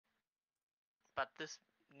but this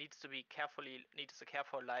needs a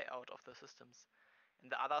careful layout of the systems. And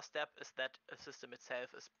the other step is that a system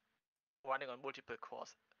itself is running on multiple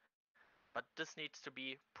cores. But this needs to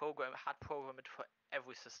be hard programmed for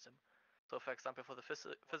every system. So for example, for the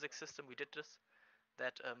physics system, we did this,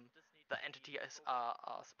 that the entities are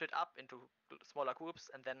split up into smaller groups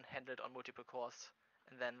and then handled on multiple cores,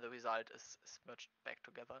 and then the result is merged back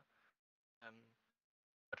together.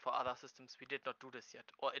 But for other systems, we did not do this yet,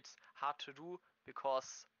 or it's hard to do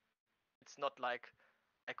because it's not like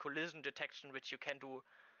a collision detection which you can do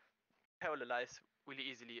parallelize really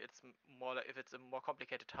easily. It's more like if it's a more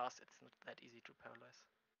complicated task, it's not that easy to parallelize.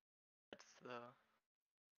 That's the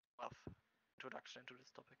rough introduction into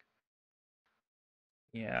this topic.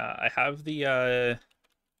 Yeah, I have the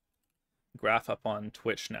graph up on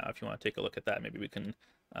Twitch now. If you want to take a look at that, maybe we can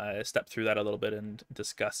step through that a little bit and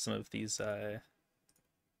discuss some of these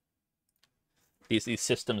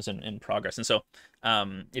systems in progress. And so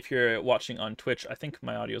if you're watching on Twitch, I think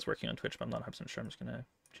my audio is working on Twitch, but I'm not 100% sure. I'm just gonna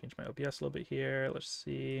change my OBS a little bit here. Let's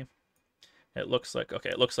see. It looks like, okay,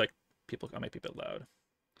 it looks like I might be a bit loud.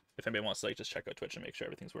 If anybody wants to like just check out Twitch and make sure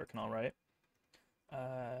everything's working all right.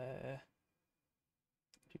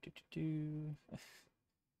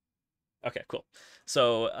 Okay, cool.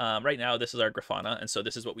 So right now this is our Grafana, and so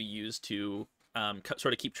this is what we use to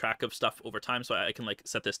sort of keep track of stuff over time. So I can like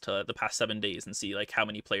set this to the past 7 days and see like how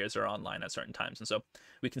many players are online at certain times. And so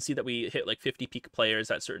we can see that we hit like 50 peak players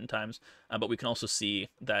at certain times, but we can also see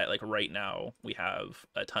that like right now we have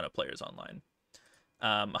a ton of players online.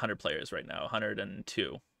 100 players right now,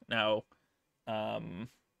 102. Now, I'm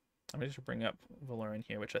gonna just bring up Veloren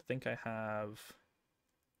here, which I think I have.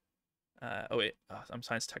 Oh wait, I'm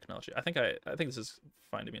science technology. I think this is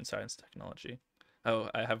fine to be in science technology. Oh,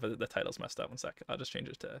 I have the titles messed up. 1 sec. I'll just change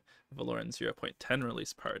it to Veloren 0.10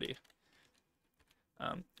 release party.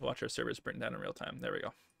 Watch our servers burn down in real time. There we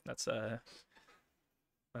go. That's the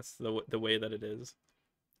way that it is.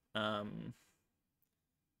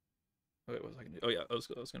 Wait, what was I gonna do? Oh yeah, I was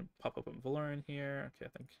gonna pop up on Veloren here.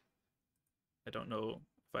 Okay, I don't know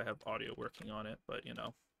if I have audio working on it, but you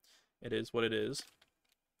know, it is what it is.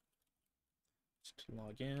 Just to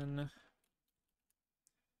log in.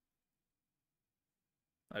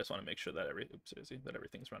 I just want to make sure that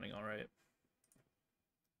everything's running all right.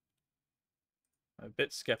 I'm a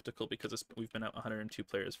bit skeptical because we've been at 102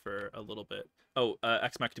 players for a little bit. Oh,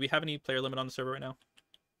 XMAC, do we have any player limit on the server right now?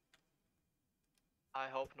 I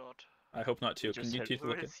hope not. I hope not too. Can you take a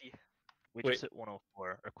look at? We just hit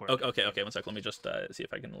 104. Okay. 1 sec. Let me just see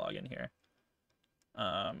if I can log in here.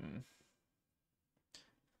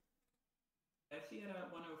 I see it at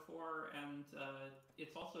 104, and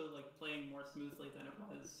it's also like playing more smoothly than it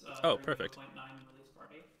was. Oh, perfect. 0.9 release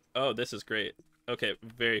party. Oh, this is great. Okay,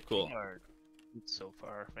 very cool. So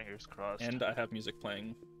far, fingers crossed. And I have music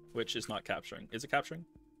playing, which is not capturing. Is it capturing?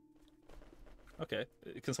 Okay.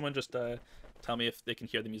 Can someone just tell me if they can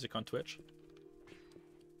hear the music on Twitch?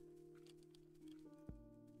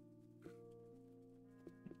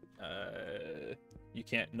 You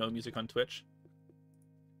can't know music on Twitch?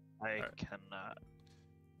 I cannot.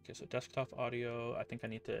 Okay, so desktop audio. I think I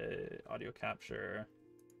need to audio capture,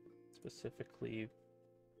 specifically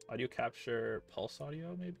audio capture pulse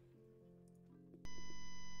audio, maybe?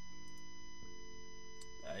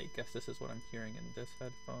 I guess this is what I'm hearing in this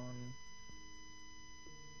headphone.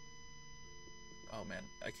 Oh man,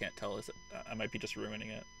 I can't tell. Is it? I might be just ruining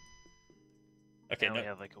it. Okay, now we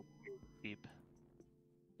have like a weird beep.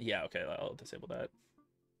 Yeah, okay, I'll disable that.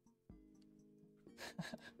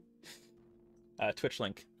 Twitch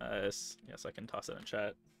link. Yes, I can toss it in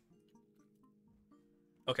chat.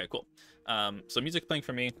 Okay, cool. So music's playing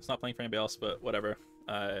for me. It's not playing for anybody else, but whatever.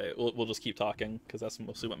 We'll just keep talking because that's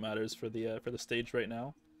mostly what matters for the stage right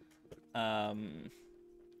now.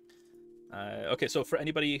 Okay, so for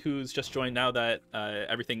anybody who's just joined now that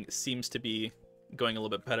everything seems to be going a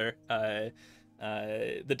little bit better,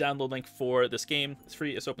 the download link for this game is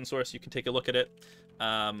free. It's open source. You can take a look at it.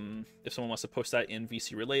 If someone wants to post that in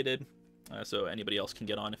VC related, so anybody else can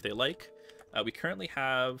get on if they like. We currently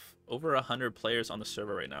have over 100 players on the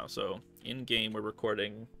server right now. So in game we're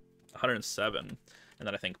recording 107, and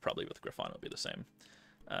then I think probably with Grafana will be the same.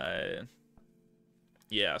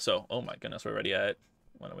 Yeah. So oh my goodness, we're already at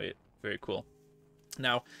 108. Very cool.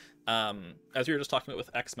 Now, as we were just talking about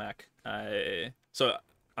with XMAC, so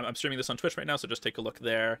I'm streaming this on Twitch right now, so just take a look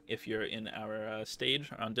there if you're in our stage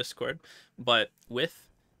on Discord. But with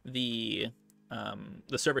the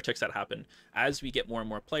server ticks that happen, as we get more and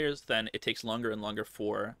more players, then it takes longer and longer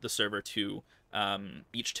for the server to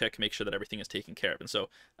each tick make sure that everything is taken care of. And so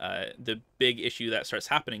the big issue that starts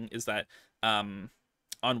happening is that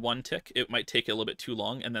on one tick, it might take a little bit too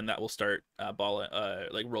long, and then that will start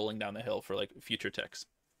like rolling down the hill for like future ticks.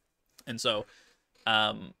 And so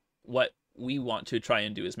what we want to try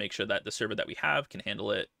and do is make sure that the server that we have can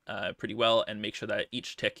handle it pretty well, and make sure that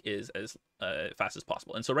each tick is as fast as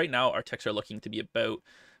possible. And so right now our ticks are looking to be about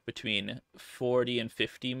between 40 and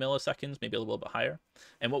 50 milliseconds, maybe a little bit higher.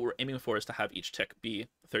 And what we're aiming for is to have each tick be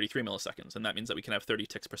 33 milliseconds, and that means that we can have 30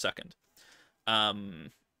 ticks per second.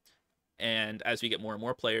 And as we get more and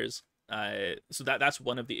more players, so that's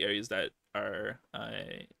one of the areas that are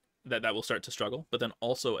that will start to struggle. But then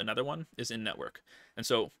also another one is in network. And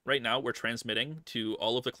so right now we're transmitting to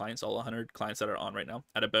all of the clients, all 100 clients that are on right now,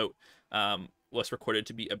 at about what's recorded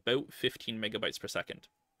to be about 15 megabytes per second.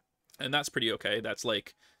 And that's pretty okay. That's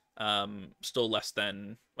like still less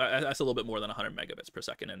than, that's a little bit more than 100 megabits per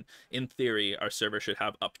second. And in theory, our server should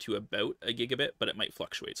have up to about a gigabit, but it might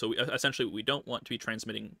fluctuate. So essentially, we don't want to be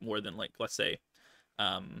transmitting more than, like, let's say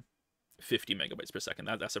 50 megabytes per second.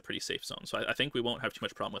 That's a pretty safe zone. So I think we won't have too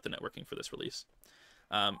much problem with the networking for this release.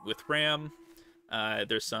 With RAM,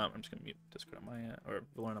 there's some, I'm just gonna mute Discord on my end, or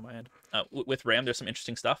Veloren on my end. With RAM, there's some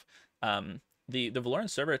interesting stuff. The Veloren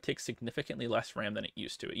server takes significantly less RAM than it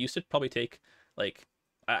used to. It used to probably take, like,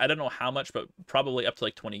 I don't know how much, but probably up to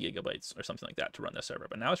like 20 gigabytes or something like that to run this server.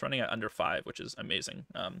 But now it's running at under 5, which is amazing.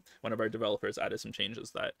 One of our developers added some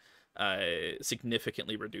changes that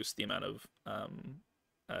significantly reduced the amount of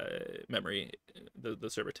memory the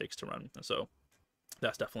server takes to run. And so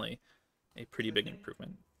that's definitely a pretty big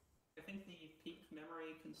improvement. I think the peak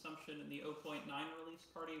memory consumption in the 0.9 release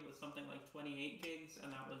party was something like 28 gigs,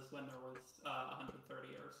 and that was when there was 130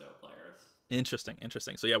 or so players.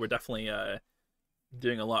 Interesting. So yeah, we're definitely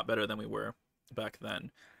doing a lot better than we were back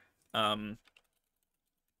then. I'm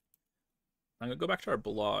gonna go back to our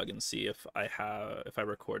blog and see if I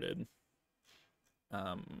recorded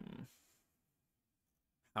how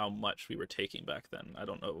much we were taking back then. I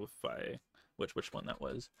don't know if which one that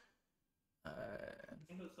was. I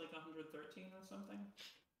think it was like 113 or something.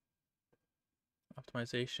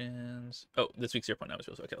 Optimizations. Oh, this week's 0.9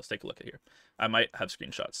 was okay. Let's take a look at here. I might have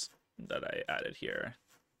screenshots that I added here.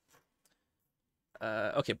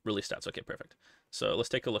 Okay, release stats. Okay, perfect. So let's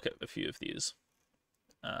take a look at a few of these.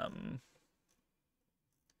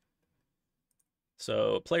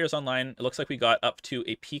 So players online, it looks like we got up to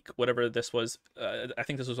a peak, whatever this was. I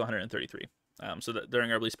think this was 133. So that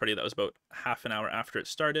during our release party, that was about half an hour after it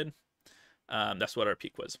started. That's what our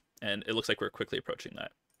peak was. And it looks like we're quickly approaching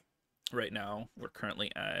that. Right now, we're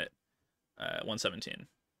currently at 117.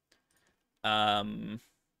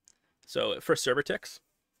 So for server ticks,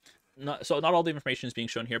 not all the information is being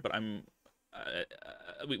shown here, but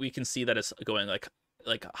we can see that it's going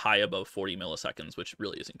like high above 40 milliseconds, which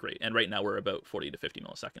really isn't great. And right now we're about 40 to 50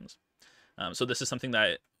 milliseconds. So this is something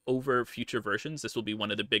that over future versions, this will be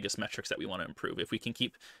one of the biggest metrics that we want to improve. If we can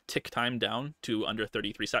keep tick time down to under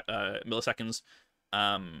 33 milliseconds,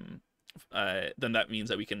 then that means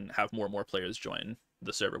that we can have more and more players join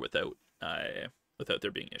the server without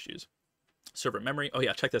there being issues. Server memory. Oh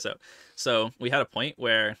yeah, check this out. So we had a point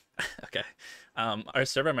where, okay, our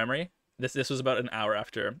server memory, this was about an hour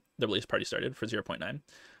after the release party started for 0.9.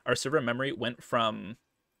 Our server memory went from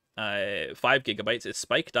 5 gigabytes. It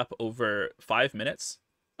spiked up over 5 minutes,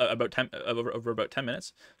 about 10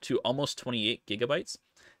 minutes, to almost 28 gigabytes.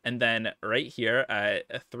 And then right here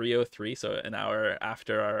at 3:03, so an hour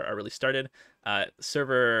after our release started,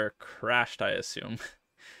 server crashed, I assume.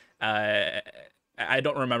 I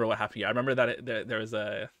don't remember what happened here. I remember that there was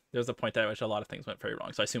a point at which a lot of things went very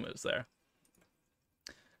wrong, so I assume it was there.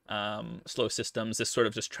 Slow systems. This sort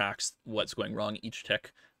of just tracks what's going wrong each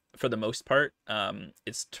tick. For the most part,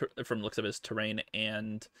 it's from the looks of it, it's terrain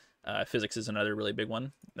and physics is another really big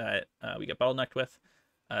one that we get bottlenecked with.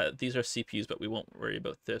 These are CPUs, but we won't worry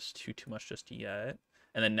about this too much just yet.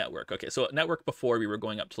 And then network. Okay, so network before we were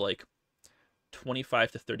going up to like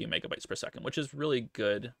 25 to 30 megabytes per second, which is really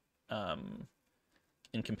good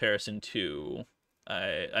in comparison to,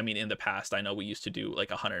 I mean, in the past, I know we used to do like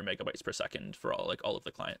 100 megabytes per second for all of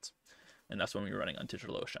the clients. And that's when we were running on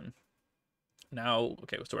DigitalOcean. Now,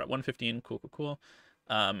 okay, so we're at 115, cool.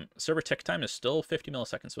 Server tick time is still 50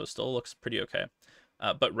 milliseconds, so it still looks pretty okay.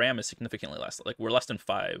 But RAM is significantly less. Like we're less than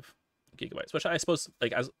 5 gigabytes, which I suppose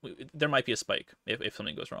like there might be a spike if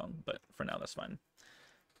something goes wrong, but for now that's fine.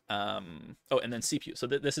 Oh, and then CPU. So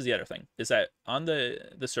this is the other thing, is that on the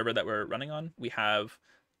server that we're running on, we have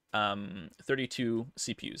 32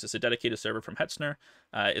 CPUs. It's a dedicated server from Hetzner.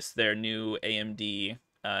 It's their new AMD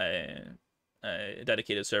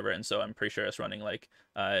dedicated server, and so I'm pretty sure it's running like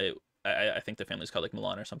I think the family's called like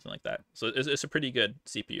Milan or something like that. So it's a pretty good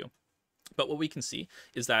CPU. But what we can see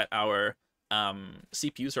is that our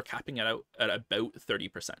CPUs are capping it out at about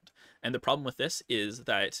 30%. And the problem with this is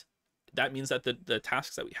that means that the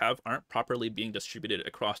tasks that we have aren't properly being distributed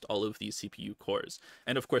across all of these CPU cores.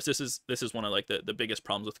 And of course, this is one of like the biggest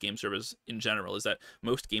problems with game servers in general, is that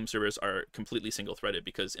most game servers are completely single-threaded,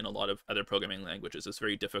 because in a lot of other programming languages, it's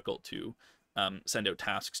very difficult to send out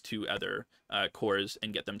tasks to other cores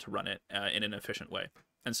and get them to run it in an efficient way.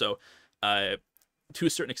 And so to a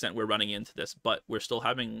certain extent, we're running into this, but we're still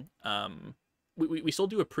having we still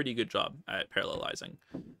do a pretty good job at parallelizing.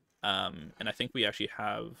 And I think we actually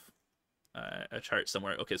have a chart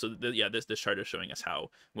somewhere. Okay, so this chart is showing us how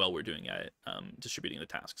well we're doing at distributing the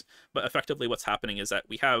tasks. But effectively, what's happening is that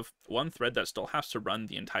we have one thread that still has to run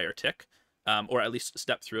the entire tick, or at least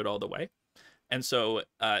step through it all the way. And so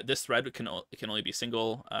this thread can only be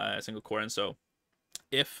single core. And so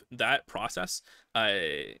if that process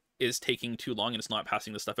is taking too long and it's not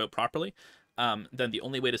passing the stuff out properly, then the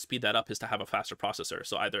only way to speed that up is to have a faster processor.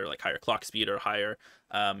 So either like higher clock speed or higher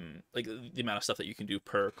like the amount of stuff that you can do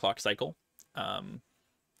per clock cycle. And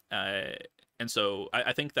so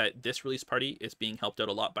I think that this release party is being helped out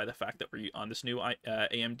a lot by the fact that we're on this new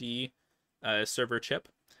AMD server chip.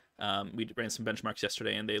 We ran some benchmarks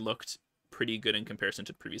yesterday, and they looked pretty good in comparison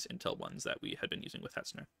to the previous Intel ones that we had been using with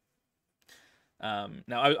Hetzner.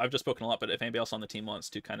 Now, I've just spoken a lot, but if anybody else on the team wants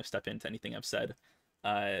to kind of step into anything I've said,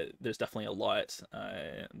 there's definitely a lot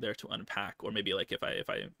there to unpack, or maybe like if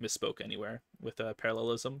I misspoke anywhere with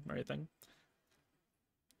parallelism or anything.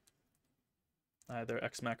 Either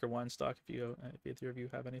XMac or Weinstock, if either of you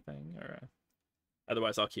have anything, or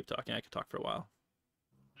otherwise I'll keep talking. I could talk for a while.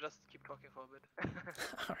 Just keep talking for a bit.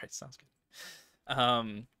 All right, sounds good.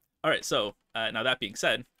 All right, so now that being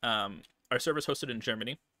said, our server is hosted in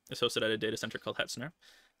Germany. It's hosted at a data center called Hetzner.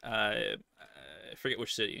 I forget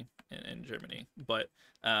which city in Germany, but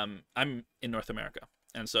I'm in North America.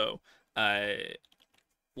 And so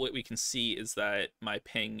what we can see is that my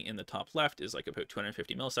ping in the top left is like about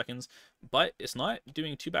 250 milliseconds, but it's not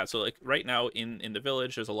doing too bad. So like right now in the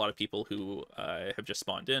village, there's a lot of people who have just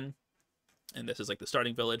spawned in, and this is like the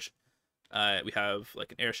starting village. We have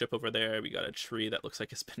like an airship over there. We got a tree that looks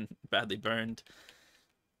like it's been badly burned.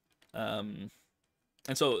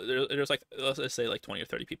 And so there's like, let's say like 20 or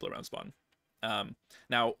 30 people around spawn.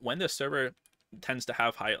 Now, when the server tends to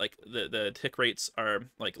have high, like the tick rates are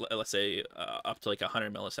like, let's say up to like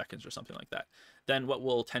 100 milliseconds or something like that, then what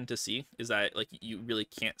we'll tend to see is that like you really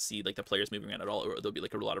can't see like the players moving around at all, or there'll be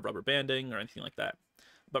like a lot of rubber banding or anything like that.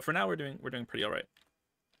 But for now, we're doing pretty all right.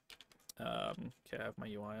 Okay, I have my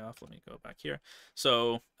UI off. Let me go back here.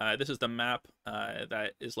 So this is the map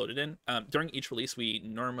that is loaded in. During each release, we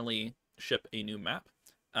normally ship a new map.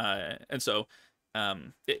 And so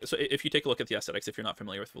if you take a look at the aesthetics, if you're not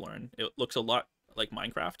familiar with Veloren, it looks a lot like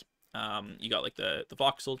Minecraft. You got like the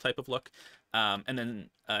voxel type of look. And then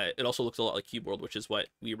it also looks a lot like Cube World, which is what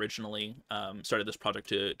we originally started this project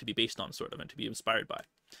to be based on, sort of, and to be inspired by.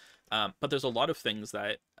 But there's a lot of things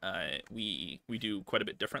that we do quite a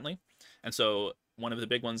bit differently. And so one of the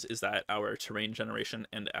big ones is that our terrain generation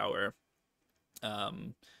and our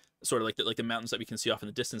sort of like the mountains that we can see off in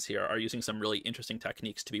the distance here are using some really interesting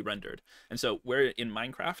techniques to be rendered. And so where in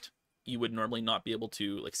Minecraft you would normally not be able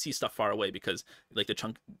to like see stuff far away because like the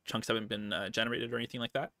chunks haven't been generated or anything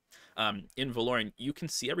like that. In Veloren, you can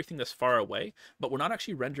see everything that's far away, but we're not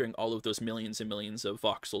actually rendering all of those millions and millions of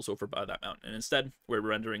voxels over by that mountain. And instead, we're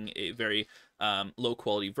rendering a very low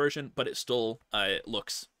quality version, but it still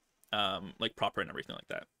looks like proper and everything like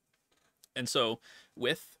that. And so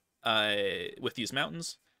with these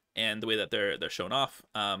mountains and the way that they're shown off,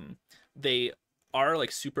 they are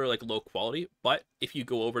like super like low quality, but if you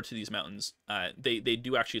go over to these mountains, they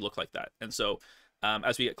do actually look like that. And so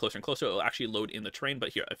as we get closer and closer, it'll actually load in the terrain. But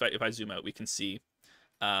here, if I zoom out, we can see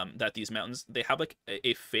that these mountains, they have like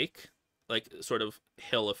a fake like sort of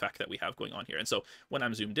hill effect that we have going on here. And so when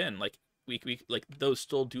I'm zoomed in, like we like those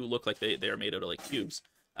still do look like they are made out of like cubes.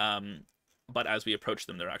 But as we approach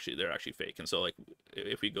them, they're actually fake. And so like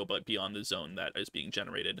if we go beyond the zone that is being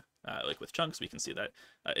generated like with chunks, we can see that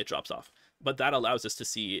it drops off. But that allows us to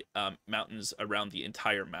see mountains around the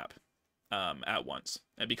entire map at once,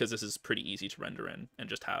 and because this is pretty easy to render in and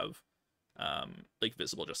just have like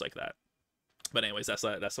visible just like that. But anyways, that's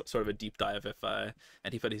sort of a deep dive. If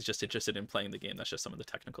anybody's just interested in playing the game, that's just some of the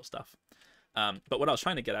technical stuff. But what I was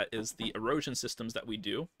trying to get at is the erosion systems that we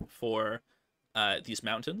do for these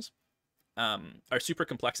mountains are super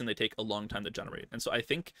complex, and they take a long time to generate. And so I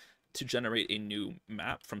think to generate a new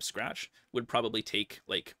map from scratch would probably take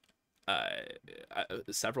like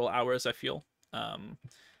several hours, I feel.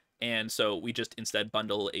 And so we just instead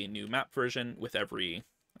bundle a new map version with every,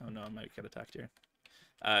 oh no, I might get attacked here.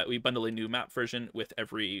 we bundle a new map version with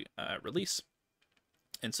every release,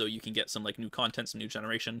 and so you can get some like new content, some new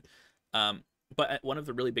generation. But one of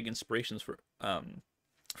the really big inspirations for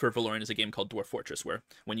Veloren is a game called Dwarf Fortress, where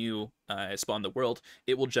when you spawn the world,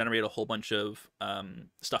 it will generate a whole bunch of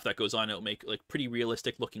stuff that goes on. It'll make like pretty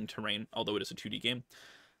realistic looking terrain, although it is a 2D game.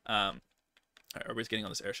 Everybody's getting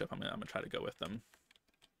on this airship. I'm gonna try to go with them.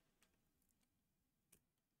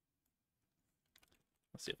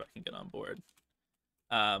 Let's see if I can get on board.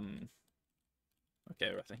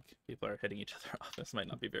 Okay, I think people are hitting each other off. This might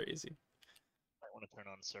not be very easy. I want to turn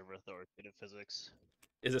on server authoritative physics.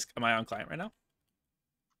 Am I on client right now?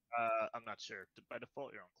 I'm not sure. By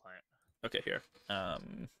default, you're on client. Okay, here.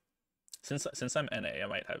 Since I'm NA, I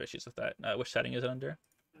might have issues with that. Which setting is it under?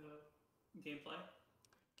 Gameplay.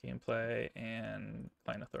 Gameplay and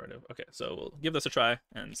client authoritative. Okay, so we'll give this a try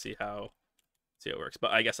and see how it works.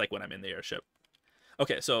 But I guess like when I'm in the airship.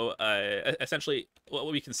 Okay, so essentially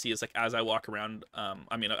what we can see is like as I walk around,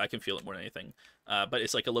 I mean I can feel it more than anything, but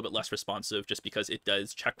it's like a little bit less responsive just because it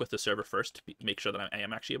does check with the server first to make sure that I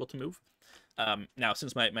am actually able to move. Now,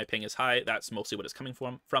 since my ping is high, that's mostly what it's coming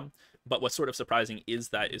from. But what's sort of surprising is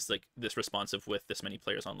that is like this responsive with this many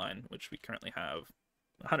players online, which we currently have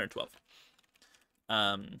 112.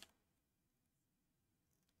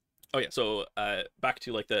 Oh yeah, so back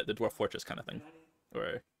to like the Dwarf Fortress kind of thing.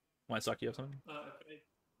 Or Winestock, you have something? Could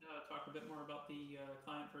I talk a bit more about the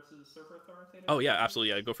client versus server authoritative? Oh yeah,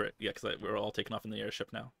 absolutely. Yeah, go for it. Yeah, because we're all taking off in the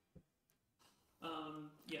airship now.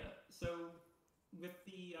 Yeah. So with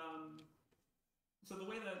the so the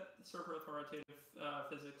way that server authoritative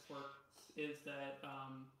physics works is that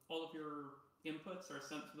all of your inputs are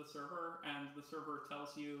sent to the server, and the server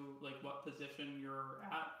tells you like what position you're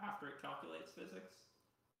at after it calculates physics.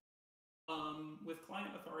 With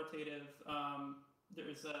client authoritative,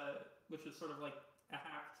 there's which is sort of like a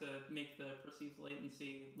hack to make the perceived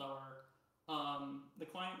latency lower. The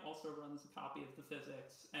client also runs a copy of the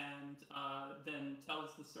physics and then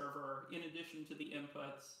tells the server, in addition to the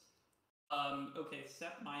inputs, okay,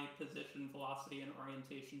 set my position, velocity, and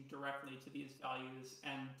orientation directly to these values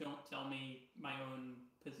and don't tell me my own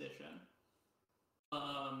position.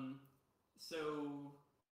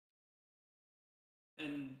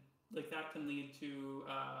 And like that can lead to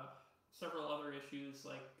several other issues,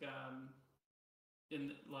 like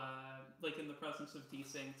in the presence of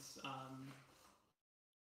desyncs,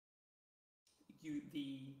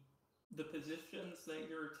 the positions that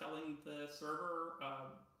you're telling the server,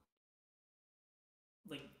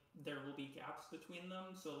 like there will be gaps between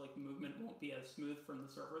them, so like movement won't be as smooth from the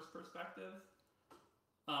server's perspective,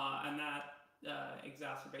 and that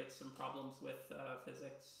exacerbates some problems with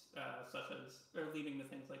physics, such as leading to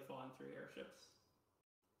things like falling through airships.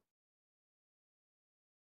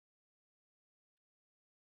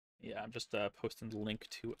 Yeah, I'm just posting the link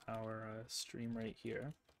to our stream right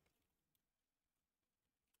here.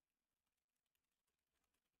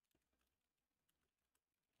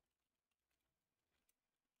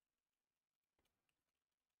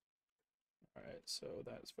 All right, so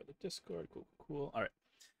that's for the Discord. Cool. All right.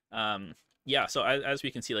 Yeah, so as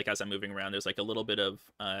we can see, like as I'm moving around, there's like a little bit of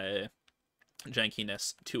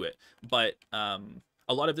jankiness to it, but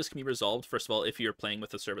a lot of this can be resolved, first of all, if you're playing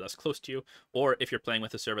with a server that's close to you, or if you're playing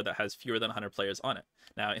with a server that has fewer than 100 players on it.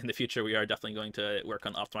 Now, in the future, we are definitely going to work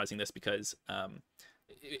on optimizing this because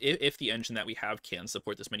if the engine that we have can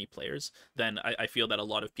support this many players, then I feel that a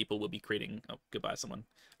lot of people will be creating... Oh, goodbye, someone.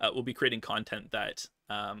 Will be creating content that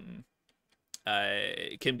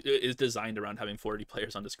is designed around having 40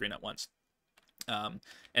 players on the screen at once.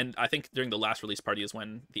 And I think during the last release party is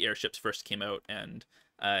when the airships first came out, and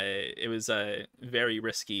it was very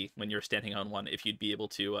risky when you're standing on one if you'd be able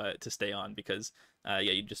to stay on, because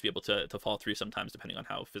you'd just be able to fall through sometimes depending on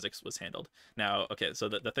how physics was handled. Now, okay, so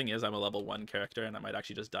the thing is, I'm a level 1 character, and I might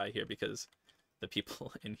actually just die here because the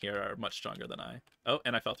people in here are much stronger than I. Oh,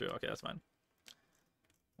 and I fell through. Okay, that's fine.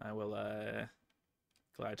 I will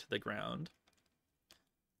glide to the ground.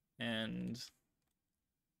 And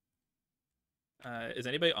is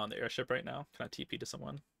anybody on the airship right now? Can I TP to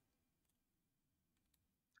someone?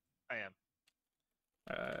 I am.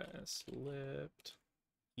 Slipped.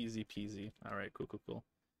 Easy peasy. All right, cool.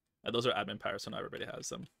 Those are admin powers, so not everybody has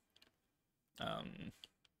them.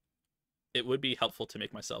 It would be helpful to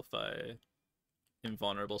make myself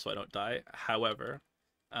invulnerable so I don't die. However,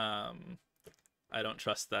 I don't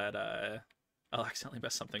trust that I'll accidentally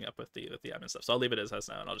mess something up with the admin stuff. So I'll leave it as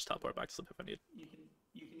now, and I'll just teleport back to sleep if I need. You can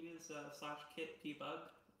use /kit debug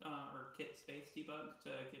or kit space debug to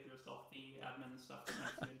give yourself the admin stuff that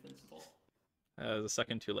makes you invincible. The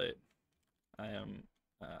second too late.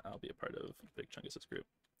 I'll be a part of Big Chungus' group.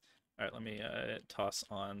 All right, let me toss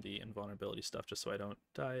on the invulnerability stuff just so I don't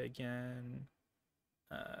die again.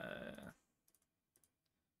 I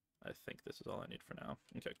think this is all I need for now.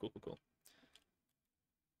 Okay, cool.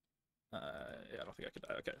 Yeah, I don't think I could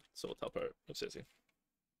die. Okay, so we'll teleport. Let's see.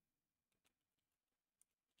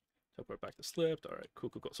 Teleport back to Slipped. All right, cool.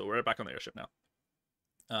 So we're back on the airship now.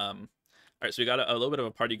 All right, so we got a little bit of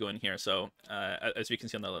a party going here. So as you can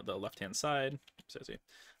see on the left-hand side,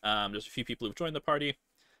 there's a few people who've joined the party,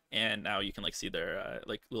 and now you can like see their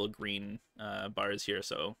like little green bars here.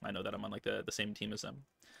 So I know that I'm on like the same team as them.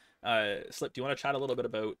 Slip, do you want to chat a little bit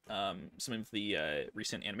about some of the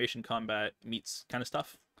recent animation combat meets kind of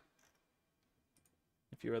stuff?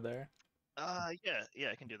 If you were there.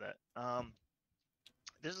 Yeah, I can do that.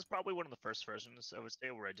 This is probably one of the first versions, I would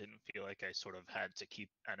say, where I didn't feel like I sort of had to keep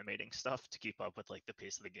animating stuff to keep up with like the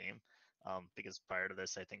pace of the game. Because prior to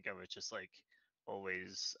this, I think I was just like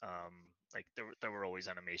always like there were always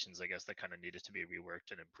animations, I guess, that kind of needed to be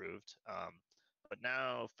reworked and improved. But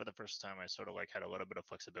now, for the first time, I sort of like had a little bit of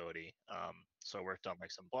flexibility. So I worked on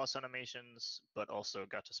like some boss animations, but also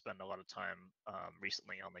got to spend a lot of time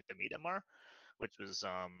recently on like the meat MR, which was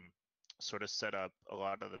sort of set up a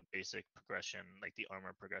lot of the basic progression, like the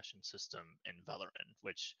armor progression system in Veloren,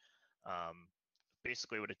 which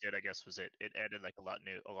basically what it did, I guess, was it added like a lot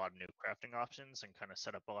of new crafting options and kind of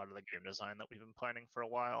set up a lot of the game design that we've been planning for a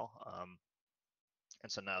while.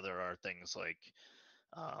 And so now there are things like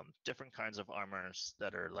different kinds of armors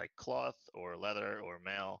that are like cloth or leather or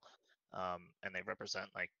mail, and they represent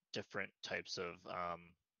like different types of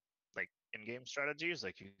like in-game strategies.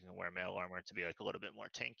 Like you can wear mail armor to be like a little bit more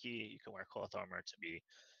tanky. You can wear cloth armor to be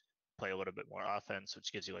play a little bit more offense,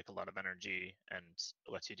 which gives you like a lot of energy and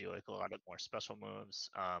lets you do like a lot of more special moves.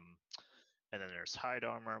 And then there's hide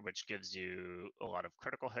armor, which gives you a lot of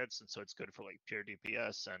critical hits, and so it's good for like pure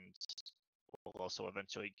DPS, and will also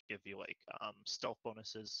eventually give you like stealth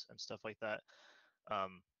bonuses and stuff like that.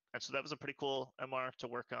 And so that was a pretty cool MR to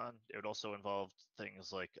work on. It would also involve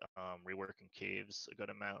things like reworking caves a good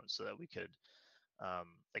amount, so that we could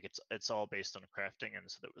like it's all based on crafting, and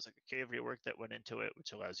so there was like a cave rework that went into it,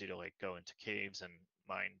 which allows you to like go into caves and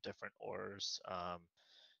mine different ores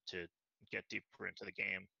to get deeper into the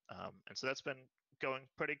game. And so that's been going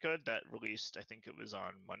pretty good. That released, I think it was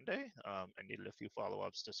on Monday. I needed a few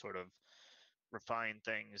follow-ups to sort of refine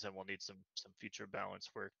things, and we'll need some future balance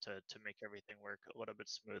work to make everything work a little bit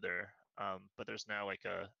smoother. But there's now like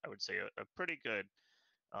I would say a pretty good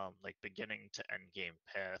like beginning to end game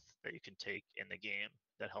path that you can take in the game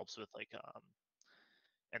that helps with like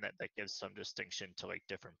and that gives some distinction to like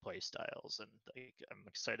different play styles. And like I'm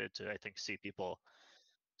excited to I think see people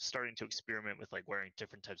starting to experiment with like wearing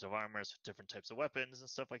different types of armors, different types of weapons and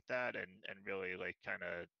stuff like that, and really like kind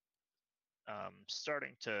of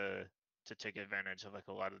starting to take advantage of like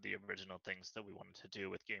a lot of the original things that we wanted to do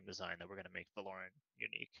with game design that we're going to make Veloren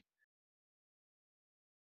unique.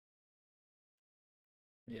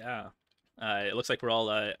 Yeah. It looks like we're all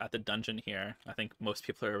at the dungeon here. I think most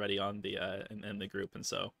people are already on the in the group, and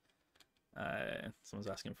so someone's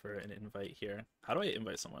asking for an invite here. How do I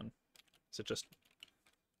invite someone? Is it just?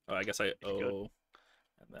 Oh, I guess I and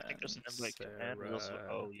then I think there's an invite command. Also,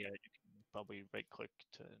 oh yeah, you can probably right click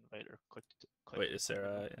to invite or click. Wait, is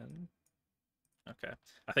Sarah in? Okay,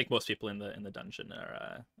 I think most people in the dungeon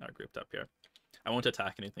are grouped up here. I won't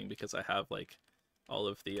attack anything because I have like all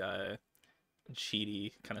of the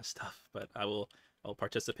cheaty kind of stuff, but I'll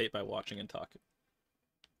participate by watching and talk.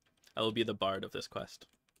 I will be the bard of this quest.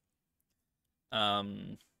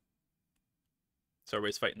 So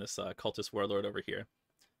everybody's fighting this cultist warlord over here.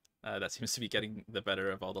 That seems to be getting the better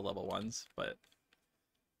of all the level 1s, but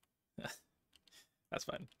that's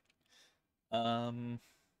fine.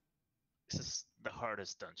 This is the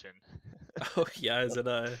hardest dungeon. Oh yeah, is it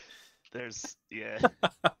There's yeah.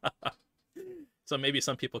 So maybe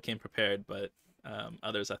some people came prepared, but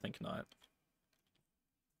others I think not.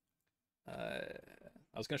 I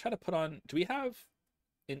was gonna try to put on. Do we have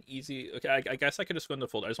an easy? Okay, I guess I could just go in the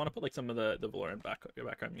folder. I just want to put like some of the Veloren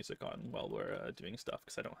background music on while we're doing stuff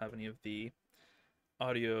because I don't have any of the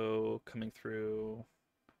audio coming through,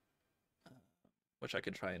 which I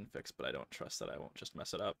could try and fix, but I don't trust that I won't just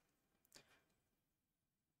mess it up.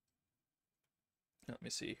 Let me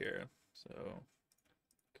see here. So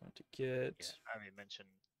going to get. Yeah, I mean, mentioned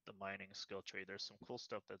the mining skill tree. There's some cool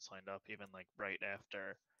stuff that's lined up, even like right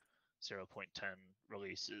after 0.10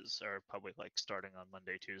 releases, or probably like starting on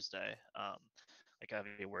Monday, Tuesday. Like I've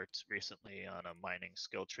worked recently on a mining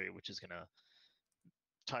skill tree, which is gonna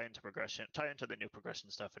tie into the new progression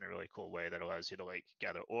stuff in a really cool way that allows you to like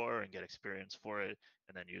gather ore and get experience for it,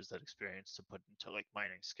 and then use that experience to put into like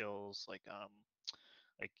mining skills, like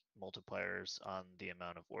like multipliers on the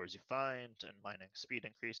amount of ores you find, and mining speed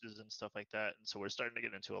increases and stuff like that. And so we're starting to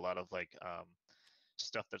get into a lot of like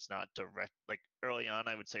stuff that's not direct. Like early on,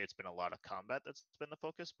 I would say it's been a lot of combat that's been the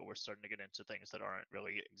focus, but we're starting to get into things that aren't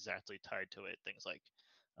really exactly tied to it. Things like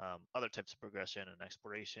other types of progression and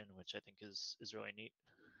exploration, which I think is really neat.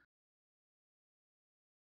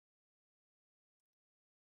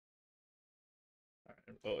 All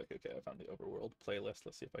right. Oh, okay. I found the overworld playlist.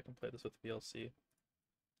 Let's see if I can play this with VLC.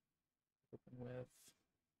 Open with.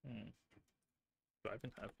 Do I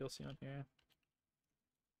even have VLC on here?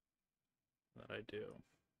 That I do.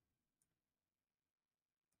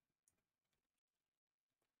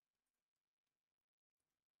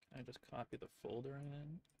 Can I just copy the folder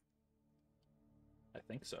in? I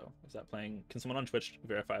think so. Is that playing? Can someone on Twitch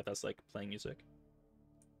verify if that's like playing music?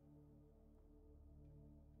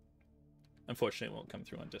 Unfortunately, it won't come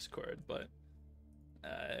through on Discord, but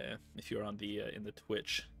if you're on the in the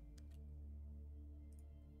Twitch,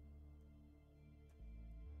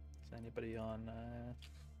 is anybody on?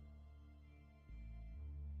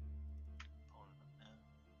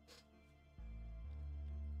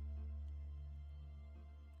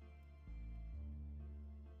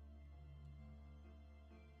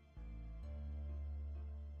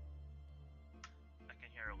 I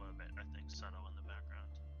can hear a little bit, I think, subtle in the background.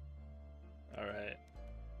 All right.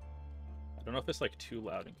 I don't know if it's like too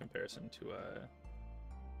loud in comparison to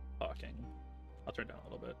talking. I'll turn it down a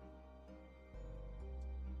little bit.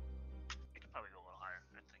 It could probably go a little higher,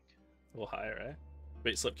 I think. A little higher, eh?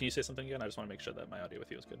 Wait, Slip, can you say something again? I just want to make sure that my audio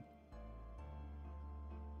with you is good.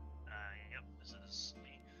 Yep, this is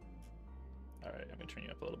me. All right, I'm gonna turn you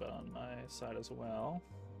up a little bit on my side as well.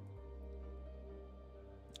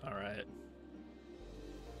 All right.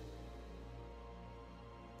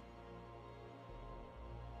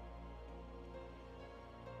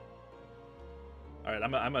 All right,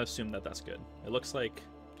 I'm gonna assume that that's good. It looks like,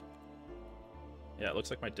 yeah, it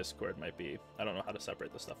looks like my Discord might be. I don't know how to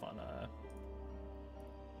separate this stuff on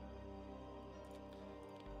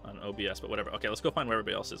OBS, but whatever. Okay, let's go find where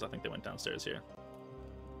everybody else is. I think they went downstairs here.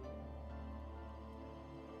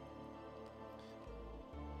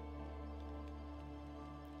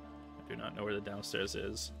 I do not know where the downstairs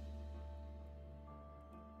is.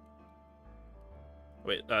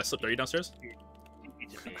 Wait, Slip, are you downstairs?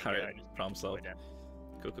 Alright, problem solved.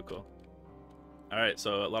 Cool. Alright,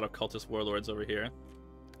 so a lot of cultist warlords over here.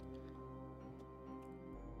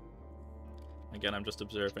 Again, I'm just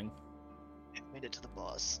observing. Made it to the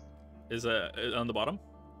boss. Is on the bottom?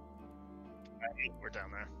 We're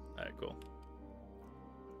down there. Alright, cool.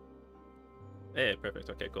 Hey, perfect.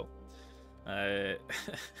 Okay, cool.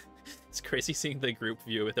 It's crazy seeing the group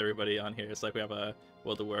view with everybody on here. It's like we have a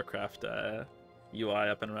World of Warcraft UI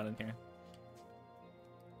up and running here.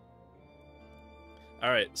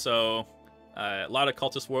 Alright, so a lot of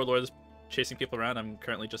cultist warlords chasing people around. I'm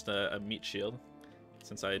currently just a meat shield,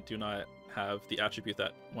 since I do not have the attribute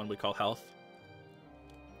that one would call health.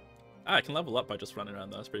 I can level up by just running around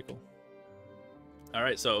though. That's pretty cool.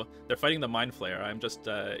 Alright, so they're fighting the Mind Flayer. I'm just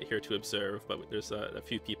here to observe, but there's a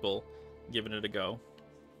few people giving it a go.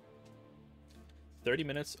 30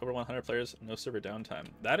 minutes, over 100 players, no server downtime.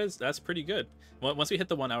 That's pretty good. Once we hit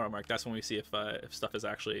the 1 hour mark, that's when we see if stuff is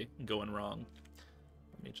actually going wrong.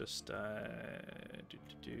 Let me just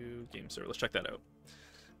game server. Let's check that out.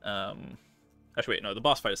 Actually, wait, no, the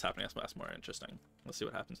boss fight is happening. That's more interesting. Let's see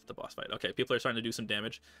what happens at the boss fight. Okay, people are starting to do some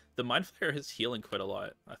damage. The Mind Flayer is healing quite a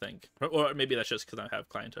lot, I think, or maybe that's just because I have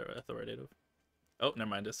client authoritative. Oh, never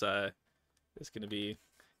mind. It's going to be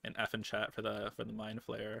an F in chat for the Mind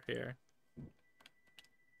Flayer here.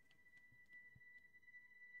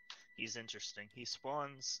 He's interesting. He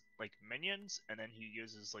spawns like minions, and then he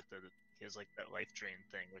uses like he has like that life drain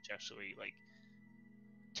thing, which actually like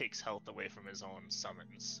takes health away from his own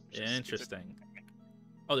summons. Interesting.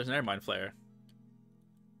 Oh, there's another Mind Flayer.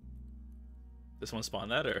 Did someone spawn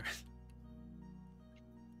that, or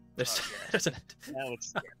there's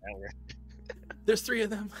there's 3 of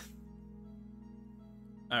them.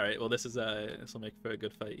 All right. Well, this will make for a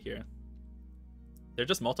good fight here. They're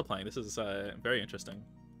just multiplying. This is very interesting.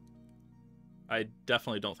 I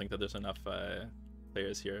definitely don't think that there's enough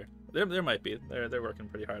players here. There might be. They're working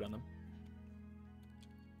pretty hard on them.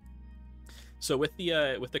 So with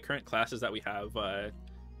the current classes that we have,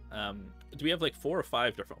 do we have like 4 or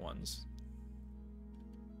 5 different ones?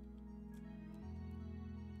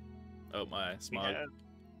 Oh my, Smog. I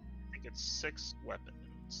think it's 6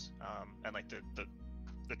 weapons, and like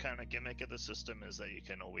the kind of gimmick of the system is that you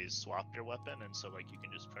can always swap your weapon, and so like you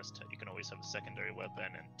can just press you can always have a secondary weapon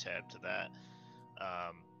and tab to that.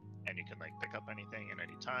 and you can like pick up anything at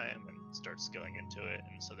any time and start skilling into it.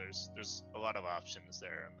 And so there's a lot of options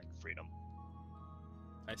there and like freedom.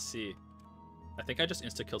 I see. I think I just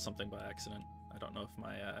insta-killed something by accident. I don't know if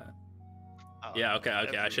my yeah, okay.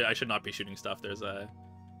 I should not be shooting stuff. There's a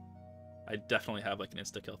I definitely have like an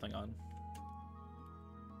insta-kill thing on.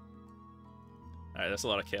 Alright, that's a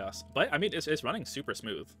lot of chaos. But I mean it's running super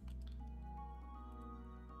smooth.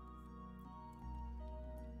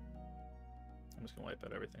 I'm just gonna wipe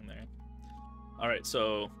out everything there. Alright,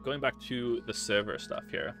 so going back to the server stuff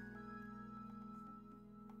here.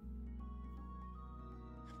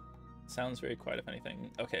 Sounds very quiet, if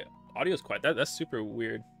anything. Okay, audio's quiet. That's super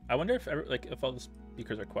weird. I wonder if if all the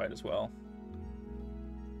speakers are quiet as well.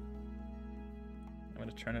 I'm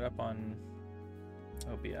gonna turn it up on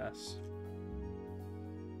OBS.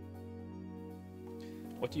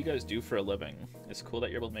 What do you guys do for a living? It's cool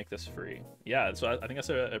that you're able to make this free. Yeah, so I think that's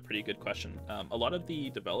a pretty good question. A lot of the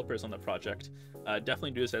developers on the project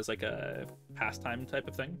definitely do this as like a pastime type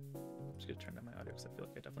of thing. I'm just gonna turn down my audio because I feel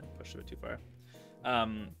like I definitely pushed it a bit too far.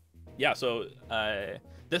 Yeah, so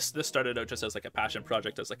this started out just as like a passion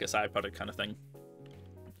project, as like a side project kind of thing.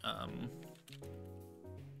 So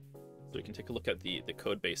we can take a look at the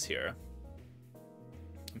code base here.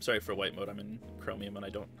 I'm sorry for white mode. I'm in Chromium and I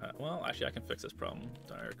don't have... Well, actually, I can fix this problem.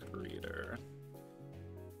 Dark Reader.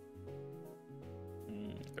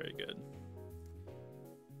 Very good.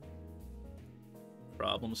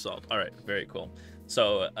 Problem solved. All right, very cool.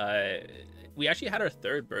 So we actually had our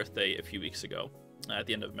 3rd birthday a few weeks ago at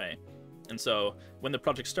the end of May. And so when the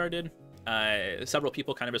project started, several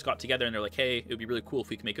people kind of just got together and they're like, hey, it would be really cool if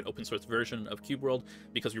we could make an open source version of Cube World,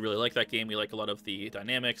 because we really like that game. We like a lot of the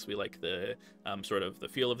dynamics. We like the sort of the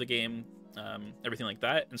feel of the game, everything like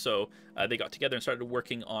that. And so they got together and started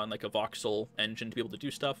working on like a voxel engine to be able to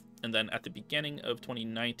do stuff. And then at the beginning of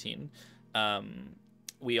 2019,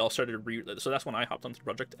 we all started so that's when I hopped onto the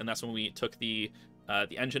project, and that's when we took the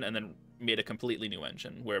engine and then made a completely new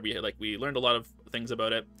engine where we learned a lot of things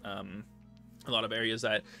about it. A lot of areas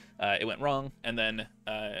that it went wrong, and then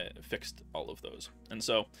fixed all of those. And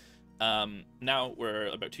so now we're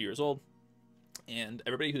about 2 years old, and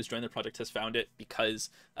everybody who's joined the project has found it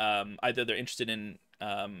because either they're interested in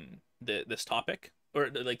this topic,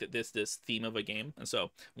 or like this theme of a game, and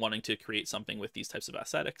so wanting to create something with these types of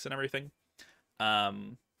aesthetics and everything,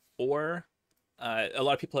 or a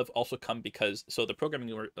lot of people have also come because the programming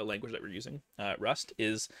language that we're using, Rust,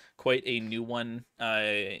 is quite a new one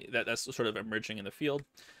that's sort of emerging in the field,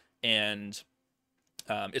 and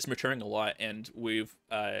it's maturing a lot, and we've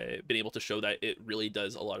been able to show that it really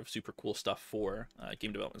does a lot of super cool stuff for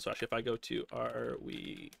game development. So actually, if I go to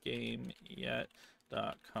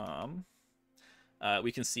arewegameyet.com,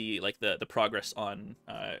 we can see like the progress on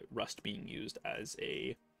Rust being used as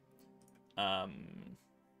a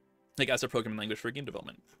as a programming language for game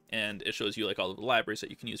development, and it shows you like all of the libraries that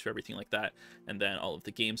you can use for everything like that, and then all of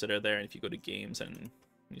the games that are there. And if you go to games and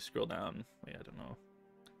you scroll down, wait, I don't know,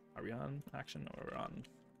 are we on action or on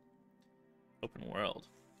open world?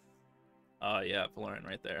 Yeah, Veloren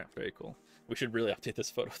right there. Very cool. We should really update this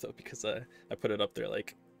photo though, because I put it up there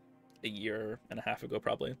like a year and a half ago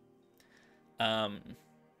probably. But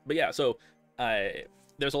yeah, so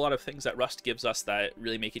there's a lot of things that Rust gives us that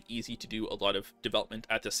really make it easy to do a lot of development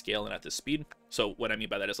at this scale and at this speed. So what I mean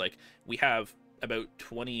by that is like we have about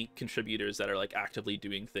 20 contributors that are like actively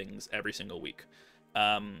doing things every single week.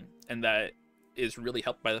 And that is really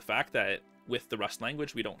helped by the fact that with the Rust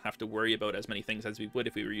language, we don't have to worry about as many things as we would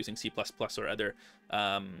if we were using C++ or other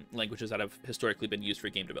languages that have historically been used for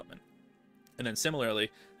game development. And then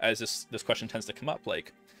similarly, as this question tends to come up,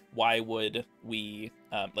 like, why would we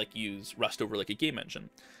like use Rust over like a game engine,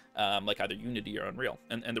 like either Unity or Unreal?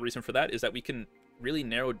 And the reason for that is that we can really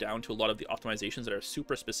narrow down to a lot of the optimizations that are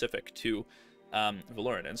super specific to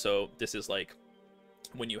Veloren. And so this is like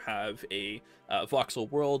when you have a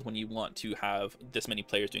voxel world, when you want to have this many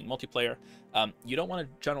players doing multiplayer, you don't want a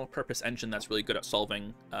general purpose engine that's really good at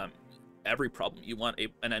solving every problem. You want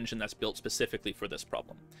an engine that's built specifically for this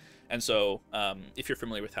problem. And so if you're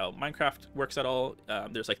familiar with how Minecraft works at all,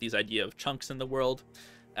 there's like these idea of chunks in the world,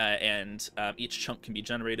 and each chunk can be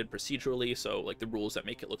generated procedurally, so like the rules that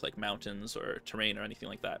make it look like mountains or terrain or anything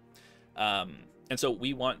like that. And so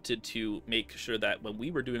we wanted to make sure that when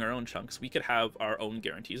we were doing our own chunks, we could have our own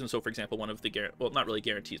guarantees. And so, for example, one of the well, not really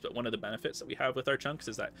guarantees, but one of the benefits that we have with our chunks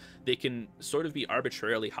is that they can sort of be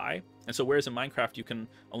arbitrarily high. And so whereas in Minecraft, you can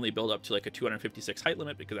only build up to like a 256 height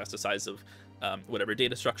limit because that's the size of whatever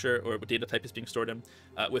data structure or data type is being stored in,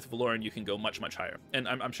 with Veloren, you can go much, much higher. And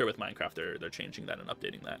I'm sure with Minecraft, they're changing that and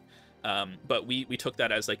updating that. But we took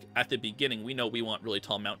that as like, at the beginning, we know we want really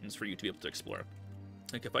tall mountains for you to be able to explore.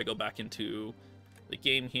 Like if I go back into the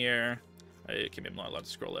game here, okay, maybe I'm not allowed to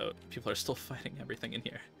scroll out. People are still fighting everything in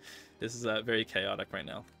here. This is very chaotic right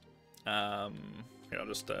now. Here, I'll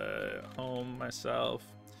just home myself.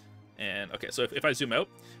 And okay, so if I zoom out,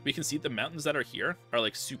 we can see the mountains that are here are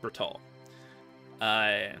like super tall.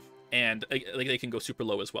 And like they can go super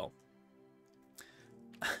low as well.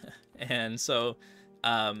 And so,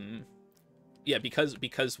 yeah, because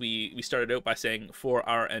we started out by saying for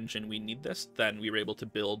our engine we need this, then we were able to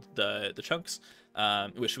build the chunks,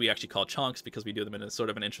 which we actually call chunks because we do them in a sort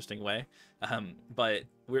of an interesting way. But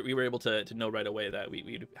we were able to know right away that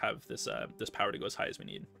we'd have this this power to go as high as we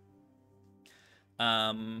need.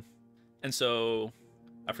 And so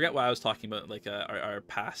I forget why I was talking about like our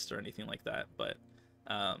past or anything like that, but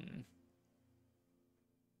I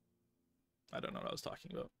don't know what I was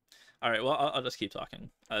talking about. All right, well, I'll just keep talking.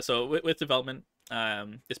 So with development,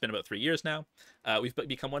 it's been about 3 years now. We've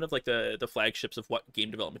become one of like the flagships of what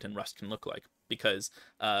game development in Rust can look like, because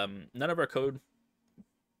none of our code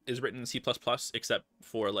is written in C++, except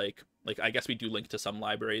for like I guess we do link to some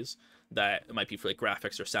libraries that might be for like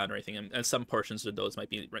graphics or sound or anything, and some portions of those might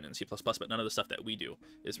be written in C++, but none of the stuff that we do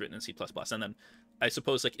is written in C++. And then I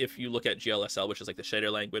suppose like if you look at GLSL, which is like the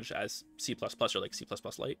shader language, as C++ or like C++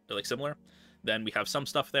 Lite or like similar, then we have some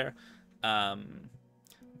stuff there.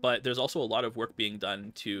 But there's also a lot of work being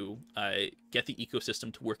done to get the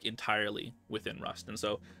ecosystem to work entirely within Rust. And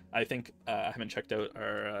so I think I haven't checked out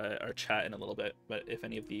our chat in a little bit, but if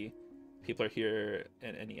any of the people are here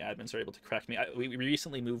and any admins are able to correct me, we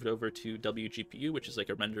recently moved over to WGPU, which is like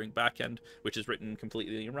a rendering backend, which is written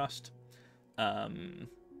completely in Rust. And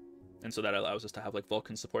so that allows us to have like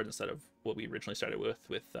Vulkan support instead of what we originally started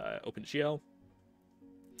with OpenGL.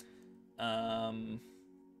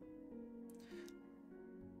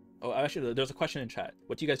 Oh, actually, there's a question in chat.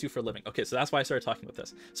 What do you guys do for a living? Okay, so that's why I started talking about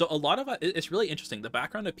this. So a lot of it's really interesting. The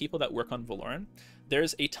background of people that work on Veloren,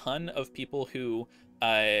 there's a ton of people who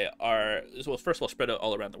are, well, first of all, spread out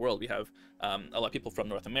all around the world. We have a lot of people from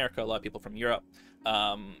North America, a lot of people from Europe,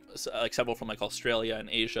 so, like several from like Australia and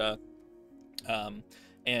Asia.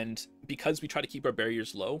 And because we try to keep our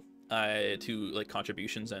barriers low to like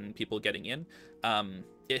contributions and people getting in,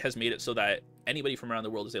 it has made it so that anybody from around the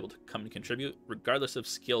world is able to come and contribute, regardless of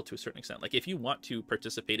skill to a certain extent. Like if you want to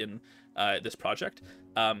participate in this project,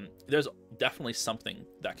 there's definitely something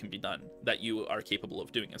that can be done that you are capable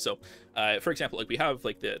of doing. And so, for example, like we have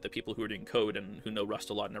like the people who are doing code and who know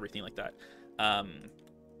Rust a lot and everything like that.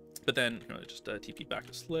 But then just TP back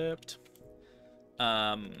to Slipped.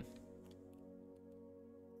 All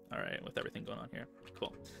right, with everything going on here,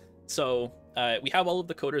 cool. So we have all of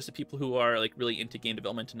the coders, the people who are like really into game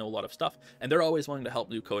development and know a lot of stuff, and they're always willing to help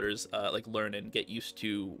new coders like learn and get used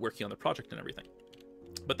to working on the project and everything.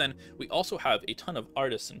 But then we also have a ton of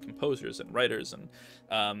artists and composers and writers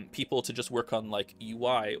and people to just work on like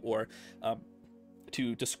UI or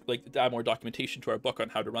to just like add more documentation to our book on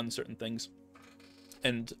how to run certain things.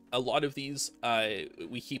 And a lot of these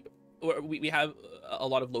we have a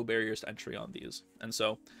lot of low barriers to entry on these, and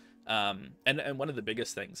so. And one of the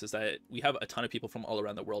biggest things is that we have a ton of people from all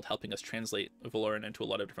around the world helping us translate Veloren into a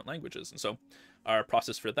lot of different languages. And so our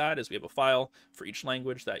process for that is we have a file for each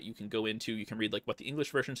language that you can go into. You can read like what the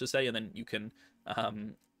English version should say, and then you can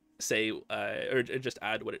say or just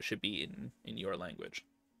add what it should be in your language.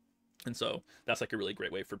 And so that's like a really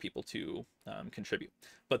great way for people to contribute.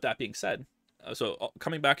 But that being said, so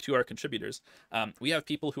coming back to our contributors, we have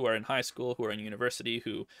people who are in high school, who are in university,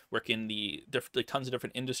 who work in the like tons of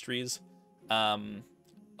different industries, in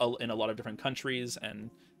a lot of different countries,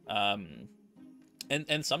 and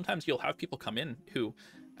sometimes you'll have people come in who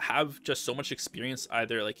have just so much experience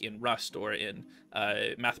either like in Rust or in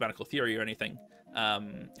mathematical theory or anything,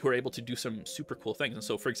 who are able to do some super cool things. And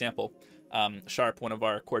so, for example, Sharp, one of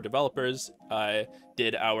our core developers,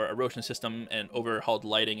 did our erosion system and overhauled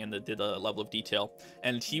lighting and did a level of detail.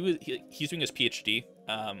 And he's doing his PhD.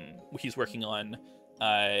 He's working on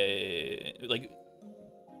like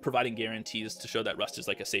providing guarantees to show that Rust is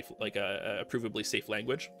like a safe, like a provably safe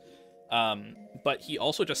language. But he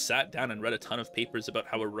also just sat down and read a ton of papers about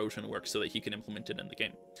how erosion works so that he can implement it in the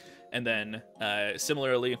game. And then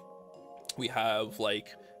similarly, we have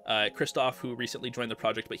like Christoph, who recently joined the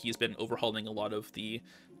project, but he's been overhauling a lot of the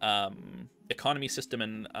economy system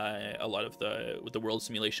and a lot of the world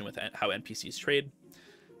simulation with how NPCs trade.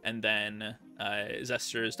 And then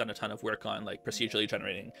Zester has done a ton of work on like procedurally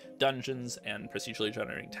generating dungeons and procedurally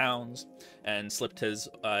generating towns. And Slipped has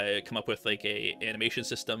come up with like a animation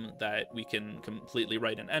system that we can completely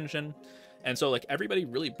write in engine. And so like everybody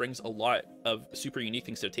really brings a lot of super unique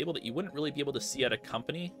things to the table that you wouldn't really be able to see at a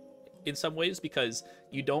company in some ways, because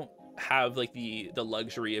you don't have like the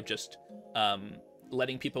luxury of just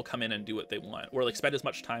letting people come in and do what they want, or like spend as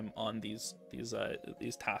much time on these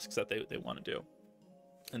tasks that they want to do.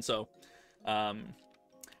 And so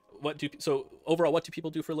overall, what do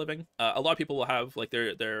people do for a living? A lot of people will have like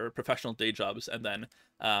their professional day jobs, and then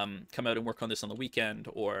come out and work on this on the weekend,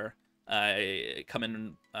 or come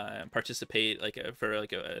in and participate like for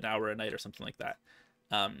like an hour a night or something like that.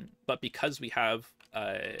 But because we have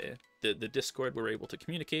the Discord, we're able to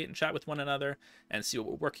communicate and chat with one another and see what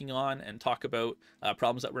we're working on and talk about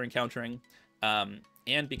problems that we're encountering.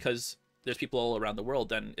 And because there's people all around the world,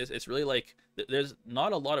 then it's really like there's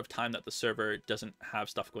not a lot of time that the server doesn't have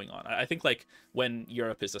stuff going on. I think like when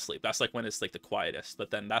Europe is asleep, that's like when it's like the quietest,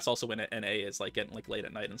 but then that's also when NA is like getting like late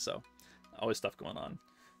at night, and so always stuff going on.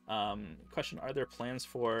 Question, are there plans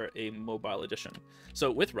for a mobile edition?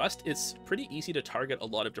 So with Rust, it's pretty easy to target a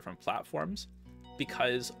lot of different platforms,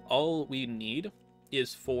 because all we need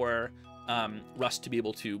is for Rust to be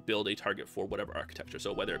able to build a target for whatever architecture.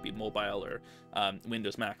 So whether it be mobile or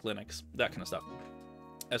Windows, Mac, Linux, that kind of stuff.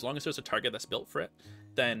 As long as there's a target that's built for it,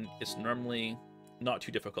 then it's normally not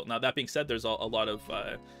too difficult. Now, that being said, there's a lot of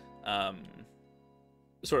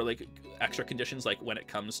sort of like extra conditions, like when it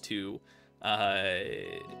comes to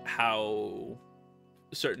how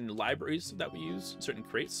certain libraries that we use, certain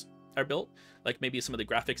crates are built. Like maybe some of the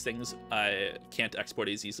graphics things can't export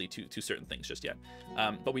as easily to certain things just yet.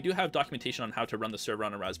 But we do have documentation on how to run the server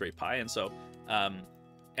on a Raspberry Pi, and so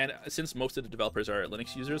and since most of the developers are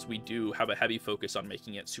Linux users, we do have a heavy focus on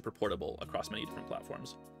making it super portable across many different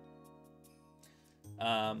platforms.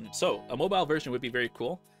 So a mobile version would be very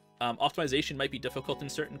cool. Optimization might be difficult in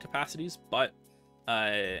certain capacities, but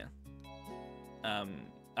I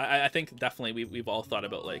think definitely we've all thought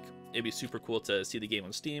about like it'd be super cool to see the game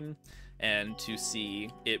on Steam and to see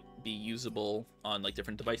it be usable on like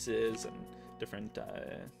different devices and different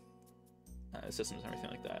systems and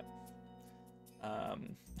everything like that.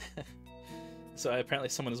 So apparently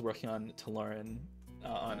someone is working on Veloren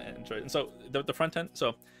on Android, and so the front end.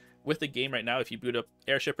 So with the game right now, if you boot up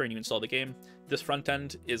Airshipper and you install the game, this front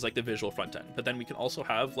end is like the visual front end. But then we can also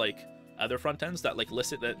have like other front ends that like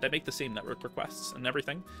list it, that make the same network requests and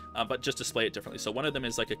everything, but just display it differently. So one of them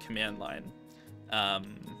is like a command line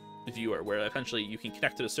viewer, where essentially you can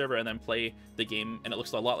connect to the server and then play the game, and it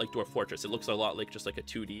looks a lot like Dwarf Fortress. It looks a lot like just like a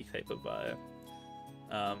 2D type of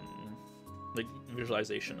like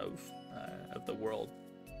visualization of the world.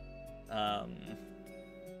 All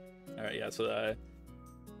right, yeah. So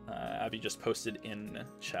Abby just posted in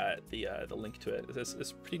chat the link to it.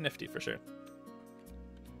 It's pretty nifty for sure.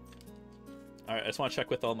 All right, I just want to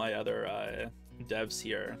check with all my other devs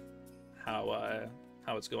here how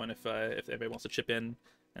it's going. If anybody wants to chip in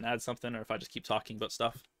and add something, or if I just keep talking about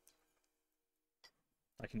stuff,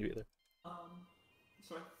 I can do either.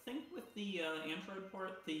 So I think with the Android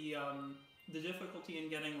port, the difficulty in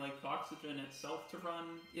getting like Voxygen itself to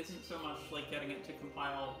run isn't so much like getting it to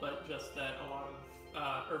compile, but just that a lot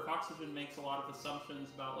of Voxygen makes a lot of assumptions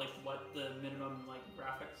about like what the minimum like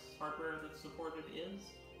graphics hardware that's supported is.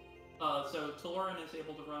 So Veloren is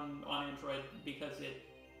able to run on Android because it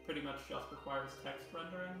pretty much just requires text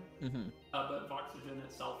rendering. Mm-hmm. But Voxygen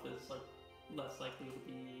itself is like less likely to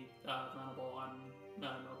be runnable on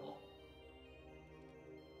mobile.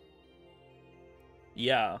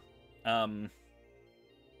 Yeah.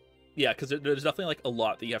 Yeah, because there's definitely like a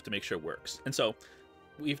lot that you have to make sure works, and so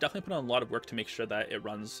we've definitely put on a lot of work to make sure that it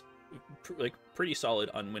runs like pretty solid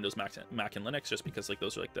on Windows, Mac, and Linux, just because like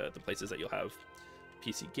those are like the places that you'll have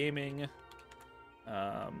PC gaming.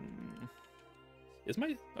 Is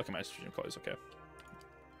my stream quality is okay.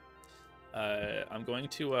 I'm going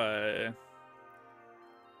to I'm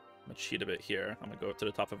gonna cheat a bit here. I'm gonna go up to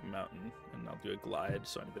the top of a mountain and I'll do a glide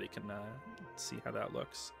so anybody can see how that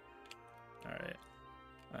looks. All right,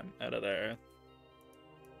 I'm out of there.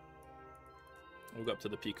 We'll go up to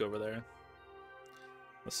the peak over there.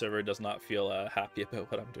 The server does not feel happy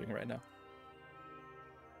about what I'm doing right now.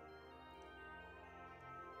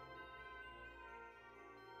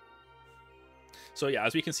 So yeah,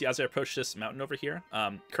 as we can see, as I approach this mountain over here,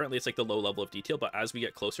 currently it's like the low level of detail, but as we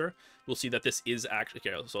get closer, we'll see that this is actually,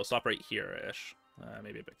 okay, so I'll stop right here-ish,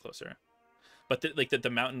 maybe a bit closer. But the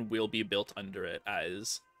mountain will be built under it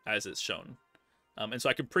as it's shown. And so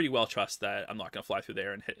I can pretty well trust that I'm not going to fly through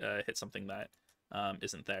there and hit something that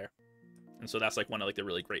isn't there. And so that's like one of like the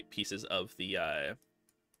really great pieces of the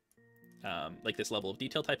like this level of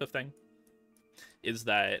detail type of thing, is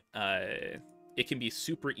that it can be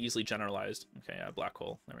super easily generalized. Okay, black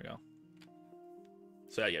hole. There we go.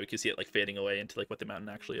 So yeah, we can see it like fading away into like what the mountain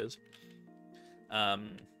actually is. Okay,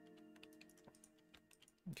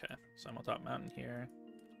 so I'm on top mountain here.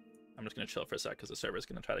 I'm just gonna chill for a sec because the server is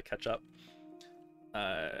gonna try to catch up.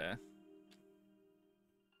 And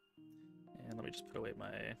let me just put away my.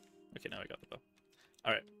 Okay, now I got the bow.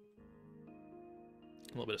 All right.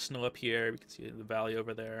 A little bit of snow up here. We can see the valley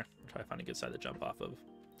over there. I'll try to find a good side to jump off of.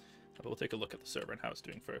 But we'll take a look at the server and how it's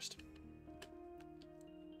doing first.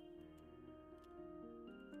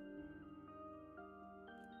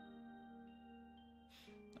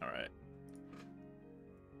 All right.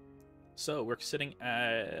 So we're sitting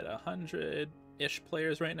at 100-ish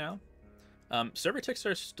players right now. Server ticks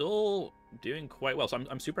are still doing quite well. So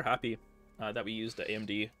I'm super happy that we used the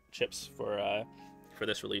AMD chips for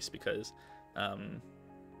this release, because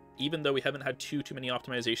even though we haven't had too many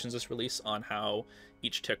optimizations this release on how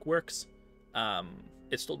each tick works,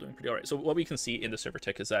 it's still doing pretty alright. So what we can see in the server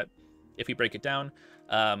tick is that if we break it down,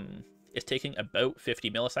 it's taking about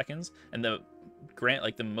 50 milliseconds, and the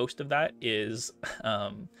most of that is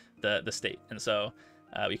the state. And so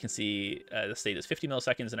we can see the state is 50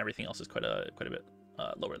 milliseconds, and everything else is quite a bit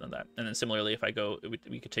lower than that. And then similarly, if I go,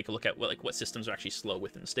 we could take a look at what systems are actually slow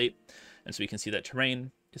within state, and so we can see that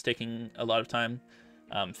terrain is taking a lot of time.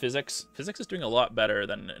 Physics is doing a lot better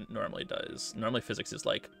than it normally does. Normally physics is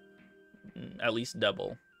like at least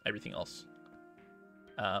double everything else.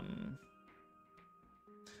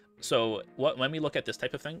 So when we look at this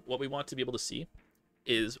type of thing, what we want to be able to see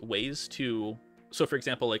is ways to, so for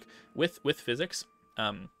example, like with physics,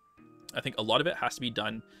 I think a lot of it has to be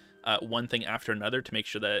done one thing after another to make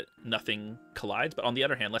sure that nothing collides. But on the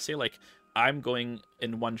other hand, let's say like I'm going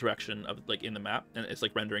in one direction of like in the map, and it's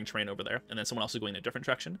like rendering terrain over there, and then someone else is going in a different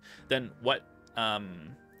direction. Then what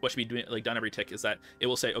should be doing, like done every tick, is that it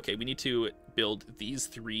will say, okay, we need to build these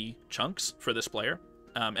 3 chunks for this player,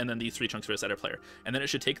 and then these 3 chunks for this other player, and then it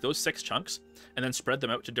should take those 6 chunks and then spread them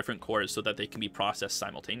out to different cores so that they can be processed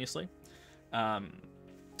simultaneously. And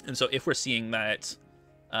so if we're seeing that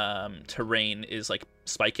terrain is like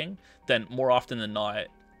spiking, then more often than not,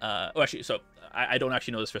 I don't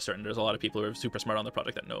actually know this for certain. There's a lot of people who are super smart on the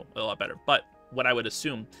product that know a lot better, but what I would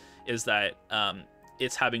assume is that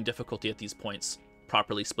it's having difficulty at these points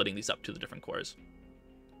properly splitting these up to the different cores.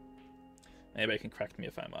 Anybody can correct me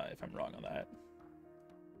if I'm wrong on that.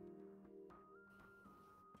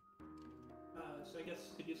 So I guess,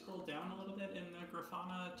 could you scroll down a little bit in the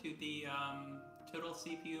Grafana to the total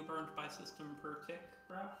CPU burned by system per tick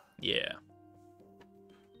graph? Yeah.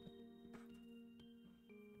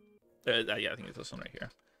 Yeah, I think it's this one right here.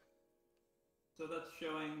 So that's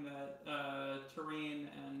showing that terrain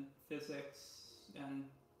and physics and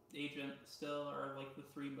agent still are like the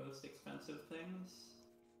 3 most expensive things,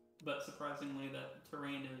 but surprisingly that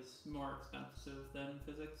terrain is more expensive than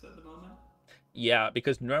physics at the moment. Yeah,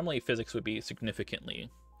 because normally physics would be significantly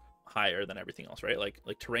higher than everything else, right? Like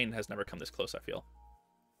terrain has never come this close, I feel.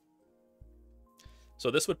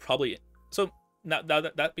 So this would probably, so now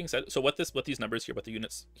that being said, so what these numbers here, what the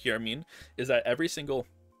units here mean, is that every single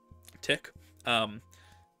tick,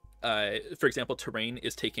 for example, terrain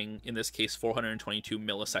is taking, in this case, 422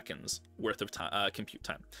 milliseconds worth of compute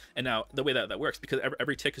time. And now the way that works, because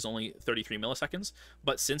every tick is only 33 milliseconds,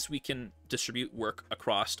 but since we can distribute work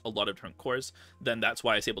across a lot of different cores, then that's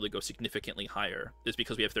why it's able to go significantly higher, is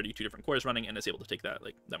because we have 32 different cores running, and it's able to take that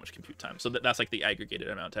much compute time. So that's like the aggregated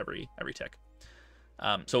amount every tick.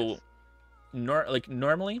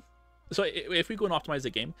 Normally, so if we go and optimize the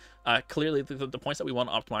game, clearly the points that we want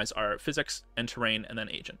to optimize are physics and terrain and then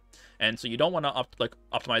agent. And so you don't want to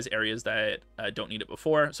optimize areas that don't need it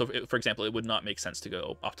before. So for example, it would not make sense to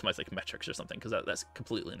go optimize like metrics or something, because that's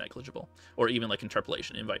completely negligible, or even like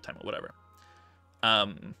interpolation, invite time, or whatever.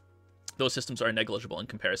 Those systems are negligible in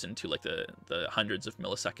comparison to like the hundreds of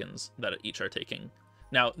milliseconds that each are taking.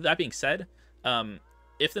 Now, that being said,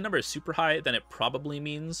 if the number is super high, then it probably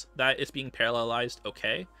means that it's being parallelized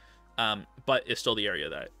okay. But it's still the area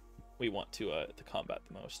that we want to combat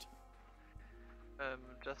the most.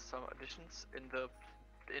 Just some additions. In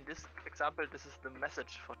this example, this is the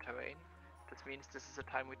message for terrain. This means this is the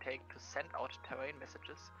time we take to send out terrain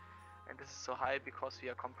messages, and this is so high because we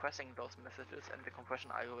are compressing those messages, and the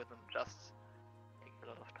compression algorithm just takes a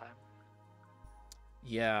lot of time.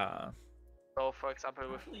 Yeah. So, for example,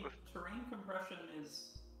 with terrain compression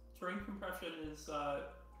is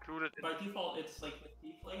included by default, it's like with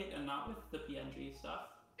deflate and not with the PNG stuff.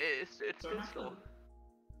 It's still slow.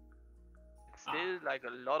 It's still like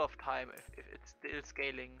a lot of time if it's still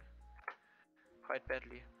scaling quite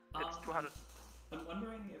badly. It's 200. I'm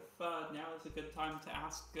wondering if now is a good time to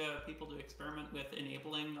ask people to experiment with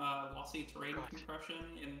enabling lossy terrain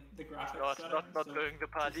compression in the graphics settings. Not during the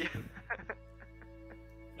party.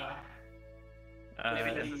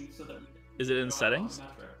 Is it in settings?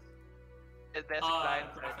 There's a client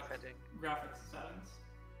side setting. Graphics settings.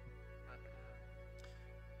 But,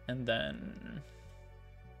 And then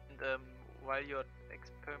and while you're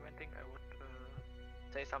experimenting, I would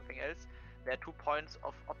say something else. There are 2 points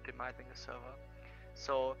of optimizing a server.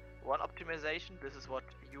 So one optimization, this is what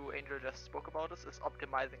you, Angel, just spoke about, is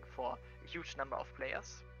optimizing for a huge number of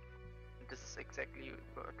players. And this is exactly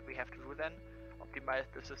what we have to do then. Optimize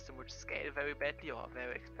the system which scale very badly or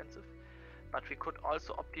very expensive. But we could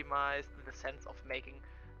also optimize in the sense of making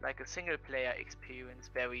like a single player experience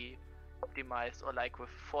very optimized, or like with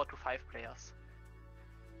 4 to 5 players.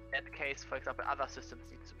 In that case, for example, other systems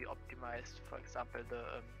need to be optimized. For example,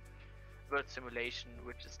 the world simulation,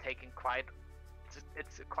 which is taking quite,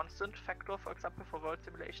 it's a constant factor, for example, for world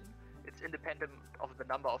simulation. It's independent of the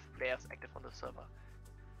number of players active on the server.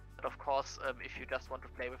 But of course, if you just want to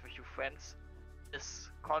play with a few friends, this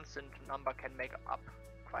constant number can make up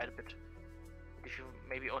quite a bit. If you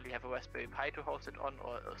maybe only have a Raspberry Pi to host it on,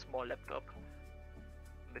 or a small laptop,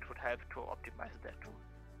 it would help to optimize that too.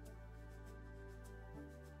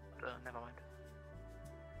 But, never mind.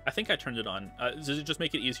 I think I turned it on. Does it just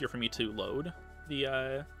make it easier for me to load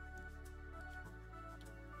the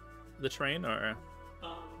terrain, or?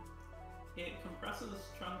 It compresses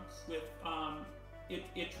chunks with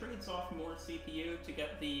it trades off more CPU to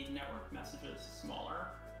get the network messages smaller.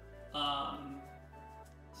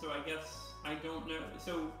 So I guess I don't know.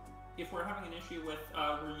 So if we're having an issue with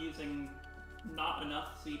we're using not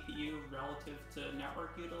enough CPU relative to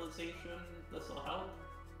network utilization, this will help.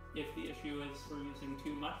 If the issue is we're using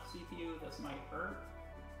too much CPU, this might hurt.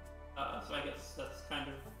 So I guess that's kind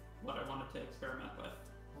of what I wanted to experiment with.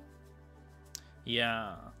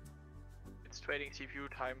 Yeah. It's trading CPU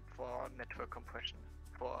time for network compression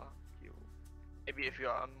for you. Maybe if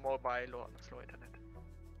you're on mobile or on a slow internet.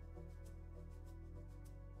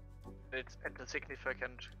 It's at a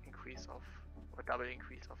significant increase of, or double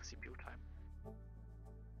increase of CPU time.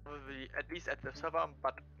 Probably at least at the server,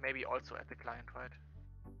 but maybe also at the client, right?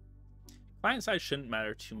 Client side shouldn't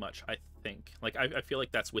matter too much, I think. Like, I feel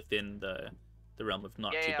like that's within the realm of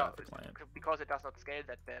not too bad for client. Because it does not scale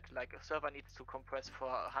that bad. Like, a server needs to compress for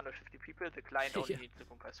 150 people, the client only needs to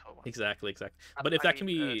compress for 1. Exactly. But if that can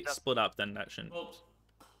be split up, then that shouldn't. Well,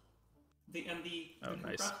 the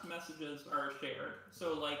compressed messages are shared.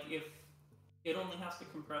 So, like, if it only has to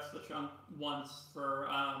compress the chunk once for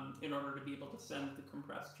in order to be able to send the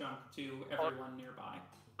compressed chunk to everyone nearby.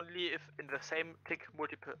 Only if in the same tick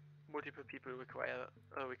multiple people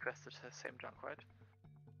requested the same chunk, right?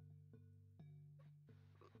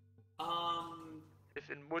 If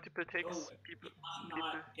in multiple ticks,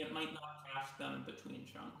 it might not cache them between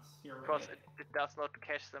chunks. You're right. Because it does not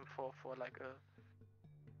cache them for like a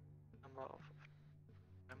number of.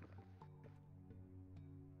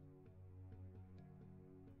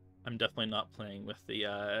 I'm definitely not playing with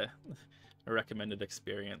the recommended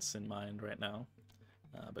experience in mind right now,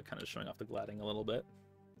 but kind of showing off the gladding a little bit.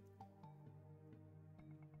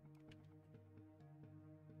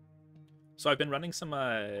 So I've been running some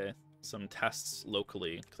tests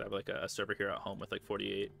locally because I have like a server here at home with like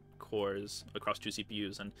 48 cores across 2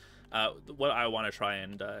 CPUs, and what I want to try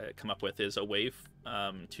and come up with is a way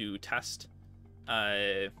to test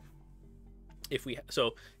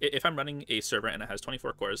if I'm running a server and it has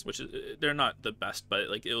 24 cores, which is, they're not the best, but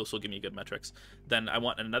like it'll still give me good metrics, then I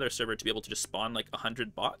want another server to be able to just spawn like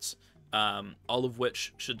 100 bots, all of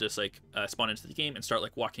which should just like spawn into the game and start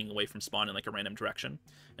like walking away from spawn in like a random direction,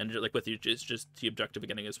 and like with you just the objective of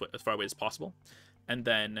getting as far away as possible. And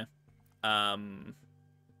then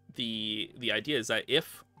the idea is that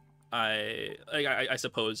if I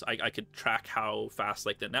suppose I could track how fast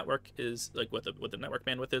like the network is, like what the network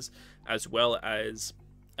bandwidth is, as well as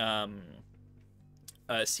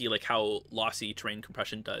see like how lossy terrain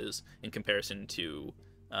compression does in comparison to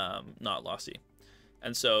not lossy.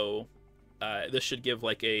 And so this should give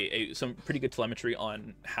like some pretty good telemetry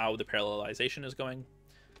on how the parallelization is going,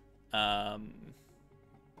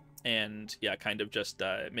 and yeah, kind of just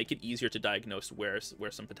make it easier to diagnose where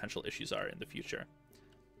some potential issues are in the future.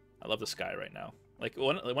 I love the sky right now. Like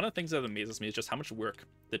one of the things that amazes me is just how much work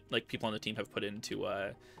that like people on the team have put into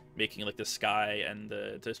making like the sky and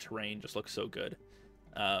the terrain just look so good.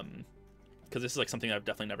 Because this is like something I've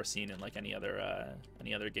definitely never seen in like any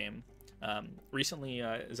other game. Recently,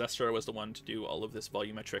 Zestor was the one to do all of this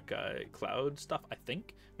volumetric cloud stuff. I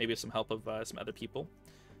think maybe with some help of some other people.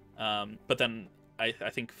 But then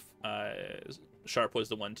I think Sharp was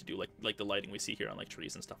the one to do like the lighting we see here on like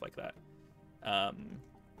trees and stuff like that.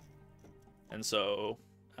 And so,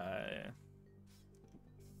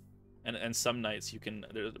 and some nights we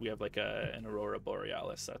have like an aurora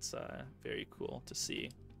borealis. That's very cool to see.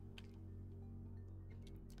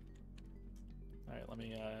 All right, let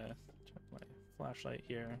me check my flashlight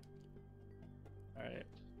here. All right,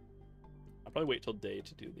 I'll probably wait till day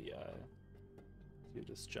to do the do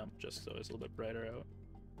this jump just so it's a little bit brighter out.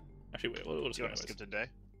 Actually, wait, we'll just You go want to anyways. skip to day?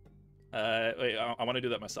 Wait, I want to do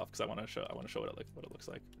that myself because I want to show what it looks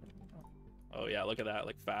like. Oh yeah, look at that,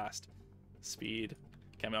 like fast, speed.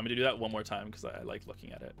 Okay, I'm gonna do that one more time because I like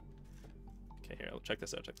looking at it. Okay, here, check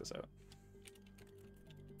this out. Check this out.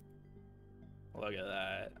 Look at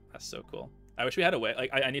that. That's so cool. I wish we had a way.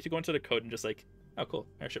 Like, I need to go into the code and just like, oh cool,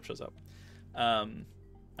 airship shows up.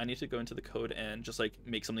 I need to go into the code and just like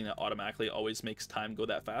make something that automatically always makes time go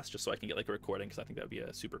that fast, just so I can get like a recording, because I think that would be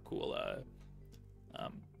a super cool,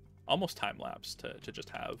 almost time lapse to just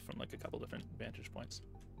have from like a couple different vantage points.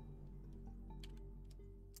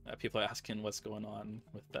 People are asking what's going on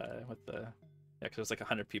with the yeah, because there's like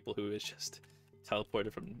 100 people who is just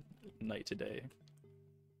teleported from night to day.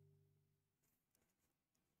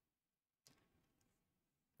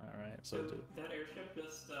 All right, so that airship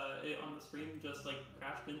just on the screen just like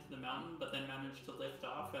crashed into the mountain, but then managed to lift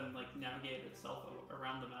off and like navigate itself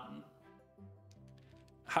around the mountain.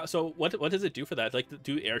 how? So what does it do for that? Like,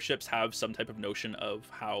 do airships have some type of notion of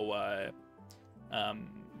how,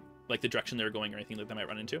 like the direction they're going or anything that they might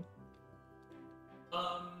run into?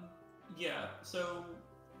 Yeah. So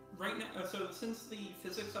right now, so since the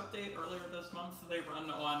physics update earlier this month, they run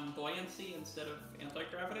on buoyancy instead of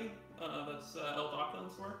anti-gravity. That's El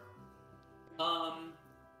Dockland's work.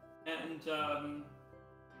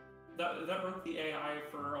 That broke the AI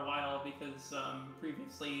for a while because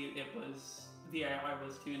previously the AI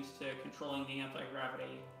was tuned to controlling the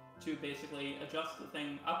anti-gravity to basically adjust the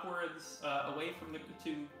thing upwards, away from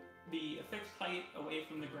to be a fixed height away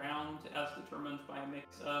from the ground, as determined by a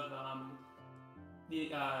mix of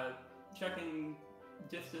checking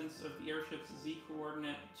distance of the airship's z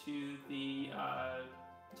coordinate to the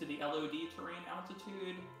LOD terrain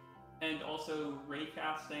altitude, and also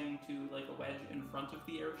raycasting to like a wedge in front of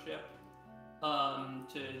the airship,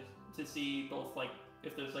 to see both like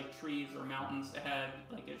if there's like trees or mountains ahead,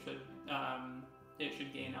 like it should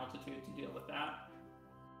gain altitude to deal with that,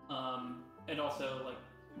 and also like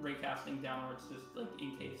raycasting downwards just like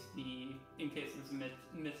in case there's a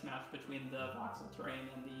mismatch between the voxel terrain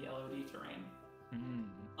and the LOD terrain.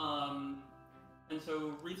 And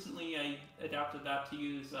so recently I adapted that to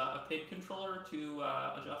use a PID controller to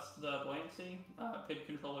adjust the buoyancy. PID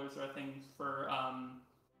controllers are things for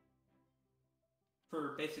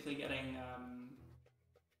basically getting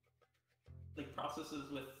like processes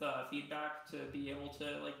with feedback to be able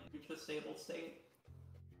to like reach a stable state.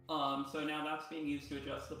 So now that's being used to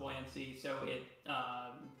adjust the buoyancy so it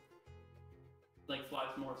like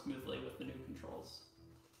flies more smoothly with the new controls.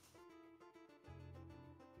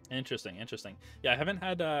 Interesting. Yeah, I haven't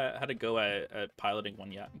had a go at piloting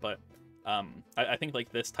one yet, but I think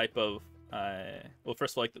like this type of well,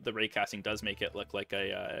 first of all, like the raycasting does make it look like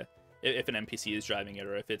a if an NPC is driving it,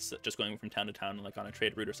 or if it's just going from town to town, like on a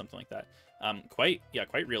trade route or something like that. Quite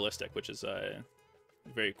realistic, which is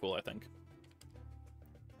very cool, I think.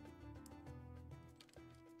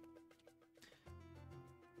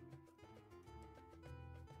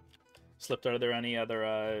 Slipped, are there any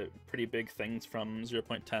other pretty big things from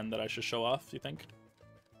 0.10 that I should show off, do you think?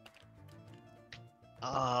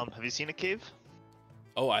 Have you seen a cave?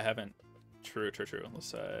 Oh, I haven't. True.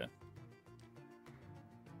 Let's do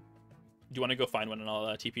you want to go find one and I'll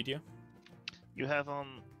TP to you? You have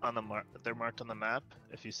them on the they're marked on the map.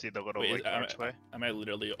 If you see the little Wait, like archway. Am I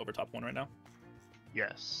literally over top one right now?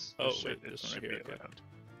 Yes. Oh, it wait, this one right should here, be okay. around.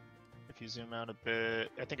 If you zoom out a bit,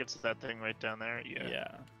 I think it's that thing right down there. Yeah.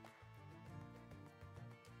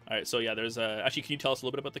 All right, so yeah, there's actually, can you tell us a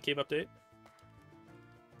little bit about the cave update?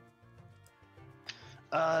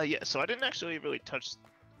 Yeah. So I didn't actually really touch.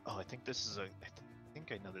 Oh, I think this is I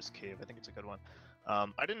think I know this cave. I think it's a good one.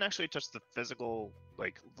 I didn't actually touch the physical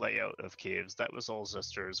like layout of caves. That was all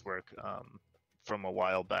Zester's work from a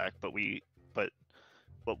while back. But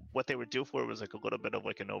what they were due for was like a little bit of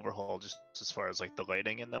like an overhaul, just as far as like the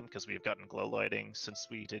lighting in them, because we've gotten glow lighting since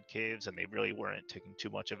we did caves, and they really weren't taking too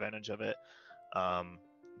much advantage of it.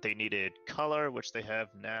 They needed color, which they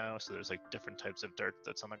have now, so there's like different types of dirt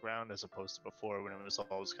that's on the ground as opposed to before when it was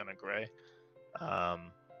always kind of gray.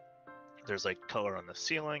 There's like color on the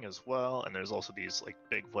ceiling as well, and there's also these like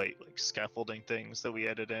big white like scaffolding things that we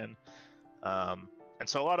added in, and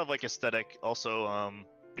so a lot of like aesthetic. Also,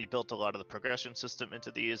 we built a lot of the progression system into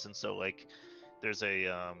these, and so like there's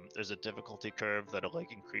a difficulty curve that'll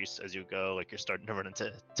like increase as you go. Like you're starting to run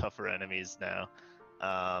into tougher enemies now.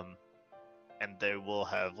 And they will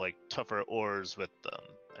have like tougher ores with them,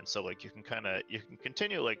 and so like you can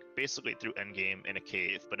continue like basically through endgame in a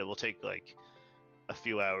cave, but it will take like a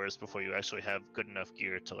few hours before you actually have good enough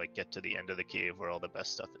gear to like get to the end of the cave where all the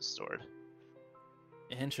best stuff is stored.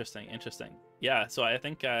 Interesting. Yeah, so I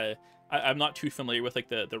think I'm not too familiar with like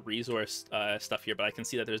the resource stuff here, but I can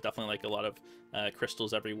see that there's definitely like a lot of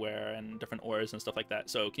crystals everywhere and different ores and stuff like that.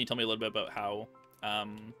 So can you tell me a little bit about how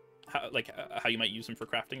you might use them for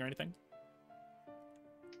crafting or anything?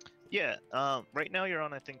 Yeah, right now you're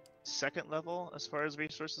on, I think, second level as far as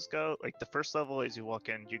resources go. Like the first level, as you walk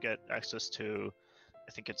in, you get access to,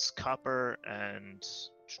 I think it's copper and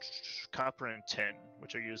tin,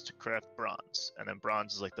 which are used to craft bronze, and then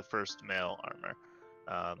bronze is like the first male armor.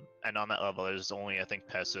 And on that level, there's only, I think,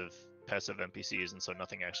 passive NPCs, and so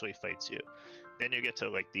nothing actually fights you. Then you get to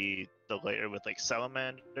like the layer with like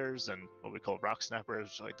salamanders and what we call rock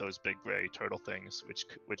snappers, like those big gray turtle things, which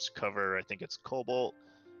cover, I think it's cobalt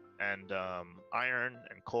and iron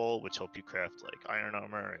and coal, which help you craft like iron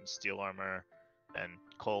armor and steel armor and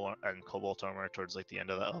coal and cobalt armor towards like the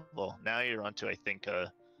end of that level. Now you're onto, I think,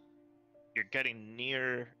 you're getting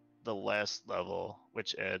near the last level,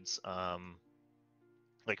 which adds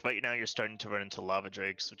like right now you're starting to run into lava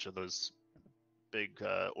drakes, which are those big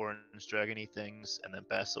orange dragony things, and then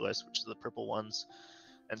basilisks, which are the purple ones.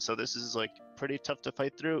 And so this is like pretty tough to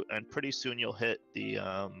fight through, and pretty soon you'll hit the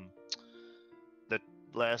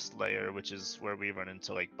last layer, which is where we run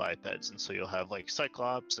into like bipeds, and so you'll have like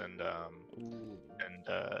cyclops and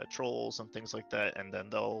trolls and things like that, and then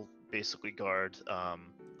they'll basically guard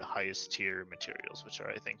the highest tier materials, which are,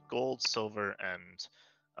 I think, gold, silver, and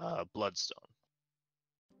bloodstone.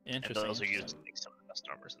 Interesting. And those are used to make some of the best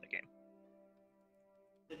armors in the game.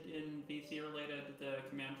 In VC related, the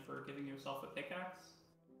command for giving yourself a pickaxe,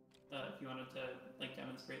 if you wanted to like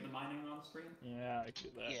demonstrate the mining on the screen. Yeah, I could do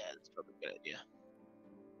that. Yeah, that's probably a good idea.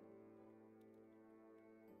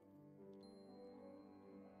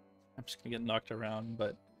 I'm just gonna get knocked around,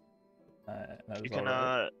 but you can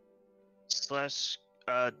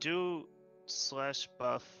do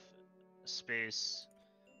 /buff space.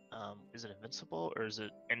 Is it invincible or is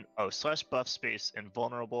it /buff space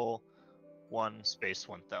invulnerable 1 space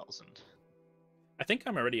 1000? I think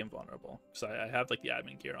I'm already invulnerable because I have like the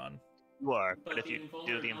admin gear on. You are, but if you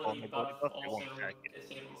do the invulnerability buff, it also won't attack you.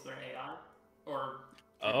 disables their AI, or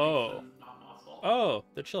Oh. makes them not possible. Oh,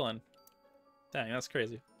 they're chilling. Dang, that's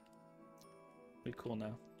crazy. Pretty cool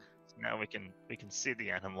now. So now we can see the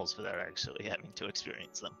animals without actually having to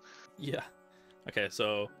experience them. Yeah. Okay,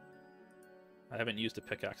 so I haven't used a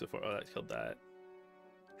pickaxe before. Oh, that killed that.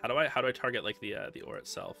 How do I target like the ore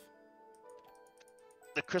itself?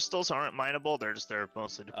 The crystals aren't mineable. They're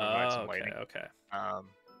mostly to provide some lighting. Okay.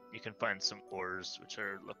 You can find some ores which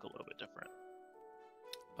look a little bit different.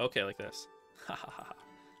 Okay, like this.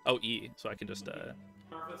 Oh, E. So I can just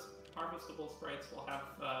Harvestable sprites will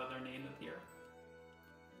have their name appear.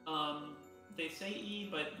 They say E,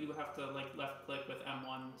 but you have to like left click with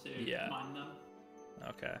M1 to mine them.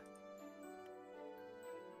 Okay.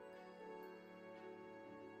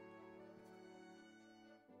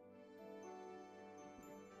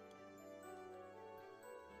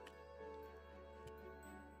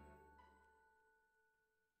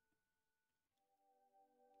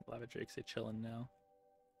 Lava Drakes, they chilling now.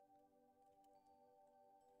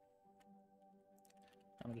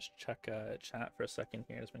 I'm gonna just check chat for a second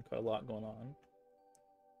here. There's been quite a lot going on.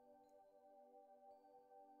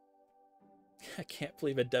 I can't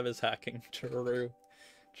believe a dev is hacking. True.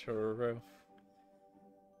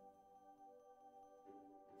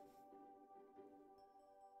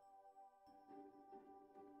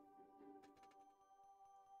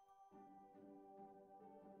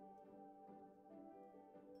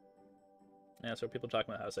 Yeah, so people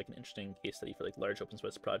talking about how it's like an interesting case study for like large open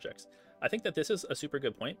source projects. I think that this is a super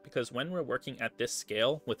good point because when we're working at this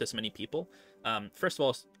scale with this many people, first of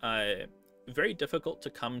all, very difficult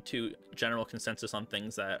to come to general consensus on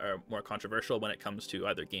things that are more controversial when it comes to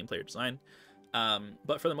either gameplay or design.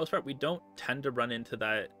 But for the most part, we don't tend to run into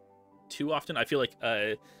that too often. I feel like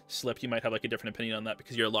Slip, you might have like a different opinion on that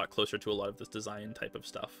because you're a lot closer to a lot of this design type of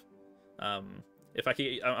stuff. If I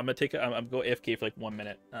could, I'm gonna go AFK for like 1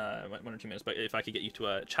 minute, 1 or 2 minutes. But if I could get you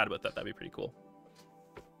to chat about that, that'd be pretty cool.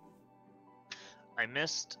 I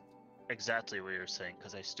missed exactly what you were saying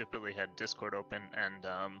because I stupidly had Discord open and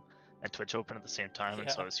Twitch open at the same time,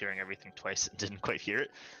 and so I was hearing everything twice and didn't quite hear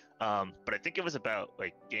it. But I think it was about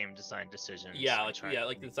like game design decisions. Yeah,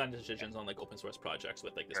 like design decisions on like open source projects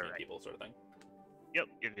with like this many people, sort of thing. Yep.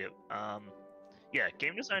 Yeah,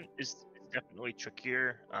 game design is definitely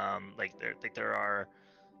trickier. There are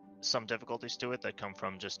some difficulties to it that come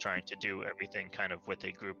from just trying to do everything kind of with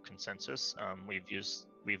a group consensus.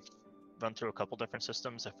 We've run through a couple different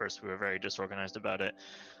systems. At first we were very disorganized about it,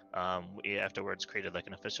 We afterwards created like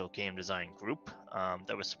an official game design group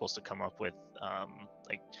that was supposed to come up with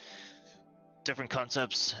like different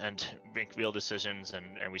concepts and make real decisions,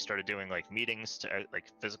 and we started doing like meetings to like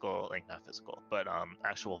physical, like not physical, but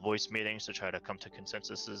actual voice meetings to try to come to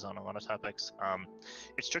consensuses on a lot of topics.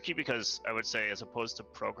 It's tricky because I would say, as opposed to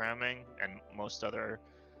programming and most other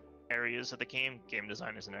areas of the game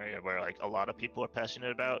design is an area where like a lot of people are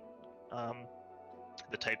passionate about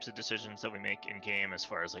the types of decisions that we make in game as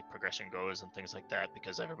far as like progression goes and things like that,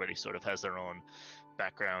 because everybody sort of has their own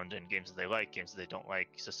background in games that they like, games that they don't like,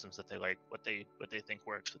 systems that they like, what they think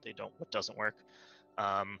works, what doesn't work.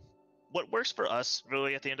 What works for us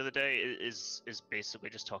really at the end of the day is basically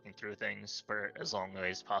just talking through things for as long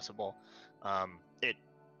as possible.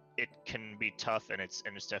 It can be tough, and it's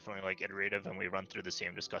definitely like iterative, and we run through the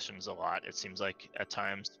same discussions a lot. It seems like at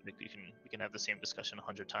times we can have the same discussion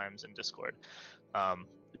 100 times in Discord.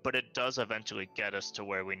 But it does eventually get us to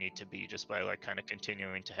where we need to be, just by like kind of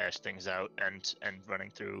continuing to hash things out and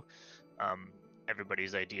running through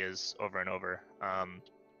everybody's ideas over and over.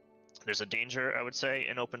 There's a danger, I would say,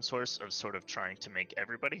 in open source of sort of trying to make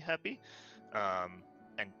everybody happy,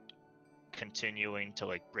 and continuing to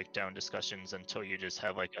like break down discussions until you just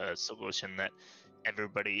have like a solution that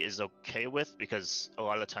everybody is okay with, because a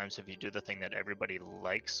lot of the times if you do the thing that everybody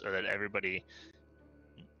likes, or that everybody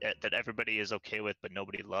is okay with but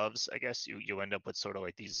nobody loves, I guess you end up with sort of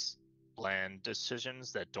like these bland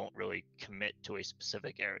decisions that don't really commit to a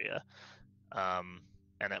specific area,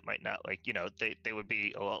 and that might not, like, you know, they would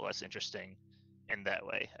be a lot less interesting in that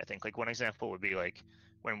way. I think like one example would be like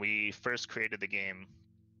when we first created the game,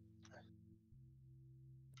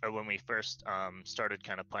 or when we first started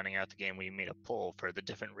kind of planning out the game, we made a poll for the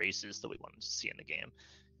different races that we wanted to see in the game.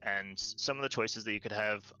 And some of the choices that you could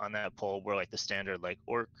have on that poll were like the standard, like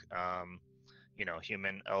orc, you know,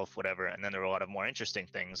 human, elf, whatever. And then there were a lot of more interesting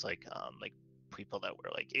things like people that were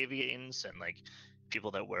like avians, and like people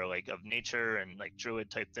that were like of nature, and like druid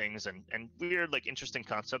type things, and weird like interesting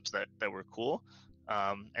concepts that were cool.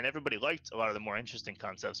 And everybody liked a lot of the more interesting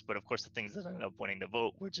concepts, but of course the things that ended up winning the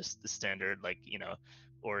vote were just the standard, like, you know,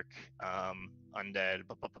 orc, undead,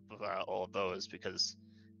 blah, blah, blah, blah, all of those. Because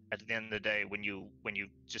at the end of the day, when you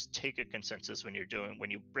just take a consensus, when you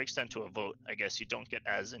break down to a vote, I guess you don't get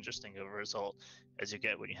as interesting of a result as you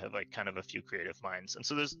get when you have like kind of a few creative minds. And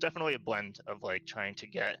so there's definitely a blend of like trying to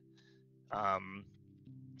get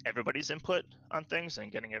everybody's input on things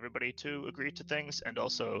and getting everybody to agree to things, and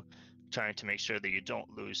also trying to make sure that you don't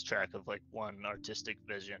lose track of like one artistic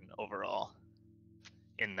vision overall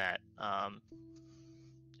in that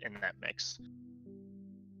mix.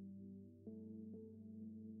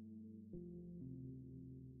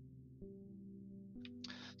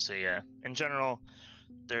 So yeah, in general,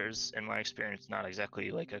 there's, in my experience, not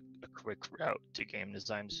exactly like a quick route to game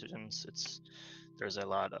design decisions. There's a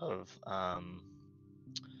lot of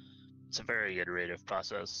it's a very iterative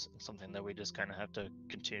process, something that we just kind of have to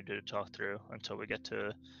continue to talk through until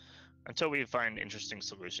we find interesting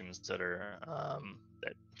solutions that are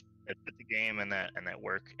that fit the game and that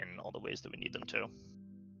work in all the ways that we need them to.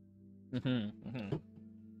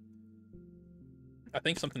 I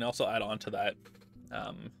think something else I'll add on to that.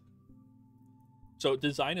 So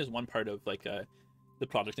design is one part of like the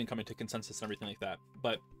project and coming to consensus and everything like that,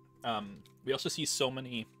 but we also see so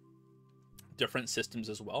many different systems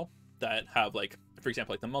as well that have, like, for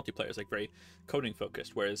example, like the multiplayer is like very coding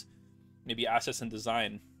focused, whereas maybe assets and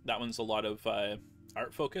design, that one's a lot of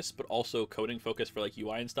art focus but also coding focus for like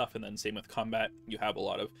UI and stuff. And then same with combat, you have a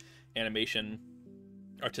lot of animation,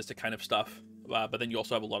 artistic kind of stuff, but then you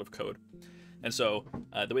also have a lot of code. And so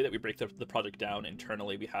the way that we break the project down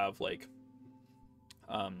internally, we have like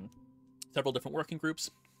several different working groups,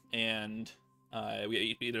 and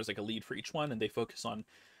there's like a lead for each one, and they focus on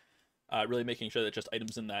really making sure that just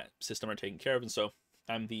items in that system are taken care of. And so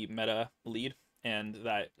I'm the meta lead, and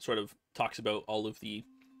that sort of talks about all of the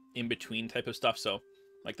in-between type of stuff. So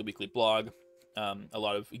like the weekly blog, a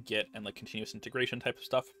lot of Git and like continuous integration type of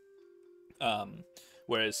stuff.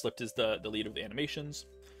 Whereas Slipped is the lead of the animations.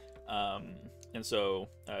 And so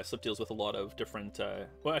Slip deals with a lot of different...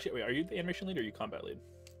 well, actually, wait, are you the animation lead or are you combat lead?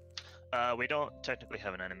 We don't technically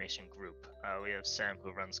have an animation group. We have Sam,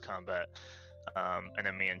 who runs combat, and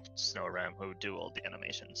then me and Snow Ram, who do all the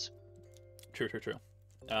animations. True.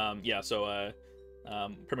 Yeah, so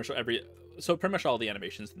pretty much all the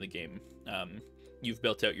animations in the game, you've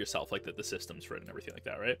built out yourself, like the systems for it and everything like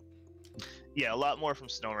that, right? Yeah, a lot more from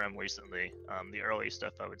Snow Ram recently. The early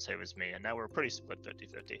stuff, I would say, was me, and now we're pretty split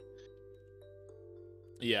 50-50.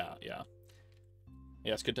 Yeah,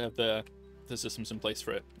 it's good to have the systems in place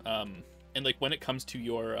for it. And like when it comes to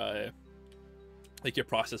your like your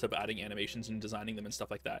process of adding animations and designing them and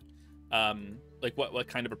stuff like that. Like what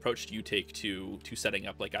kind of approach do you take to setting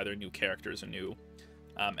up like either new characters or new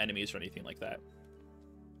enemies or anything like that?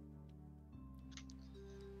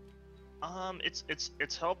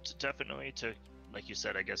 It's helped definitely to, like you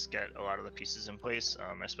said, I guess, get a lot of the pieces in place,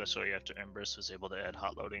 especially after Embers was able to add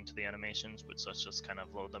hot loading to the animations, which let's just kind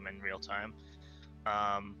of load them in real time.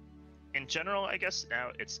 In general, I guess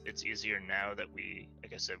now it's easier now that we,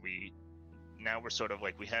 like I said, now we're sort of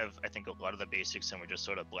like, we have, I think, a lot of the basics, and we're just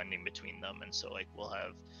sort of blending between them. And so like we'll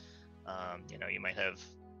have, you might have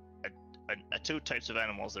two types of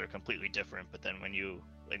animals that are completely different, but then when you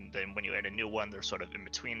add a new one, they're sort of in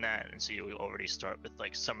between that, and so you already start with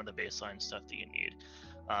like some of the baseline stuff that you need.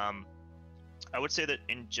 I would say that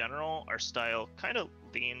in general, our style kind of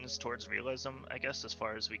leans towards realism, I guess, as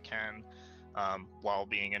far as we can, while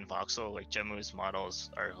being in voxel. Like Gemu's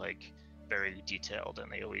models are like very detailed,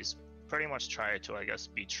 and they always pretty much try to, I guess,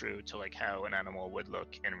 be true to like how an animal would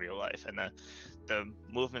look in real life, and the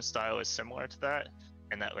movement style is similar to that,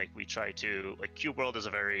 and that like we try to, like, Cube World is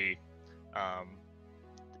a very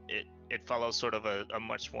it follows sort of a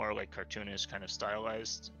much more like cartoonish kind of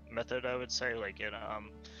stylized method, I would say. Like it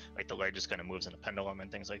like the leg just kind of moves in a pendulum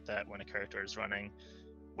and things like that when a character is running,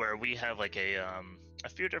 where we have like a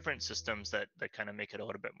few different systems that kind of make it a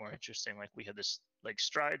little bit more interesting. Like we have this like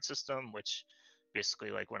stride system, which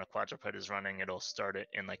basically, like, when a quadruped is running, it'll start it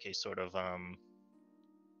in like a sort of I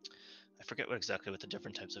forget what the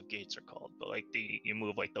different types of gaits are called, but like you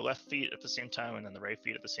move like the left feet at the same time and then the right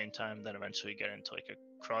feet at the same time, then eventually get into like a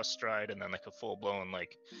cross stride, and then like a full blown,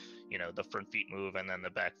 like, the front feet move and then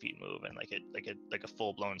the back feet move, and like a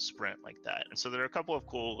full blown sprint like that. And so there are a couple of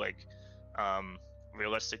cool like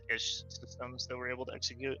realistic-ish systems that we're able to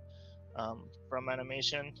execute from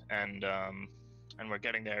animation, and we're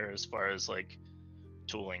getting there as far as like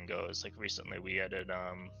tooling goes. Like recently we added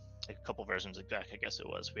like a couple versions back, I guess it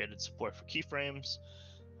was, we added support for keyframes,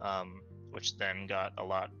 which then got a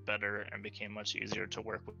lot better and became much easier to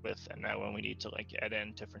work with. And now when we need to like add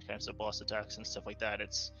in different kinds of boss attacks and stuff like that,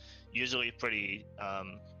 it's usually pretty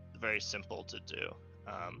very simple to do,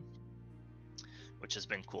 which has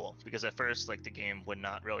been cool, because at first like the game would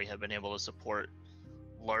not really have been able to support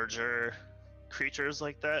larger creatures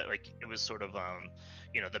like that. Like it was sort of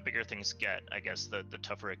the bigger things get, I guess, the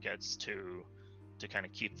tougher it gets to kind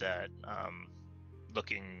of keep that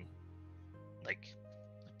looking like,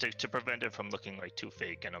 to prevent it from looking like too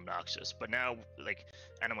fake and obnoxious. But now like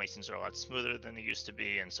animations are a lot smoother than they used to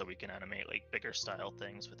be, and so we can animate like bigger style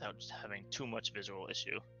things without just having too much visual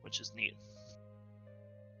issue, which is neat.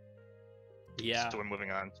 Yeah. So we're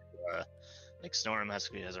moving on to like Snorum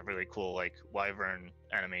has a really cool like wyvern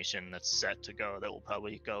animation that's set to go, that will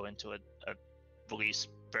probably go into a release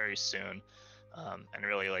very soon, and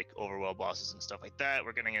really like overworld bosses and stuff like that.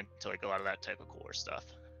 We're getting into like a lot of that type of cooler stuff.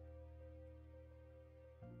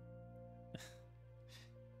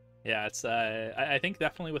 Yeah, it's I think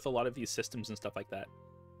definitely with a lot of these systems and stuff like that,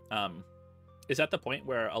 is at the point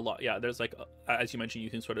where there's like, as you mentioned,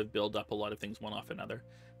 you can sort of build up a lot of things one off another.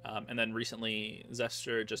 And then recently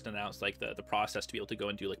Zester just announced like the process to be able to go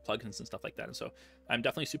and do like plugins and stuff like that. And so I'm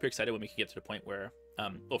definitely super excited when we can get to the point where,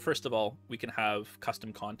 well, first of all, we can have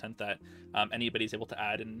custom content that anybody's able to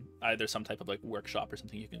add in either some type of like workshop or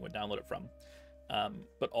something you can go download it from.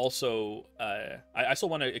 But also, I still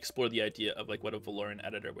want to explore the idea of like what a Veloren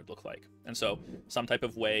editor would look like. And so some type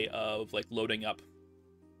of way of like loading up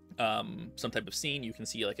some type of scene. You can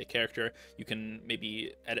see like a character, you can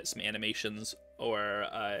maybe edit some animations, or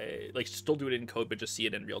like still do it in code but just see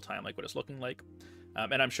it in real time, like what it's looking like.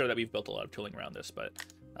 And I'm sure that we've built a lot of tooling around this, but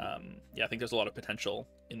yeah, I think there's a lot of potential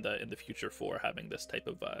in the future for having this type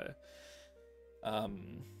of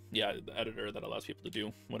editor that allows people to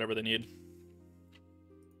do whatever they need.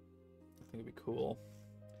 I think it'd be cool.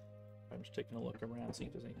 I'm just taking a look around, seeing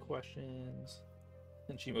if there's any questions.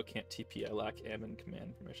 And Chimo can't TP. I lack admin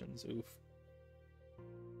command permissions. Oof.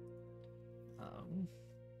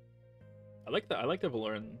 I like the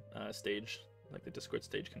Veloren stage, like the Discord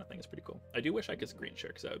stage kind of thing is pretty cool. I do wish I could screen share,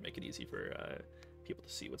 because that would make it easy for people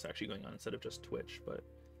to see what's actually going on instead of just Twitch. But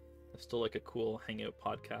it's still like a cool hangout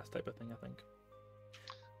podcast type of thing, I think.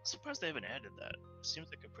 I'm surprised they haven't added that. It seems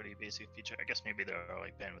like a pretty basic feature. I guess maybe there are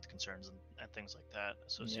like bandwidth concerns and things like that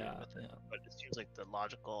associated with it. Yeah. But it seems like the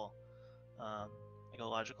logical,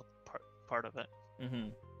 part of it. Mm-hmm.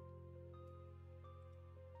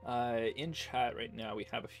 In chat right now, we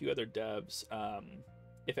have a few other devs.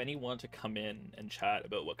 If anyone want to come in and chat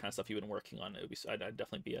about what kind of stuff you've been working on, I'd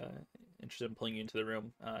definitely be interested in pulling you into the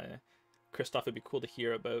room. Christoph, it'd be cool to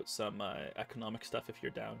hear about some economic stuff if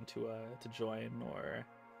you're down to join, or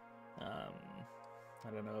I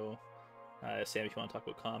don't know, Sam, if you want to talk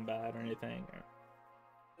about combat or anything. Or...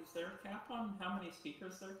 Is there a cap on how many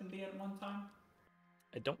speakers there can be at one time?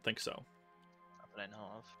 I don't think so. Not that I know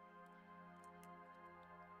of.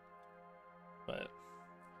 But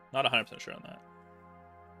not 100% sure on that.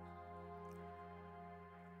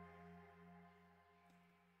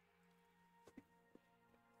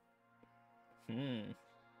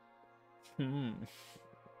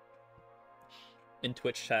 In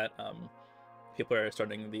Twitch chat, people are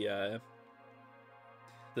starting the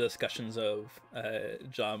discussions of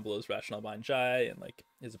John Blow's rationale behind Jai and like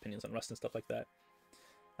his opinions on Rust and stuff like that.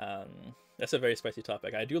 That's a very spicy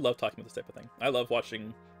topic. I do love talking about this type of thing. I love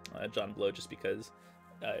watching John Blow just because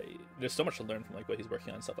there's so much to learn from like what he's working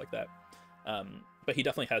on and stuff like that. But he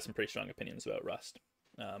definitely has some pretty strong opinions about Rust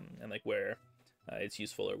and like where it's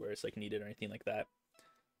useful or where it's like needed or anything like that.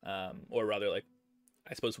 Or rather, like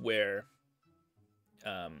I suppose where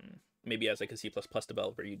maybe as like a C++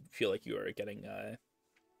 developer, you feel like you are getting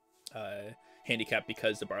handicapped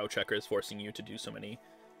because the borrow checker is forcing you to do so many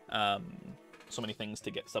things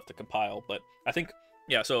to get stuff to compile. But I think,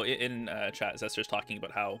 yeah, so in chat, Zester's talking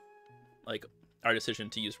about how like our decision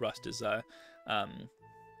to use Rust is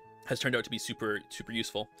has turned out to be super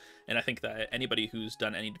useful, and I think that anybody who's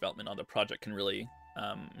done any development on the project can really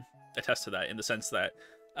attest to that, in the sense that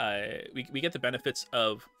we get the benefits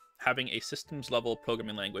of having a systems level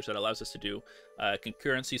programming language that allows us to do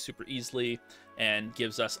concurrency super easily and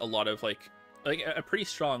gives us a lot of like a pretty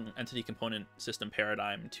strong entity component system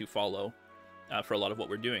paradigm to follow for a lot of what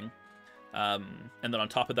we're doing, and then on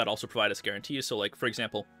top of that also provide us guarantees. So like, for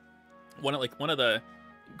example, one of the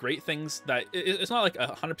great things that it's not like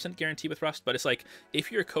 100% guarantee with Rust, but it's like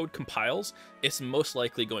if your code compiles, it's most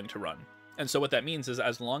likely going to run. And so what that means is,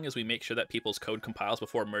 as long as we make sure that people's code compiles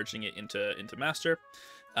before merging it into master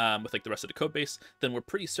with like the rest of the code base, then we're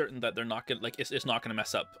pretty certain that they're not gonna like it's not gonna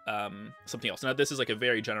mess up something else. Now this is like a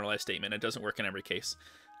very generalized statement. It doesn't work in every case,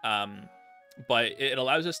 but it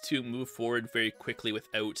allows us to move forward very quickly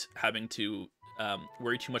without having to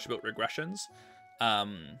worry too much about regressions,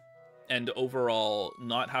 and overall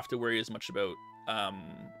not have to worry as much about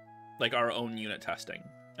like our own unit testing,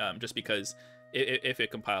 just because if it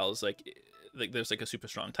compiles, like there's like a super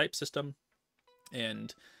strong type system,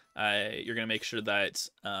 and you're gonna make sure that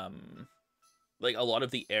like a lot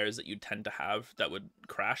of the errors that you tend to have that would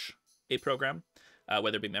crash a program,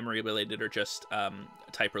 whether it be memory related or just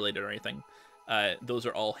type related or anything, those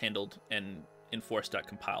are all handled and enforced at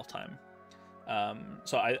compile time.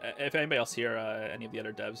 So if anybody else here, any of the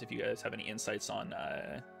other devs, if you guys have any insights on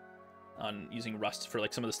using Rust for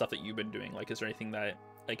like some of the stuff that you've been doing, like is there anything that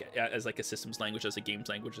like as like a systems language, as a games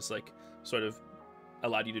language, is like sort of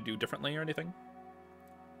allowed you to do differently or anything?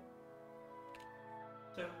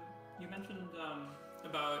 So you mentioned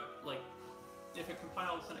about like if it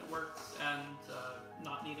compiles and it works, and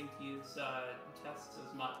not needing to use tests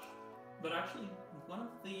as much. But actually, one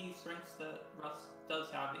of the strengths that Rust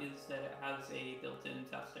does have is that it has a built-in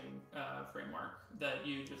testing framework that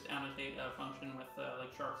you just annotate a function with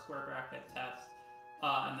like sharp square bracket test,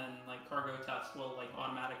 and then like cargo test will like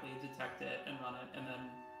automatically detect it and run it, and then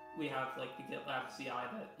we have like the GitLab CI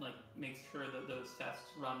that like makes sure that those tests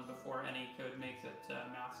run before any code makes it to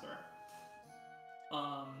master.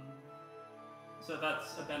 So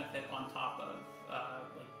that's a benefit on top of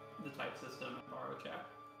like the type system and borrow check.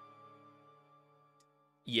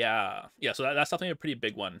 Yeah. So that's definitely a pretty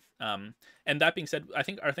big one. And that being said, I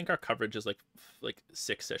think our coverage is like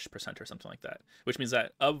 6-ish% or something like that, which means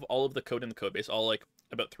that of all of the code in the code base, all like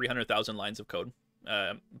about 300,000 lines of code,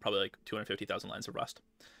 probably like 250,000 lines of Rust.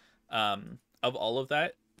 Of all of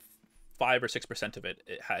that, 5 or 6% of it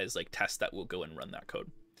has like tests that will go and run that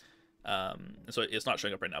code. So it's not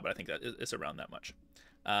showing up right now, but I think that it's around that much.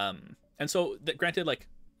 And so granted, like,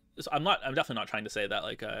 so I'm definitely not trying to say that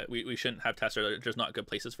like we shouldn't have tests, or there's not good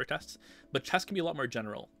places for tests, but tests can be a lot more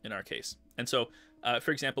general in our case. And so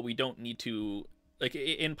for example, we don't need to, like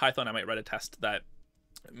in Python, I might write a test that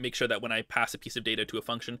make sure that when I pass a piece of data to a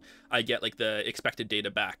function, I get like the expected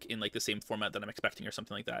data back in like the same format that I'm expecting or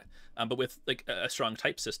something like that. But with like a strong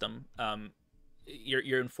type system,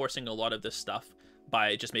 you're enforcing a lot of this stuff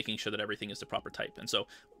by just making sure that everything is the proper type. And so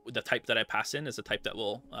the type that I pass in is a type that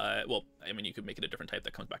will, well, I mean, you could make it a different type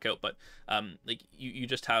that comes back out, but like you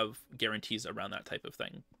just have guarantees around that type of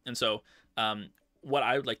thing. And so what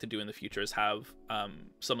I would like to do in the future is have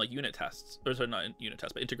some like unit tests, or sorry, not unit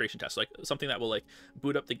tests, but integration tests, like something that will like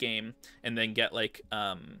boot up the game and then get like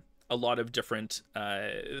a lot of different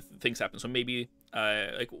things happen. So maybe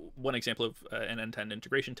like one example of an end-to-end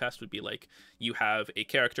integration test would be like you have a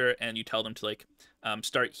character and you tell them to like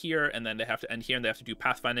start here and then they have to end here and they have to do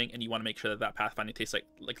pathfinding, and you want to make sure that that pathfinding takes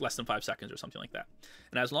like less than 5 seconds or something like that.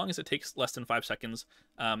 And as long as it takes less than 5 seconds,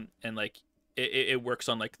 and like it works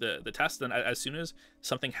on like the test, then as soon as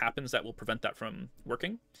something happens that will prevent that from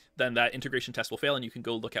working, then that integration test will fail, and you can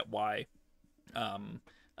go look at why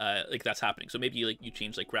like that's happening. So maybe like you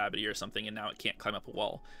change like gravity or something and now it can't climb up a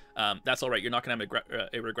wall. That's all right. You're not gonna have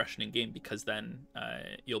a regression in game, because then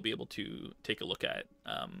you'll be able to take a look at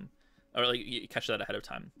or like you catch that ahead of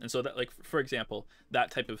time. And so that, like, for example,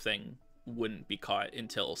 that type of thing wouldn't be caught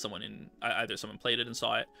until someone either someone played it and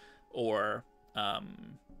saw it, or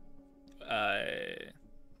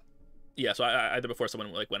yeah, so either before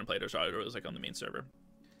someone like went and played it or saw it, or it was like on the main server.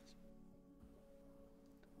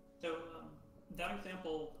 So that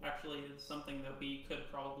example actually is something that we could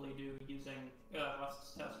probably do using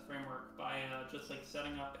Rust's test framework by just like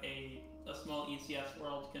setting up a small ECS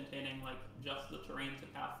world containing like just the terrain to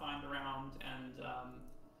pathfind around, and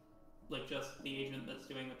like just the agent that's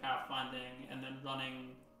doing the pathfinding, and then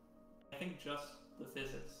running, I think, just the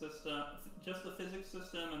physics system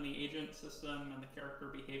and the agent system and the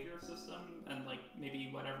character behavior system, and like maybe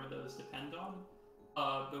whatever those depend on.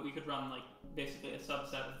 But we could run like basically a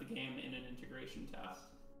subset of the game in an integration test.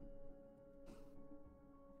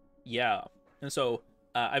 Yeah, and so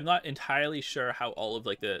I'm not entirely sure how all of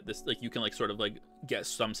like this like you can like sort of like get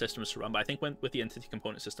some systems to run, but I think with the entity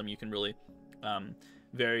component system you can really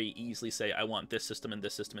very easily say I want this system and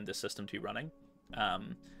this system and this system to be running,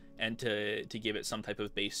 and to give it some type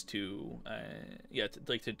of base to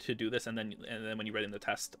to do this, and then when you write in the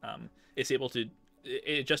test, it's able to.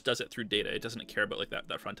 It just does it through data. It doesn't care about like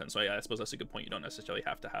that front end. So yeah, I suppose that's a good point. You don't necessarily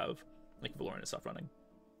have to have like Veloren and stuff running.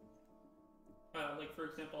 Like for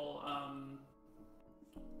example,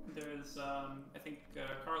 there's I think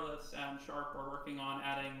Carlos and Sharp are working on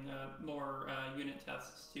adding more unit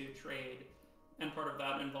tests to trade, and part of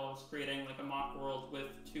that involves creating like a mock world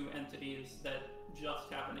with 2 entities that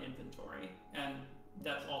just have an inventory, and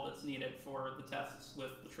that's all that's needed for the tests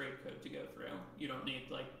with the trade code to go through. You don't need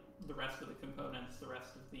like the rest of the components, the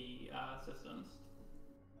rest of the systems.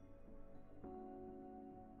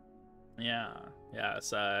 Yeah,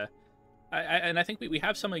 it's I think we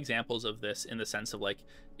have some examples of this, in the sense of like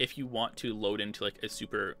if you want to load into like a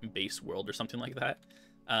super base world or something like that,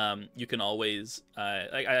 you can always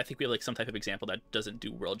I think we have like some type of example that doesn't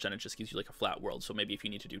do world gen, it just gives you like a flat world. So maybe if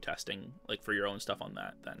you need to do testing like for your own stuff on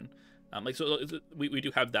that, then like so we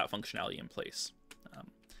do have that functionality in place,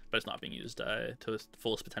 but it's not being used to its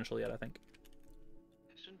fullest potential yet, I think.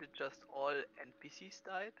 Shouldn't it just all NPCs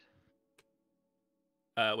died?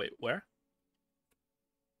 Wait, where?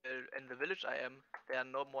 In the village I am, there are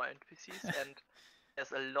no more NPCs, and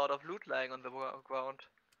there's a lot of loot lying on the ground.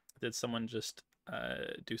 Did someone just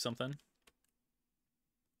do something?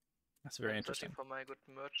 That's very interesting. For my good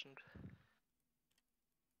merchant.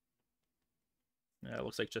 Yeah, it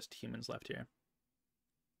looks like just humans left here,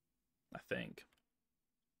 I think.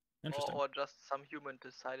 Interesting. Or just some human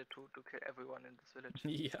decided to kill everyone in this village.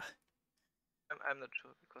 Yeah. I'm not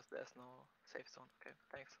sure, because there's no safe zone. Okay,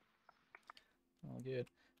 thanks. All good.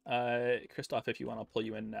 Christoph, if you want, I'll pull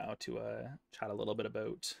you in now to chat a little bit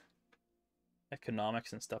about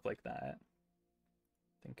economics and stuff like that.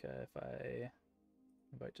 I think if I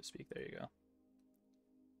invite to speak, there you go.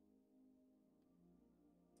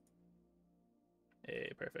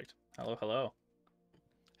 Hey, perfect. Hello.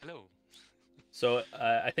 Hello. So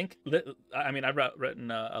I think, I mean, I've written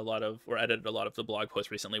a lot of, or edited a lot of the blog posts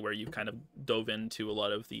recently where you've kind of dove into a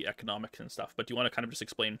lot of the economics and stuff, but do you want to kind of just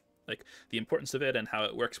explain like the importance of it and how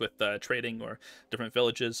it works with trading or different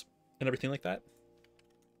villages and everything like that?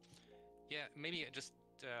 Yeah, maybe I just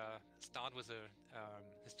start with a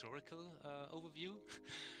historical overview.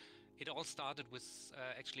 It all started with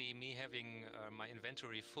actually me having my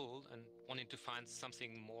inventory full and wanting to find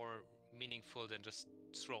something more meaningful than just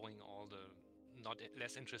throwing all the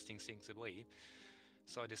less interesting things away.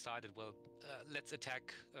 So I decided, well, let's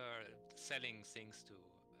attack selling things to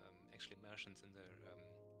actually merchants in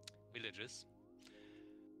the villages.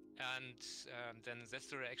 And then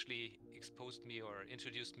Zester actually exposed me or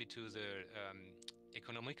introduced me to the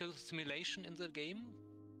economical simulation in the game.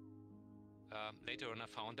 Later on I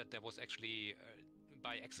found that there was actually,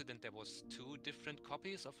 by accident, there was 2 different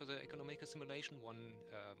copies of the economical simulation, one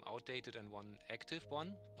outdated and one active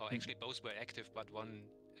one. Or actually both were active, but one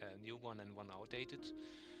new one and one outdated.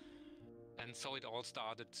 And so it all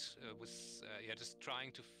started with just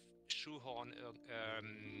trying to shoehorn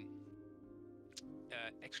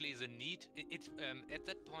actually the need. At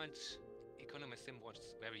that point, economy sim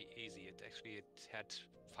was very easy. It had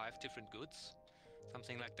 5 different goods,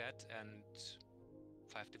 something like that, and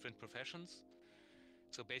 5 different professions.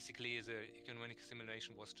 So basically, the economic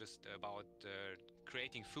simulation was just about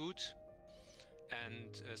creating food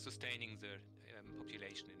and sustaining the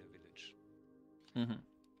population in a village. Mm-hmm.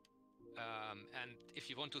 And if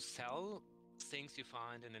you want to sell things you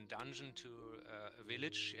find in a dungeon to a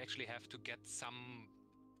village, you actually have to get some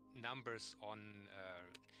numbers on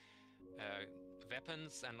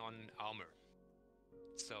weapons and on armor.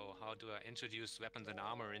 So how do I introduce weapons and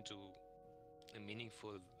armor into a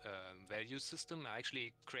meaningful value system? I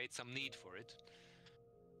actually create some need for it.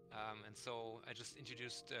 And so I just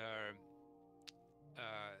introduced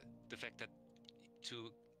the fact that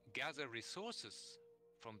to gather resources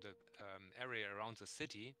from the area around the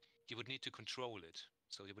city, you would need to control it.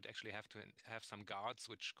 So you would actually have to have some guards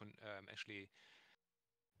which can actually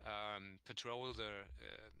patrol the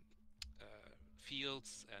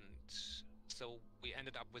fields, and so we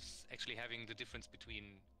ended up with actually having the difference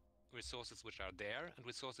between resources which are there and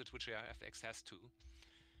resources which I have access to,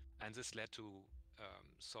 and this led to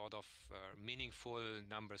sort of meaningful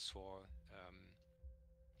numbers for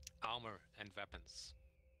armor and weapons.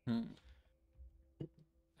 And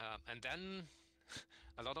then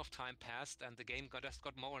a lot of time passed, and the game just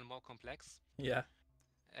got more and more complex. Yeah.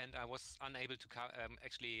 And I was unable to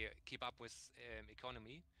actually keep up with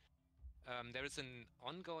economy. There is an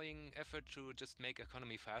ongoing effort to just make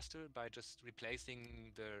economy faster by just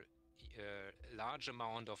replacing the large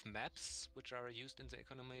amount of maps which are used in the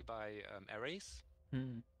economy by arrays,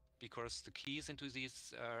 because the keys into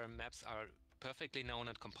these maps are perfectly known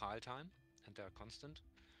at compile time, and they are constant.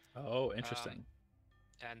 Oh, interesting.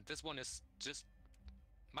 And this one is just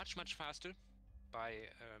much faster by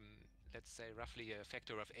let's say roughly a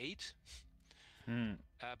factor of 8.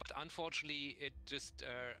 But unfortunately, it just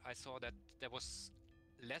I saw that there was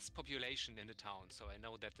less population in the town, so I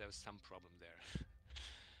know that there's some problem there.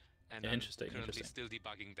 And I'm currently still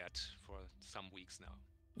debugging that for some weeks now.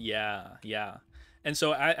 Yeah. And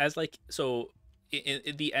so as like, so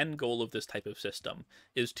the end goal of this type of system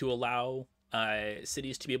is to allow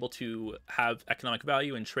cities to be able to have economic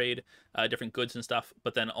value and trade different goods and stuff,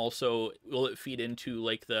 but then also will it feed into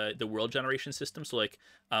like the world generation system? So like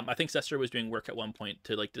I think Cesar was doing work at one point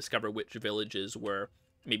to like discover which villages were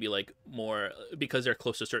maybe like more, because they're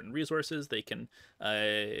close to certain resources, they can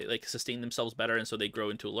like sustain themselves better, and so they grow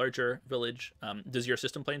into a larger village. Does your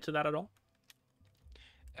system play into that at all?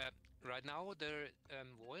 Right now, the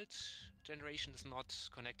world generation is not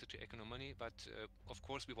connected to economy, but of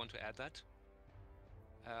course we want to add that.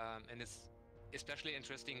 And it's especially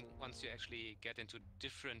interesting once you actually get into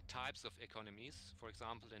different types of economies. For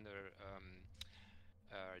example, in the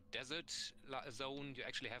desert zone, you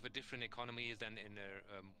actually have a different economy than in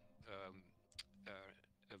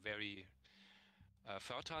a very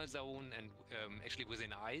fertile zone, and actually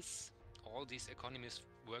within ice, all these economies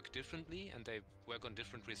work differently, and they work on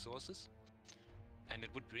different resources. And it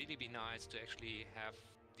would really be nice to actually have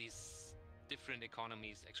these different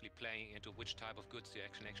economies actually playing into which type of goods you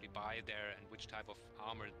can actually buy there, and which type of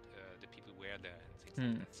armor the people wear there, and things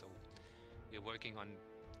like that. So we're working on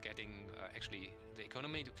getting actually the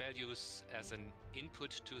economy values as an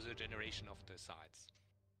input to the generation of the sites.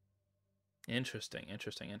 Interesting.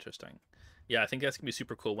 Yeah, I think that's gonna be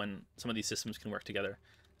super cool when some of these systems can work together,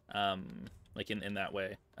 like in that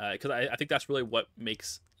way, because I think that's really what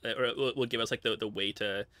makes, or will give us like the way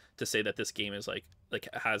to say that this game is like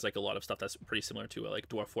has like a lot of stuff that's pretty similar to like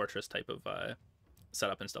Dwarf Fortress type of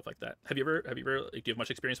setup and stuff like that. Have you ever like, do you have much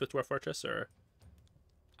experience with Dwarf Fortress, or?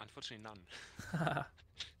 Unfortunately, none.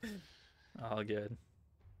 All good.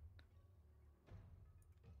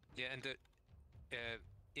 Yeah, and the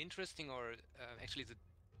interesting, or actually the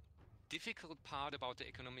difficult part about the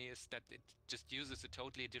economy is that it just uses a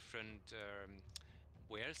totally different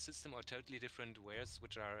ware system, or totally different wares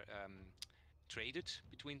which are traded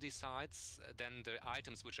between these sites than the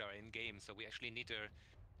items which are in game. So we actually need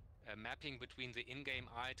a mapping between the in-game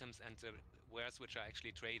items and the wares which are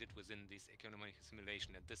actually traded within this economic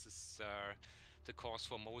simulation, and this is the cause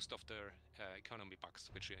for most of the economy bugs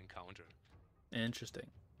which you encounter. Interesting.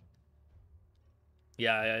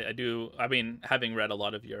 Yeah, I do. I mean, having read a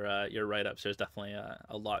lot of your write-ups, there's definitely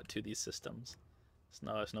a lot to these systems.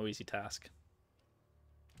 It's no easy task.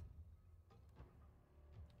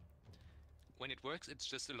 When it works, it's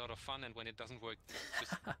just a lot of fun, and when it doesn't work, it's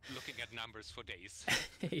just looking at numbers for days.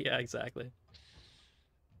 Yeah, exactly.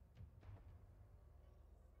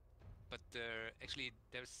 But actually,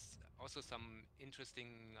 there's also some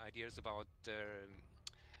interesting ideas about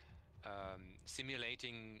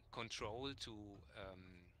simulating control to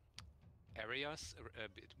areas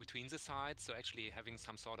between the sides. So actually having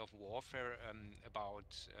some sort of warfare about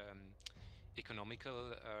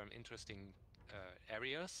economical interesting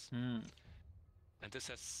areas. And this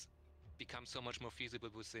has become so much more feasible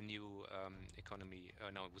with the new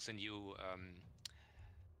with the new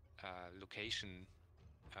location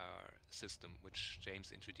system which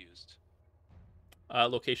James introduced.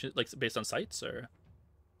 Location, like based on sites, or?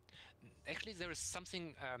 Actually, there is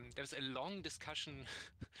something. There's a long discussion,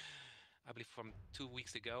 I believe, from 2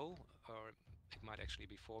 weeks ago, or it might actually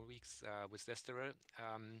be 4 weeks, with Desterer,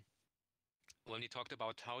 when he talked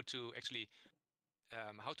about how to actually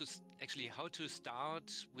how to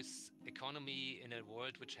start with economy in a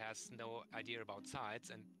world which has no idea about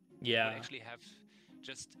sites, and would actually have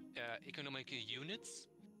just economical units,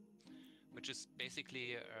 which is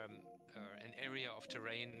basically an area of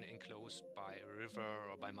terrain enclosed by a river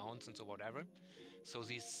or by mountains or whatever. So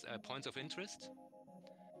these points of interest,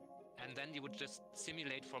 and then you would just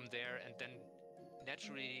simulate from there, and then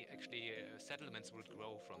naturally, actually, settlements would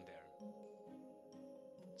grow from there.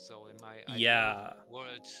 So in my ideal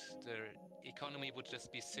world, the economy would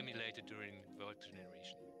just be simulated during world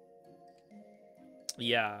generation.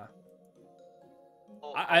 Yeah.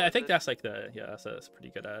 I think that's like that's a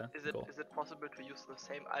pretty good goal. Is it possible to use the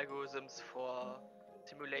same algorithms for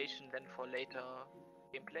simulation than for later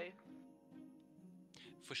gameplay?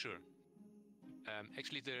 For sure.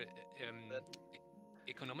 Actually, the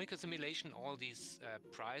economical simulation, all these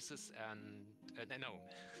prices and no,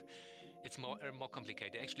 it's more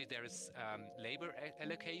complicated. Actually, there is labor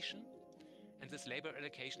allocation, and this labor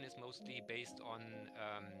allocation is mostly based on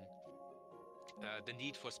the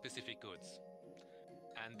need for specific goods.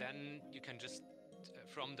 And then you can just,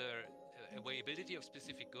 from the availability of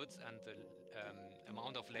specific goods and the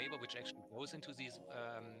amount of labor which actually goes into these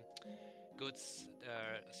goods,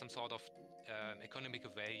 some sort of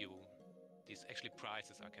economical value, these actually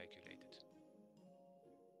prices are calculated.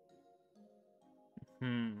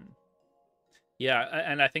 Yeah,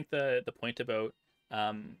 and I think the point about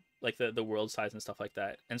like the world size and stuff like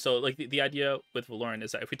that, and so like the idea with Veloren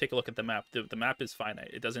is that if we take a look at the map, the map is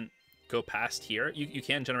finite. It doesn't go past here. You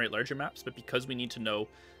can generate larger maps, but because we need to know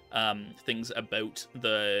things about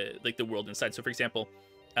the world inside. So for example,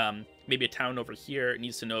 maybe a town over here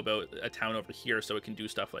needs to know about a town over here, so it can do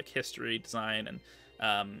stuff like history, design,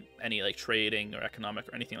 and any like trading or economic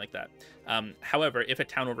or anything like that. However, if a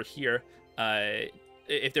town over here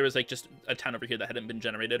if there was like just a town over here that hadn't been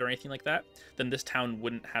generated or anything like that, then this town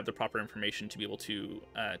wouldn't have the proper information to be able to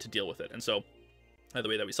deal with it. And so the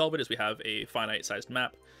way that we solve it is we have a finite sized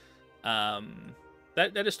map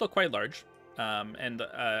that is still quite large, and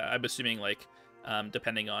I'm assuming like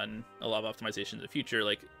depending on a lot of optimization in the future,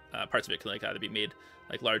 like parts of it can like either be made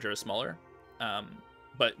like larger or smaller,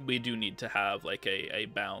 but we do need to have like a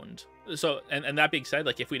bound. So and that being said,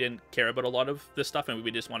 like if we didn't care about a lot of this stuff and we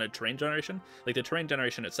just wanted terrain generation, like the terrain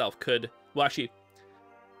generation itself could, well, actually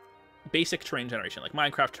basic terrain generation, like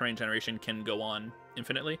Minecraft terrain generation, can go on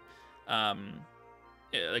infinitely,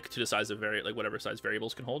 like to the size of like whatever size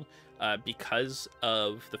variables can hold, because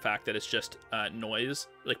of the fact that it's just noise,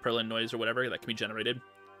 like Perlin noise or whatever that can be generated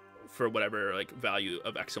for whatever like value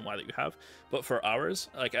of X and Y that you have. But for ours,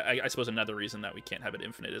 like I suppose another reason that we can't have it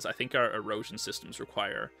infinite is I think our erosion systems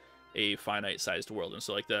require a finite sized world, and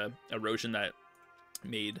so like the erosion that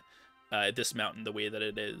made this mountain the way that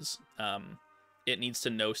it is, it needs to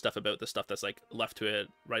know stuff about the stuff that's like left to it,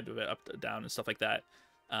 right to it, up, down, and stuff like that.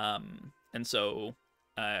 And so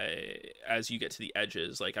as you get to the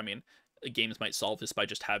edges, like I mean, games might solve this by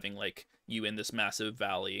just having like you in this massive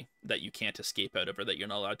valley that you can't escape out of, or that you're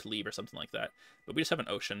not allowed to leave, or something like that. But we just have an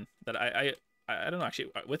ocean that I don't know,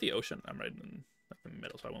 actually with the ocean, I'm right in like the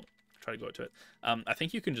middle, so I won't try to go to it. I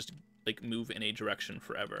think you can just like move in a direction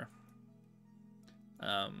forever.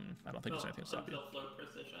 I don't think there's anything to stop you. Float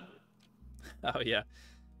precision. Oh yeah.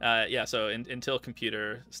 Yeah, so until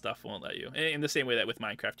computer stuff won't let you. In the same way that with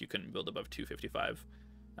Minecraft you couldn't build above 255.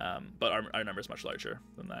 But our number is much larger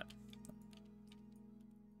than that.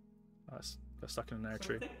 Oh, got stuck in an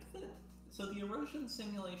tree. So the erosion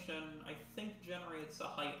simulation, I think, generates a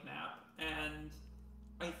height map, and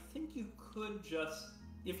I think you could just,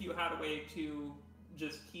 if you had a way to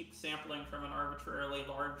just keep sampling from an arbitrarily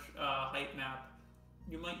large height map,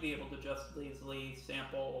 you might be able to just lazily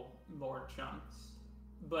sample more chunks.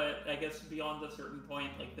 But I guess beyond a certain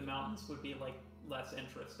point, like the mountains would be like less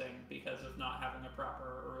interesting because of not having a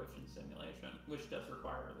proper erosion simulation, which does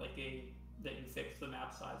require like that you fix the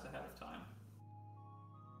map size ahead of time.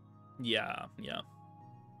 Yeah.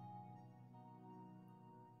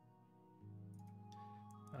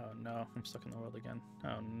 Oh no, I'm stuck in the world again.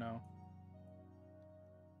 Oh no.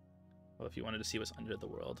 Well, if you wanted to see what's under the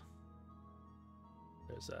world,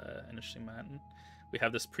 there's an interesting mountain. We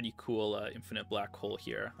have this pretty cool infinite black hole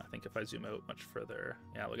here. I think if I zoom out much further,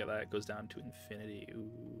 yeah, look at that. It goes down to infinity.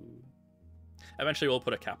 Ooh. Eventually, we'll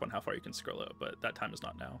put a cap on how far you can scroll out, but that time is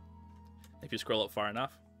not now. If you scroll out far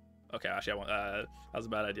enough. Okay, actually, that was a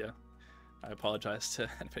bad idea. I apologize to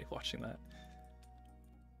anybody watching that.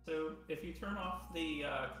 So if you turn off the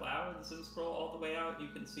clouds and scroll all the way out, you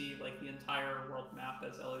can see like the entire world map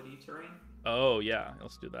as LOD terrain. Oh yeah,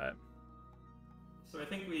 let's do that. So I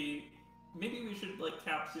think maybe we should like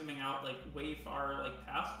cap zooming out like way far like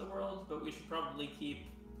past the world, but we should probably keep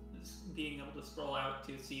being able to scroll out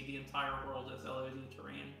to see the entire world as LOD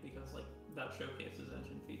terrain, because like that showcases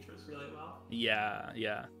engine features really well.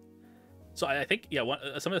 Yeah. So I think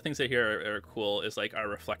some of the things that here are cool is like our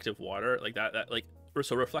reflective water, like that like.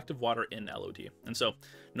 So reflective water in LOD, and so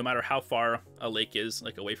no matter how far a lake is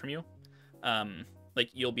like away from you, like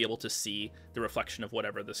you'll be able to see the reflection of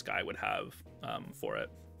whatever the sky would have for it.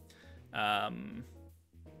 And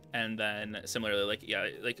then similarly, like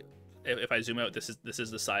if I zoom out, this is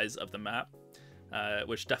the size of the map,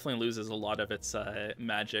 which definitely loses a lot of its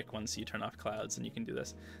magic once you turn off clouds and you can do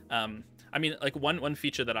this. I mean, like one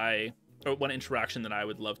feature or one interaction that I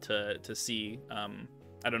would love to see.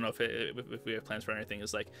 I don't know if we have plans for anything,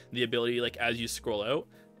 is like the ability, like as you scroll out,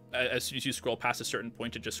 as soon as you scroll past a certain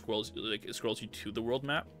point, it just scrolls you to the world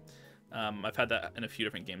map. I've had that in a few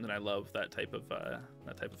different games, and I love that type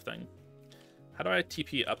of thing. How do I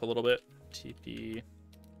TP up a little bit? TP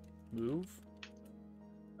move.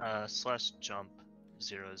 /jump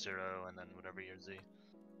 0, 0, and then whatever your Z.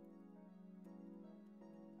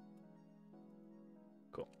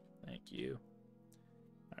 Cool. Thank you.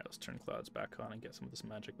 Alright, let's turn clouds back on and get some of this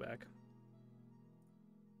magic back.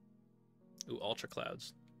 Ooh, ultra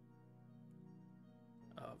clouds.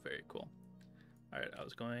 Oh, very cool. Alright, I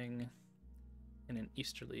was going in an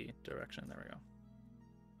easterly direction. There we go.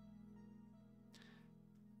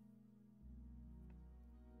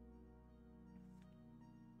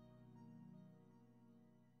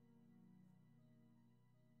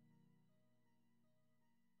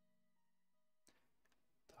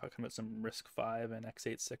 Talking about some Risk 5 and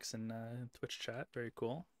X86 in Twitch chat. Very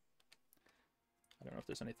cool. I don't know if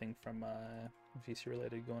there's anything from VC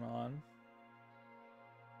related going on.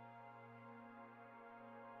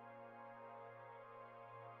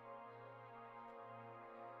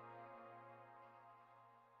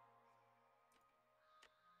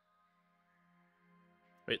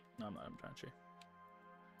 Wait, no, I'm not. I'm Giant Tree.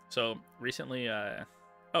 So recently, oh,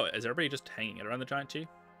 is everybody just hanging it around the Giant Tree?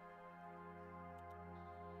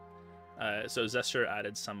 So Zester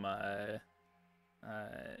added some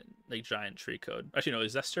like giant tree code. Actually, no, it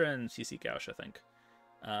was Zester and CC Gauch, I think.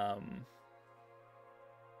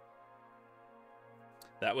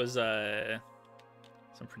 That was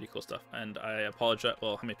some pretty cool stuff. And I apologize.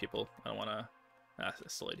 Well, how many people? I don't want to ask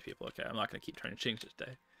this to 80 people. Okay, I'm not going to keep trying to change it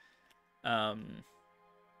today. So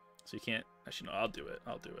you can't. Actually, no, I'll do it.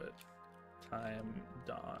 Time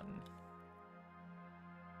dawn.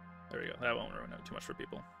 There we go. That won't ruin it too much for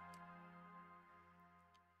people.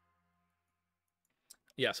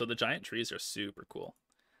 Yeah, so the giant trees are super cool,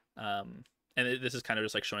 and this is kind of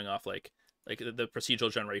just like showing off like the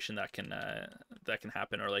procedural generation that can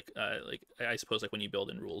happen, or like I suppose like when you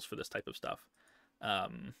build in rules for this type of stuff,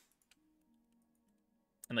 and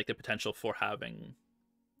like the potential for having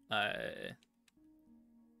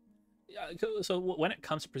so when it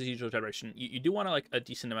comes to procedural generation, you do want to like a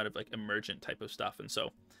decent amount of like emergent type of stuff, and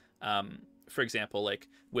so for example, like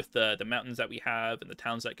with the mountains that we have and the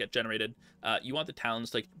towns that get generated, you want the towns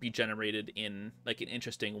to like be generated in like an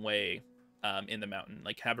interesting way in the mountain,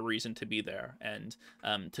 like have a reason to be there, and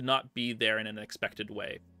to not be there in an expected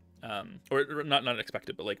way, or not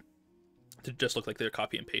unexpected, but like to just look like they're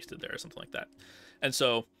copy and pasted there or something like that. And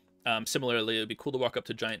so similarly, it'd be cool to walk up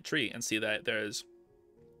to Giant Tree and see that there's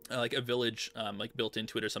like a village like built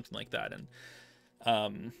into it or something like that.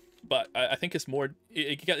 And but I think it's more,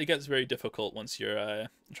 it gets very difficult once you're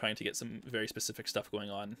trying to get some very specific stuff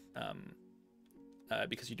going on,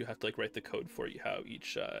 because you do have to like write the code for how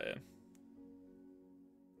each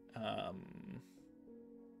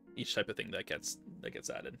type of thing that gets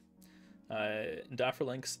added.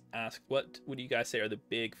 Dafferlinks asked, what would you guys say are the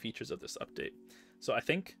big features of this update? So I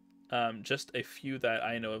think just a few that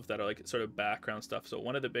I know of that are like sort of background stuff. So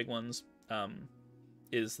one of the big ones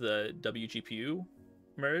is the WGPU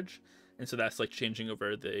merge, and so that's like changing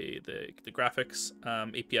over the graphics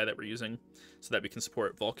API that we're using so that we can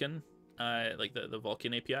support Vulkan, like the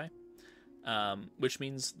Vulkan API, which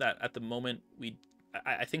means that at the moment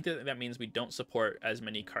I think that means we don't support as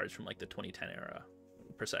many cards from like the 2010 era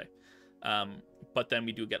per se. But then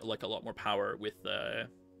we do get like a lot more power with the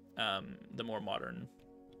more modern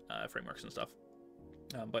frameworks and stuff.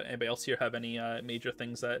 But anybody else here have any major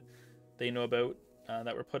things that they know about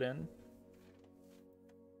that were put in?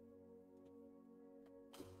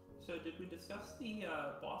 So did we discuss the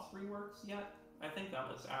boss reworks yet? I think that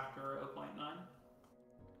was after 0.9.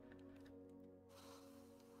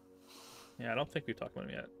 Yeah, I don't think we've talked about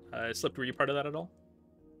them yet. Slip, were you part of that at all?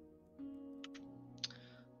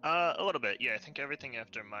 A little bit, yeah. I think everything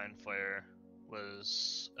after Mindfire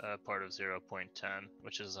was part of 0.10,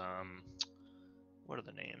 which is what are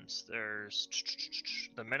the names? There's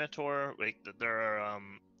the Minotaur. Like there are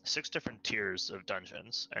 6 different tiers of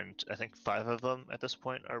dungeons, and I think 5 of them at this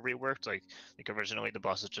point are reworked. Like originally the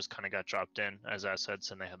bosses just kind of got dropped in as assets,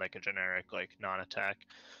 and they had like a generic like non-attack.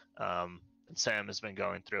 And Sam has been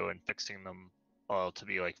going through and fixing them all to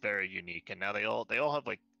be like very unique, and now they all have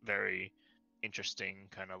like very interesting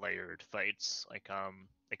kind of layered fights. Like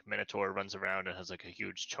Minotaur runs around and has like a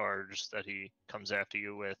huge charge that he comes after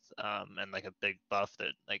you with, and like a big buff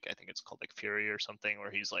that like I think it's called like Fury or something,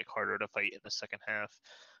 where he's like harder to fight in the second half.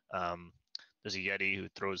 There's a Yeti who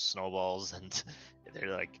throws snowballs, and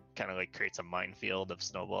they're like kind of like creates a minefield of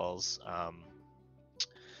snowballs.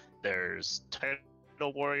 There's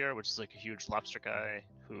Tidal Warrior, which is like a huge lobster guy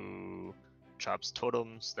who chops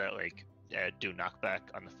totems that like do knockback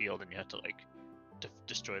on the field, and you have to like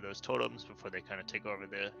destroy those totems before they kind of take over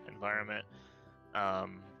the environment.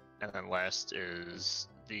 And then last is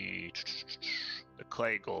the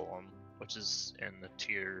clay golem, which is in the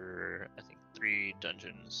tier I think 3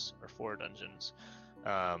 dungeons or 4 dungeons,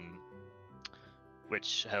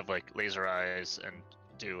 which have like laser eyes and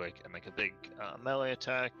do like a big melee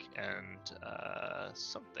attack and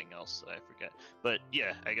something else that I forget. But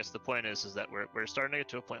yeah, I guess the point is that we're starting to get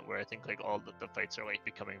to a point where I think like all the fights are like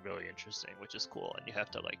becoming really interesting, which is cool, and you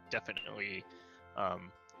have to like definitely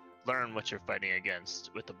learn what you're fighting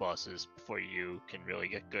against with the bosses before you can really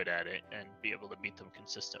get good at it and be able to beat them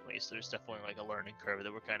consistently. So there's definitely like a learning curve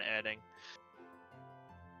that we're kind of adding.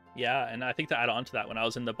 Yeah, and I think to add on to that, when I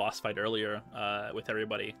was in the boss fight earlier with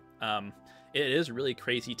everybody, it is really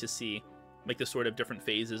crazy to see like the sort of different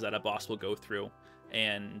phases that a boss will go through,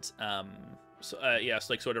 and so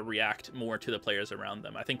like sort of react more to the players around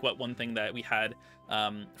them. I think one thing that we had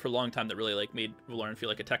for a long time that really like made Veloren feel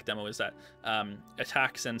like a tech demo is that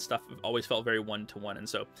attacks and stuff always felt very one-to-one, and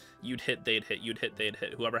so you'd hit, they'd hit, you'd hit, they'd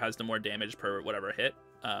hit. Whoever has the more damage per whatever hit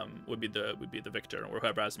would be the victor, or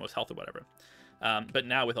whoever has the most health or whatever. But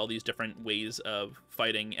now with all these different ways of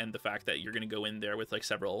fighting and the fact that you're going to go in there with like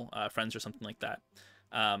several friends or something like that,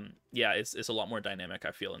 it's a lot more dynamic,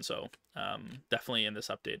 I feel. And so definitely in this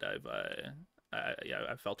update,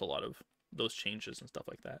 I've felt a lot of those changes and stuff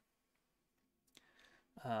like that.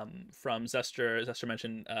 From Zester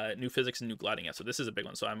mentioned new physics and new gliding. Yeah, so this is a big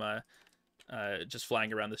one. So I'm just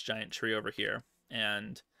flying around this giant tree over here,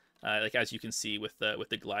 and like as you can see with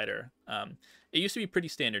the glider, it used to be pretty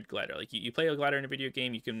standard glider. Like you play a glider in a video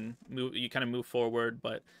game, you can move, you kind of move forward,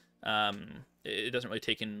 but it doesn't really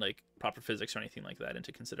take in like proper physics or anything like that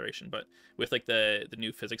into consideration. But with like the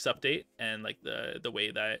new physics update and like the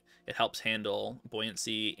way that it helps handle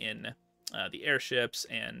buoyancy in the airships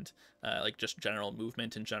and like just general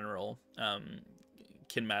movement in general,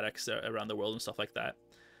 kinematics around the world and stuff like that.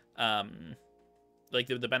 Like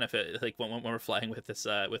the benefit, like when we're flying with this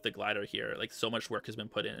with the glider here, like so much work has been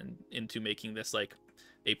put into making this like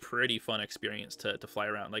a pretty fun experience to fly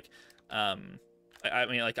around. Like I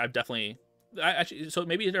mean, like I've definitely actually, so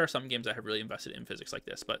maybe there are some games that have really invested in physics like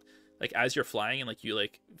this, but like as you're flying and like you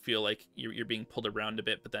like feel like you're being pulled around a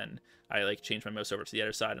bit, but then I like change my mouse over to the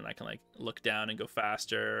other side and I can like look down and go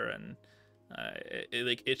faster, and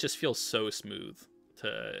it just feels so smooth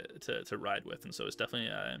to ride with. And so it's definitely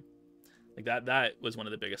like that was one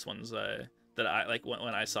of the biggest ones that I like when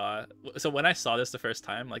I saw. So when I saw this the first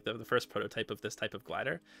time, like the first prototype of this type of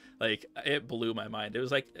glider, like it blew my mind. It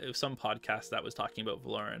was like some podcast that was talking about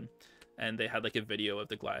Veloren, and they had like a video of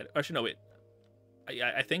the glider. Actually, no, wait.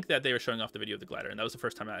 I think that they were showing off the video of the glider, and that was the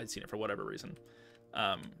first time I had seen it for whatever reason.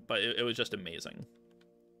 But it was just amazing.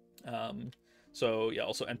 So yeah,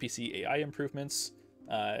 also NPC AI improvements,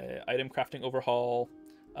 item crafting overhaul,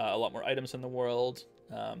 a lot more items in the world.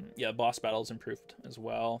 Yeah, boss battles improved as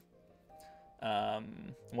well.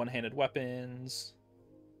 One-handed weapons.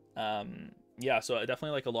 Yeah, so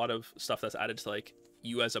definitely like a lot of stuff that's added to like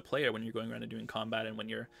you as a player when you're going around and doing combat, and when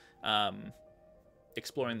you're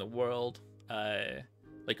exploring the world,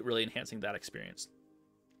 like really enhancing that experience.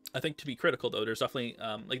 I think to be critical though, there's definitely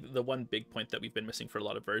like the one big point that we've been missing for a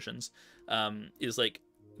lot of versions is like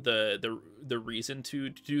the reason to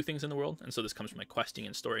do things in the world. And so this comes from like questing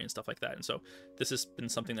and story and stuff like that. And so this has been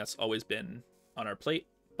something that's always been on our plate,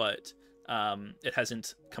 but it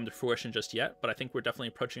hasn't come to fruition just yet. But I think we're definitely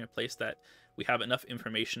approaching a place that we have enough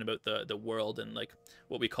information about the world and like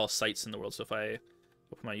what we call sites in the world. So if I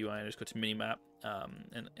open my UI and just go to minimap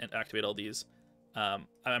and activate all these, I'm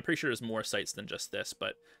pretty sure there's more sites than just this,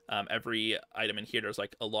 but every item in here, there's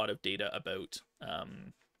like a lot of data about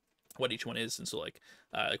what each one is. And so like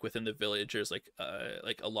within the village, there's like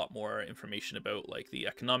a lot more information about like the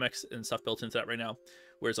economics and stuff built into that right now.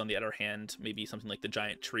 Whereas on the other hand, maybe something like the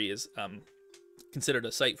giant tree is considered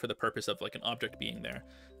a site for the purpose of like an object being there,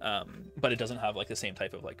 but it doesn't have like the same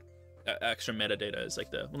type of like extra metadata as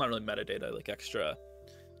like the, well, not really metadata, like extra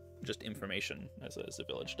just information as the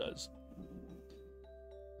village does.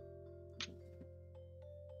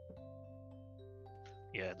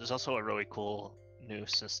 Yeah, there's also a really cool new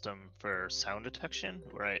system for sound detection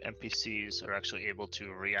where NPCs are actually able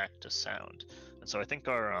to react to sound. And so I think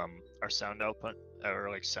our sound output, or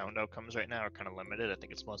like sound outcomes right now are kind of limited. I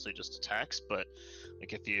think it's mostly just attacks, but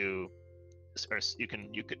like if you've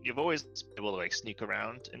always been able to like sneak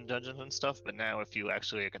around in dungeons and stuff, but now if you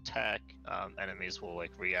actually like attack, enemies will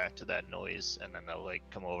like react to that noise, and then they'll like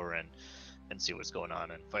come over and see what's going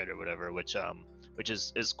on and fight or whatever, which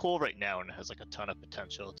is cool right now and has like a ton of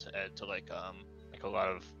potential to add to like a lot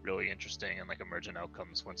of really interesting and like emergent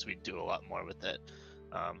outcomes once we do a lot more with it,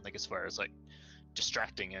 like as far as like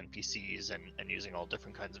distracting NPCs and using all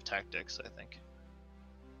different kinds of tactics, I think.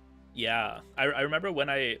 Yeah, I remember when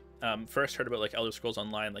I first heard about like Elder Scrolls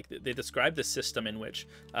Online, like they described the system in which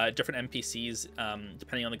different NPCs,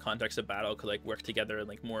 depending on the context of battle, could like work together in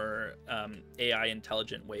like more AI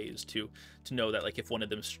intelligent ways to know that like if one of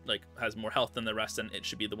them like has more health than the rest, then it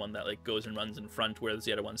should be the one that like goes and runs in front, whereas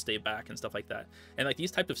the other ones stay back and stuff like that. And like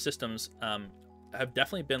these type of systems have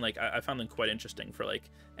definitely been like, I found them quite interesting for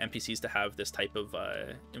like NPCs to have this type of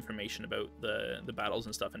information about the battles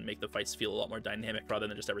and stuff, and make the fights feel a lot more dynamic rather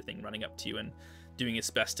than just everything running up to you and doing its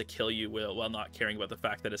best to kill you while not caring about the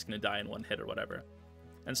fact that it's going to die in one hit or whatever.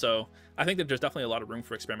 And so I think that there's definitely a lot of room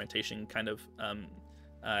for experimentation, kind of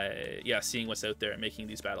seeing what's out there and making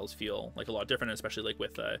these battles feel like a lot different, especially like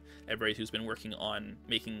with everybody who's been working on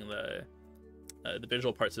making the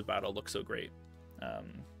visual parts of battle look so great.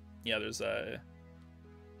 There's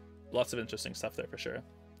lots of interesting stuff there for sure.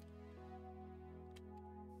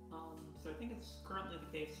 So I think it's currently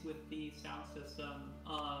the case with the sound system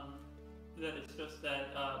that it's just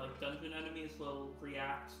that like dungeon enemies will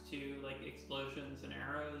react to like explosions and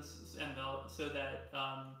arrows, and so that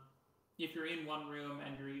if you're in one room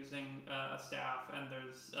and you're using a staff and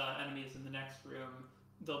there's enemies in the next room,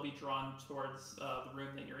 they'll be drawn towards the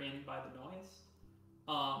room that you're in by the noise.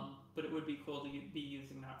 But it would be cool to be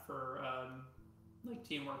using that for like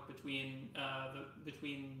teamwork between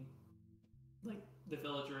like the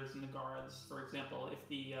villagers and the guards. For example, if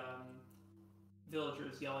the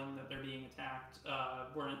villagers yelling that they're being attacked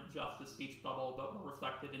weren't just a speech bubble, but were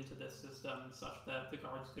reflected into this system, such that the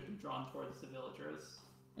guards could be drawn towards the villagers.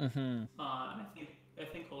 Mm-hmm. And I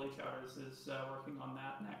think Holy Chowders is working on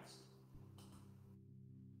that next.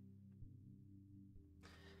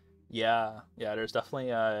 Yeah, there's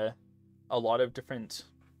definitely a lot of different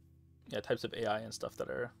types of AI and stuff that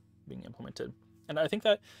are being implemented. And I think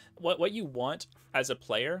that what you want as a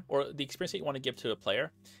player, or the experience that you want to give to a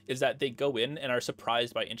player, is that they go in and are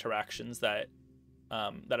surprised by interactions that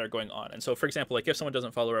are going on. And so, for example, like if someone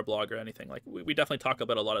doesn't follow our blog or anything, like we definitely talk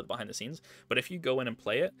about a lot of the behind the scenes, but if you go in and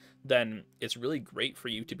play it, then it's really great for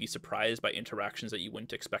you to be surprised by interactions that you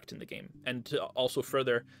wouldn't expect in the game. And to also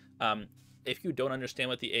further, if you don't understand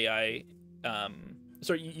what the AI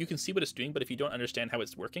you can see what it's doing, but if you don't understand how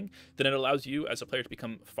it's working, then it allows you as a player to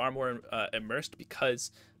become far more immersed, because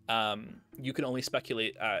you can only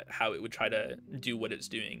speculate how it would try to do what it's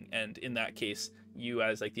doing. And in that case, you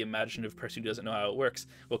as like the imaginative person who doesn't know how it works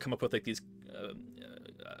will come up with like these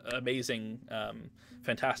amazing,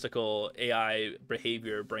 fantastical AI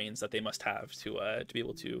behavior brains that they must have to be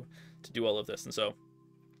able to do all of this. And so,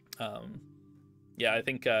 I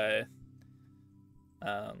think.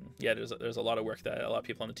 There's a lot of work that a lot of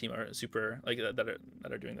people on the team are super like that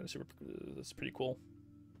are doing that are super. That's pretty cool.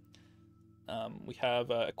 We have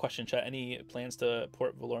a question chat. Any plans to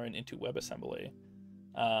port Veloren into WebAssembly?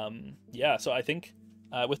 So I think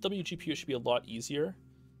with WGPU it should be a lot easier.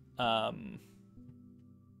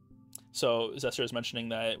 So Zester is mentioning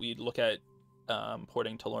that we'd look at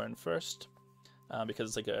porting to Veloren first, because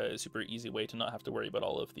it's like a super easy way to not have to worry about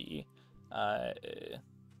all of the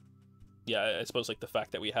I suppose like the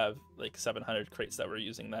fact that we have like 700 crates that we're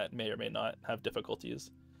using that may or may not have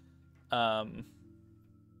difficulties.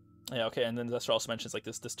 Yeah, okay, and then Zester also mentions like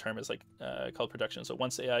this term is like called projection. So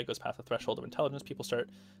once AI goes past the threshold of intelligence, people start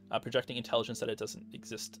projecting intelligence that it doesn't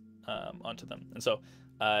exist onto them. And so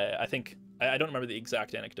I think I don't remember the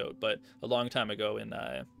exact anecdote, but a long time ago in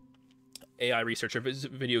AI research or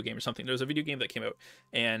video game or something, there was a video game that came out,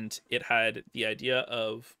 and it had the idea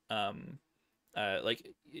of like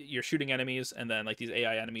you're shooting enemies, and then like these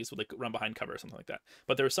AI enemies would like run behind cover or something like that.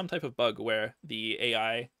 But there was some type of bug where the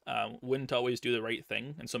AI wouldn't always do the right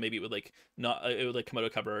thing, and so maybe it would like not it would like come out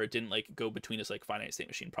of cover, or it didn't like go between this like finite state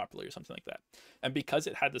machine properly or something like that. And because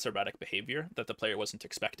it had this erratic behavior that the player wasn't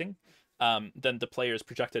expecting, then the players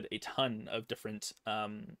projected a ton of different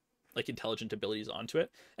like intelligent abilities onto it,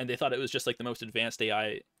 and they thought it was just like the most advanced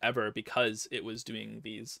AI ever because it was doing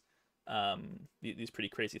these pretty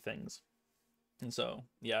crazy things. And so,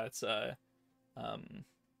 yeah, it's and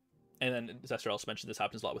then Zester also mentioned this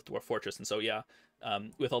happens a lot with Dwarf Fortress. And so, yeah,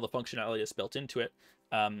 with all the functionality that's built into it,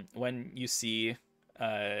 when you see,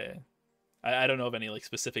 I don't know of any like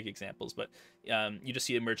specific examples, but you just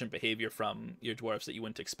see emergent behavior from your dwarves that you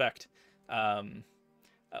wouldn't expect.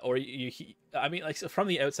 Or I mean, like, so from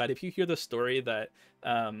the outside, if you hear the story that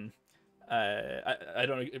I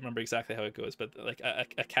don't remember exactly how it goes, but like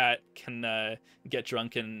a cat can get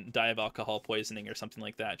drunk and die of alcohol poisoning or something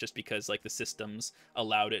like that, just because like the systems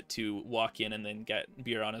allowed it to walk in and then get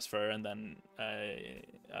beer on his fur, and then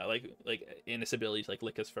like in its ability to like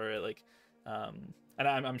lick his fur, like and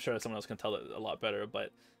I'm sure someone else can tell it a lot better,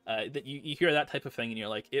 but that you hear that type of thing and you're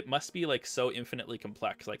like, it must be like so infinitely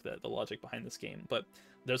complex, like the logic behind this game. But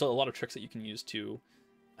there's a lot of tricks that you can use to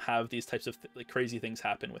have these types of like crazy things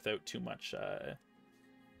happen without too much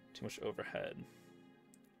overhead.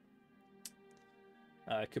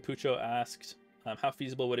 Capucho asked, how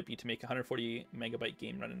feasible would it be to make a 140 megabyte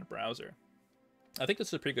game run in a browser? I think this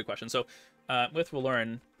is a pretty good question. So with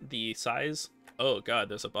Veloren, the size, oh god,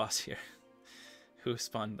 there's a boss here. Who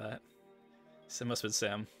spawned that? It must have been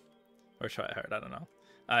Sam or Tryhard, I don't know.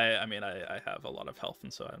 I mean I have a lot of health,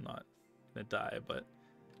 and so I'm not gonna die, but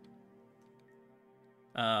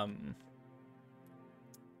what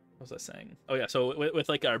was I saying? Oh yeah, so with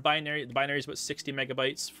like our binary, the binary is about 60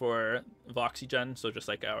 megabytes for Voxygen, so just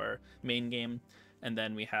like our main game, and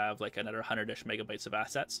then we have like another 100-ish megabytes of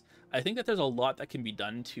assets. I think that there's a lot that can be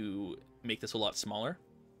done to make this a lot smaller,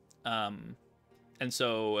 and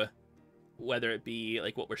so whether it be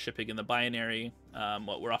like what we're shipping in the binary,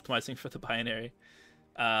 what we're optimizing for the binary,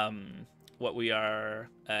 what we are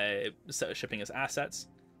shipping as assets,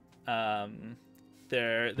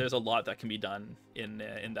 there's a lot that can be done in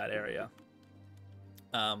that area.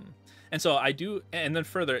 And so I do, and then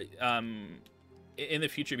further, in the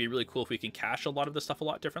future, it'd be really cool if we can cache a lot of the stuff a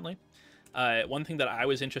lot differently. One thing that I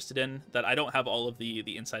was interested in that I don't have all of the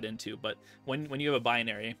insight into, but when you have a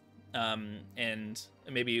binary, and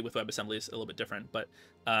maybe with WebAssembly it's a little bit different, but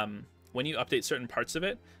when you update certain parts of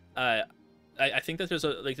it, I think that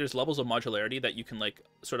there's levels of modularity that you can like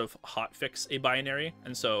sort of hot fix a binary,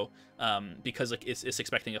 and so because like it's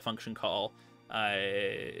expecting a function call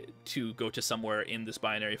to go to somewhere in this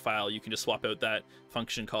binary file, you can just swap out that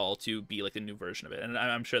function call to be like the new version of it. And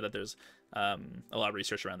I'm sure that there's a lot of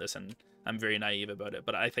research around this, and I'm very naive about it,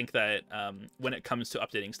 but I think that when it comes to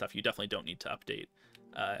updating stuff, you definitely don't need to update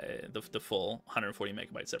the full 140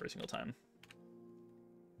 megabytes every single time.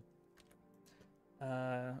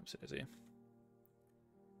 Let's see.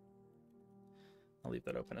 I'll leave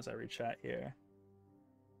that open as I read chat here.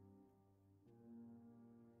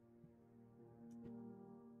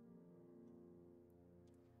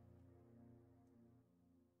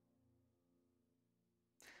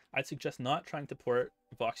 I'd suggest not trying to port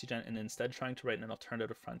Voxygen and instead trying to write an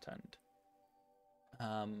alternative front end.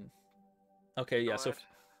 Okay, yeah, so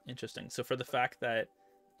interesting. So for the fact that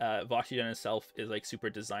Voxygen itself is like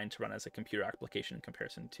super designed to run as a computer application in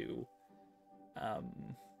comparison to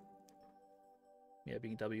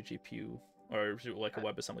being WGPU or like a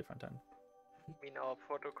WebAssembly front end. I mean, our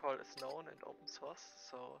protocol is known and open source,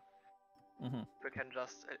 so we can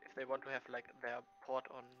just, if they want to have like their port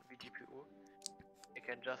on vGPU, they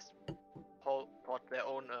can just port their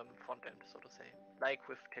own front end, so to say, like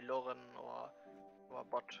with Veloren or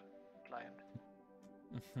bot client.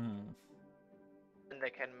 And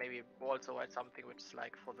they can maybe also write something which is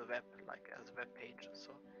like for the web, like as a web page,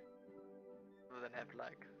 so rather than have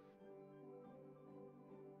like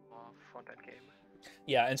front-end game.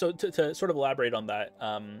 Yeah, and so to sort of elaborate on that,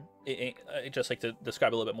 I'd just like to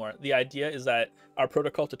describe a little bit more. The idea is that our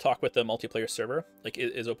protocol to talk with the multiplayer server like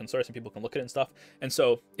is open source and people can look at it and stuff. And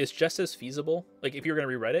so it's just as feasible. Like if you're going to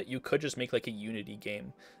rewrite it, you could just make like a Unity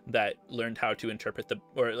game that learned how to interpret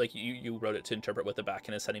or like you wrote it to interpret what the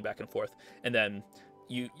backend is sending back and forth, and then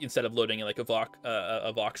you, instead of loading like a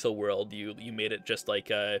voxel world, you made it just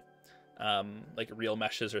like real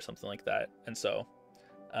meshes or something like that. And so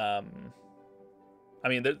I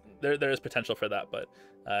mean, there is potential for that, but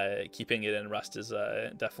keeping it in Rust is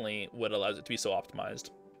definitely what allows it to be so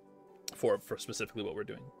optimized for specifically what we're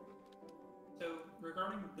doing. So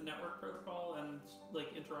regarding the network protocol and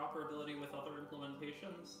like interoperability with other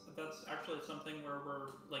implementations, that's actually something where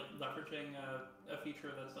we're like leveraging a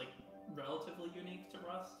feature that's like relatively unique to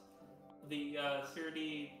Rust. The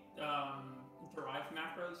Serde derived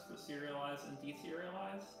macros for serialize and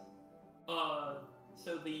deserialize.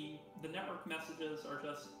 So the network messages are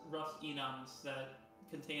just Rust enums that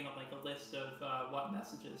contain like a list of what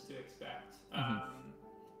messages to expect.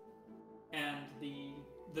 And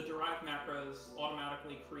the derived macros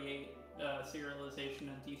automatically create serialization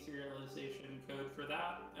and deserialization code for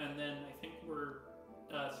that, and then I think we're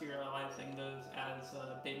serializing those as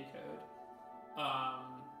bin code,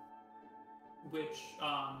 which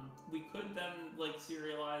we could then like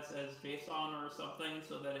serialize as JSON or something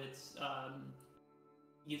so that it's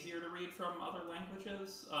easier to read from other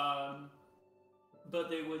languages,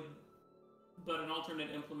 but an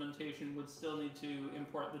alternate implementation would still need to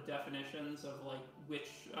import the definitions of like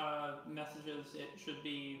which messages it should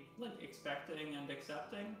be like expecting and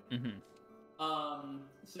accepting.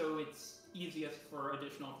 So it's easiest for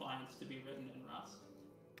additional clients to be written in Rust.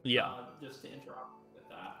 Just to interoperate with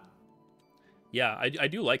that. Yeah, I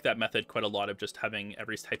do like that method quite a lot, of just having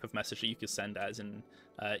every type of message that you can send as an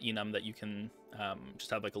enum that you can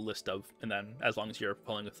just have like a list of, and then as long as you're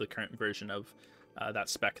following with the current version of that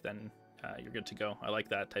spec, then you're good to go. I like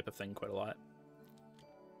that type of thing quite a lot.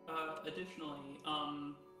 Additionally,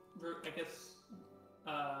 I guess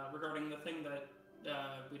regarding the thing that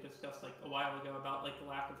we discussed like a while ago about like the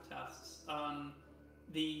lack of tests,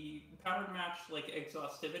 the pattern match like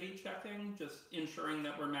exhaustivity checking, just ensuring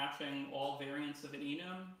that we're matching all variants of an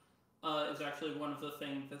enum, is actually one of the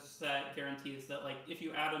things that guarantees that like if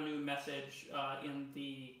you add a new message in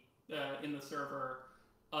the server,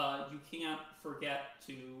 you can't forget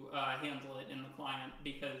to handle it in the client,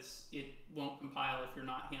 because it won't compile if you're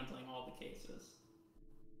not handling all the cases.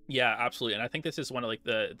 Yeah, absolutely. And I think this is one of like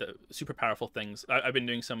the super powerful things. I've been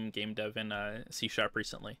doing some game dev in C#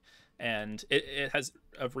 recently, and it has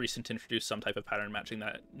of recent introduced some type of pattern matching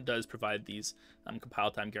that does provide these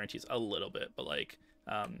compile time guarantees a little bit. But like,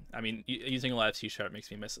 I mean, using a lot of C#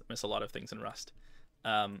 makes me miss a lot of things in Rust.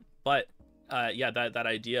 But yeah, that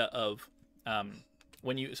idea of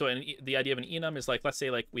the idea of an enum is like, let's say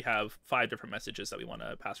like we have 5 different messages that we want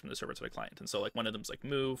to pass from the server to the client, and so like one of them's like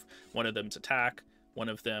move, one of them's attack, one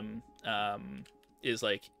of them is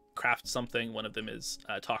like craft something, one of them is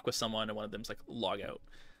talk with someone, and one of them's like log out.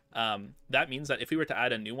 That means that if we were to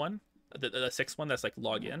add a new one, the 6th one that's like a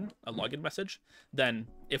login message, then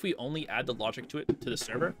if we only add the logic to it to the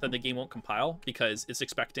server, then the game won't compile, because it's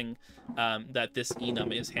expecting that this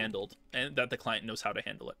enum is handled and that the client knows how to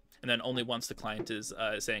handle it. And then only once the client is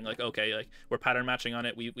saying like, okay, like we're pattern matching on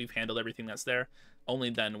it, we've handled everything that's there,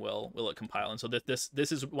 only then will it compile. And so this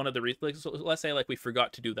is one of the so let's say like we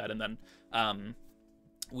forgot to do that, and then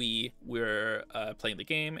we're playing the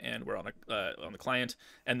game and we're on the client,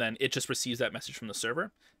 and then it just receives that message from the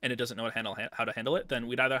server and it doesn't know how to handle it. Then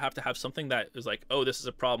we'd either have to have something that is like, oh, this is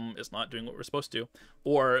a problem, it's not doing what we're supposed to,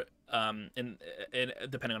 or and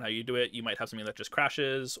depending on how you do it, you might have something that just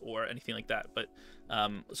crashes or anything like that. But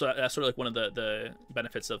so that's sort of like one of the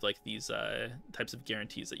benefits of like these types of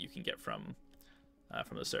guarantees that you can get from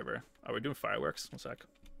the server. Oh, we're doing fireworks. One sec.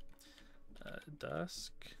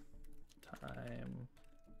 Dusk time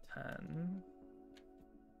 10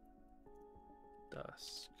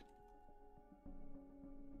 dusk.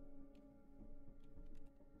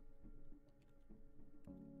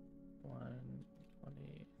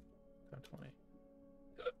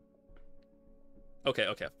 Okay,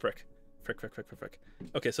 frick.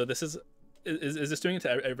 Okay, so this is this doing it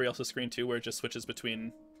to everybody else's screen too, where it just switches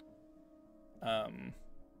between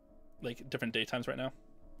like different daytimes right now,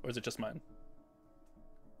 or is it just mine?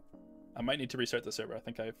 I might need to restart the server. I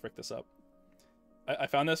think I fricked this up. I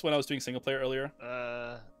found this when I was doing single player earlier.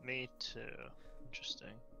 Me too.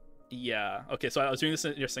 Interesting. Yeah. Okay, so I was doing this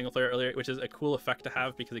in your single player earlier, which is a cool effect to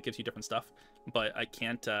have because it gives you different stuff, but I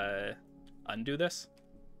can't undo this.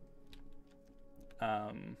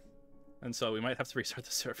 And so we might have to restart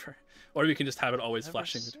the server, or we can just have it always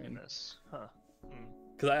flashing between this. Huh.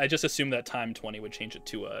 Because I just assumed that time 20 would change it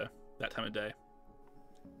to that time of day.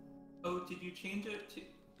 Oh, did you change it to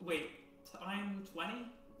time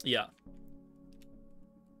 20? Yeah.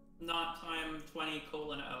 Not time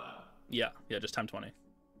 20:00. Yeah, just time 20.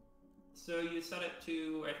 So you set it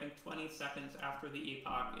to, I think, 20 seconds after the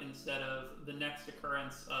epoch instead of the next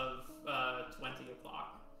occurrence of 20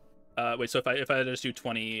 o'clock. Wait, so if I just do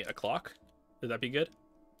 20 o'clock, would that be good?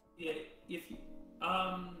 Yeah, if you,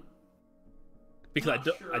 Because not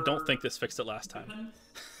I don't sure. think this fixed it last time.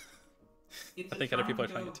 It's I think other people are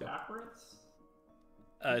trying to it too. backwards.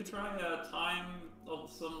 You could try a time of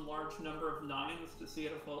some large number of 9s to see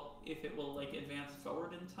if it will like advance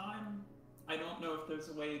forward in time. I don't know if there's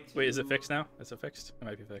a way to... Wait, is it fixed now? Is it fixed? It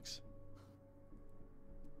might be fixed.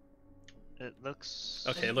 It looks...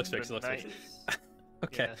 Okay, it looks fixed. It looks nice. fixed.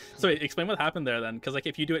 Okay, Yeah. so wait, explain what happened there then, because like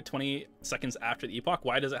if you do it 20 seconds after the epoch,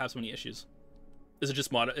 why does it have so many issues? Is it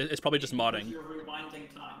just mod? It's probably just modding. You're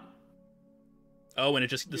rewinding time. Oh, and it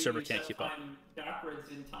just the server can't keep up. Time backwards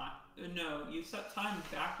in time. No, you set time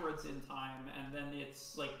backwards in time, and then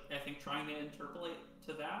it's like I think trying to interpolate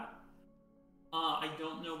to that. I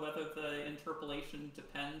don't know whether the interpolation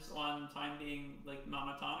depends on time being like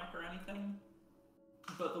monotonic or anything.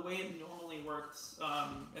 But the way it normally works,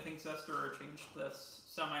 I think Zester changed this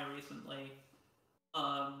semi-recently,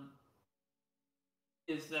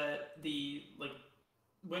 is that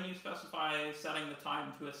when you specify setting the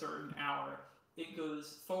time to a certain hour, it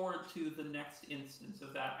goes forward to the next instance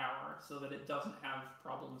of that hour so that it doesn't have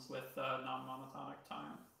problems with non-monotonic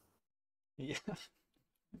time. Yeah.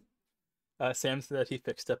 Sam said that he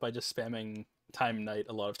fixed it by just spamming time night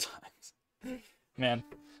a lot of times. Man.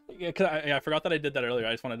 Yeah, cause I forgot that I did that earlier.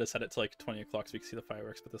 I just wanted to set it to like 20 o'clock so we can see the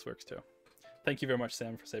fireworks, but this works too. Thank you very much,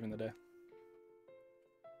 Sam, for saving the day.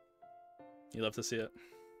 You love to see it.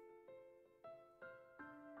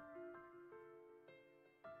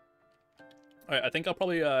 All right, I think I'll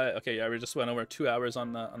probably okay, yeah, we just went over 2 hours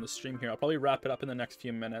on the stream here. I'll probably wrap it up in the next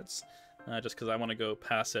few minutes, just because I want to go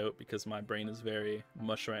pass out because my brain is very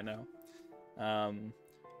mush right now.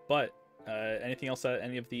 But anything else that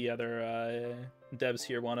any of the other devs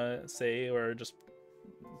here want to say or just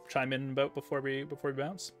chime in about before we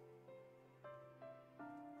bounce?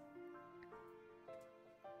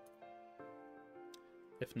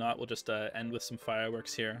 If not, we'll just end with some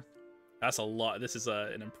fireworks here. That's a lot. This is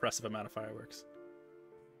an impressive amount of fireworks.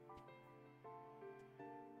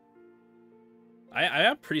 I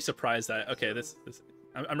am pretty surprised that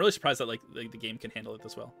I'm really surprised that like the game can handle it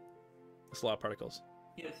this well. It's a lot of particles.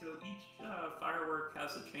 Yeah, so each firework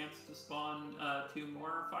has a chance to spawn 2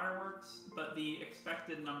 more fireworks, but the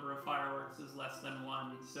expected number of fireworks is less than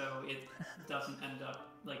 1, so it doesn't end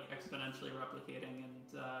up like exponentially replicating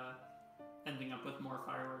and ending up with more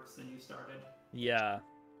fireworks than you started. Yeah.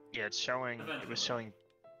 Yeah, it's showing. Eventually. It was showing.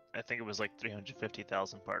 I think it was like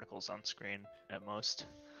 350,000 particles on screen at most.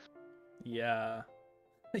 Yeah.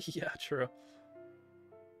 Yeah, true.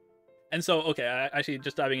 And so, okay, actually,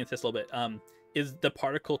 just diving into this a little bit, is the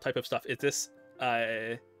particle type of stuff, is this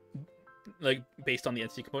like based on the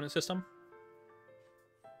entity component system?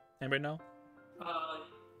 Anybody know?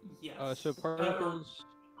 Yes. So particles.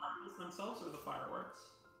 Particles themselves or the fireworks?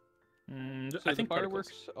 So I think the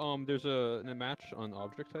fireworks. There's a match on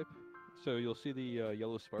object type. So you'll see the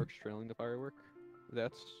yellow sparks trailing the firework.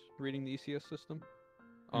 That's reading the ECS system.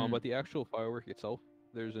 But the actual firework itself,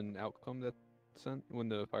 there's an outcome that's sent when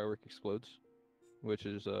the firework explodes, which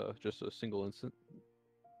is just a single instant.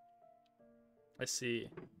 I see.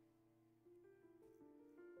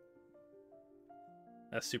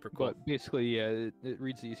 That's super cool. But basically, yeah, it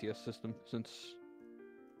reads the ECS system since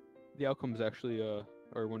the outcomes actually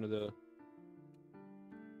are one of the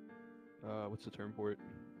what's the term for it?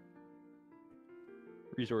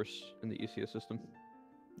 Resource in the ECS system.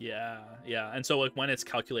 Yeah, yeah. And so like when it's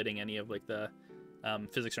calculating any of like the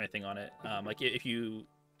physics or anything on it, like if you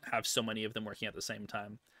have so many of them working at the same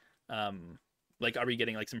time, like are we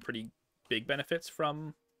getting like some pretty big benefits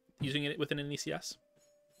from using it within an ECS?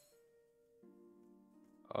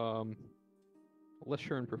 Less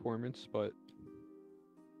sure in performance, but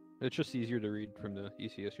it's just easier to read from the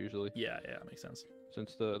ECS usually. Yeah, makes sense.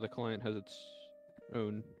 Since the client has its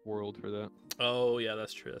own world for that. Oh yeah,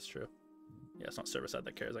 that's true. Yeah, it's not server side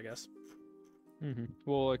that cares, I guess.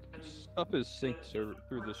 Well, like stuff is synced through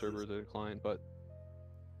the server to the client, but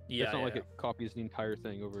Yeah, it's not like yeah. it copies the entire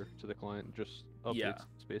thing over to the client, it just updates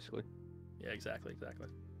basically. Yeah, exactly.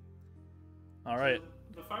 All right.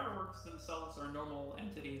 So the fireworks themselves are normal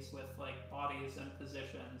entities with like bodies and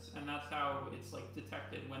positions, and that's how it's like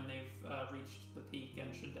detected when they've reached the peak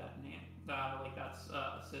and should detonate. Like that's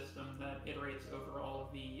a system that iterates over all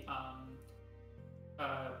of the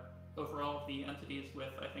entities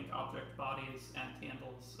with I think object bodies and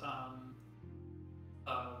handles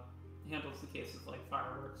the case of like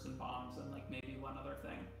fireworks and bombs and like maybe one other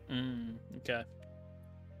thing. Okay.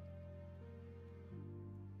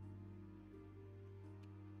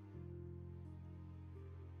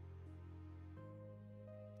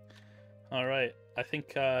 All right, I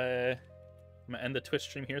think I'm gonna end the Twitch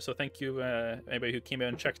stream here. So thank you, anybody who came out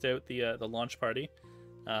and checked out the launch party,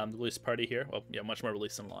 the release party here. Well, yeah, much more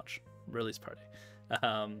release than launch. Release party.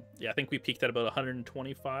 Yeah, I think we peaked at about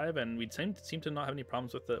 125, and we seem to not have any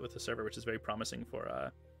problems with the server, which is very promising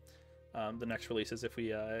for the next releases if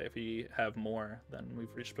we have more than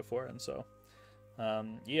we've reached before. And so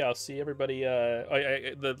yeah, I'll see everybody.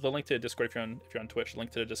 The link to Discord, if you're on Twitch, the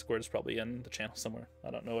link to the Discord is probably in the channel somewhere.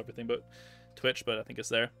 I don't know everything about Twitch, but I think it's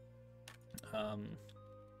there.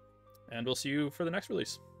 And we'll see you for the next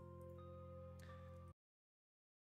release.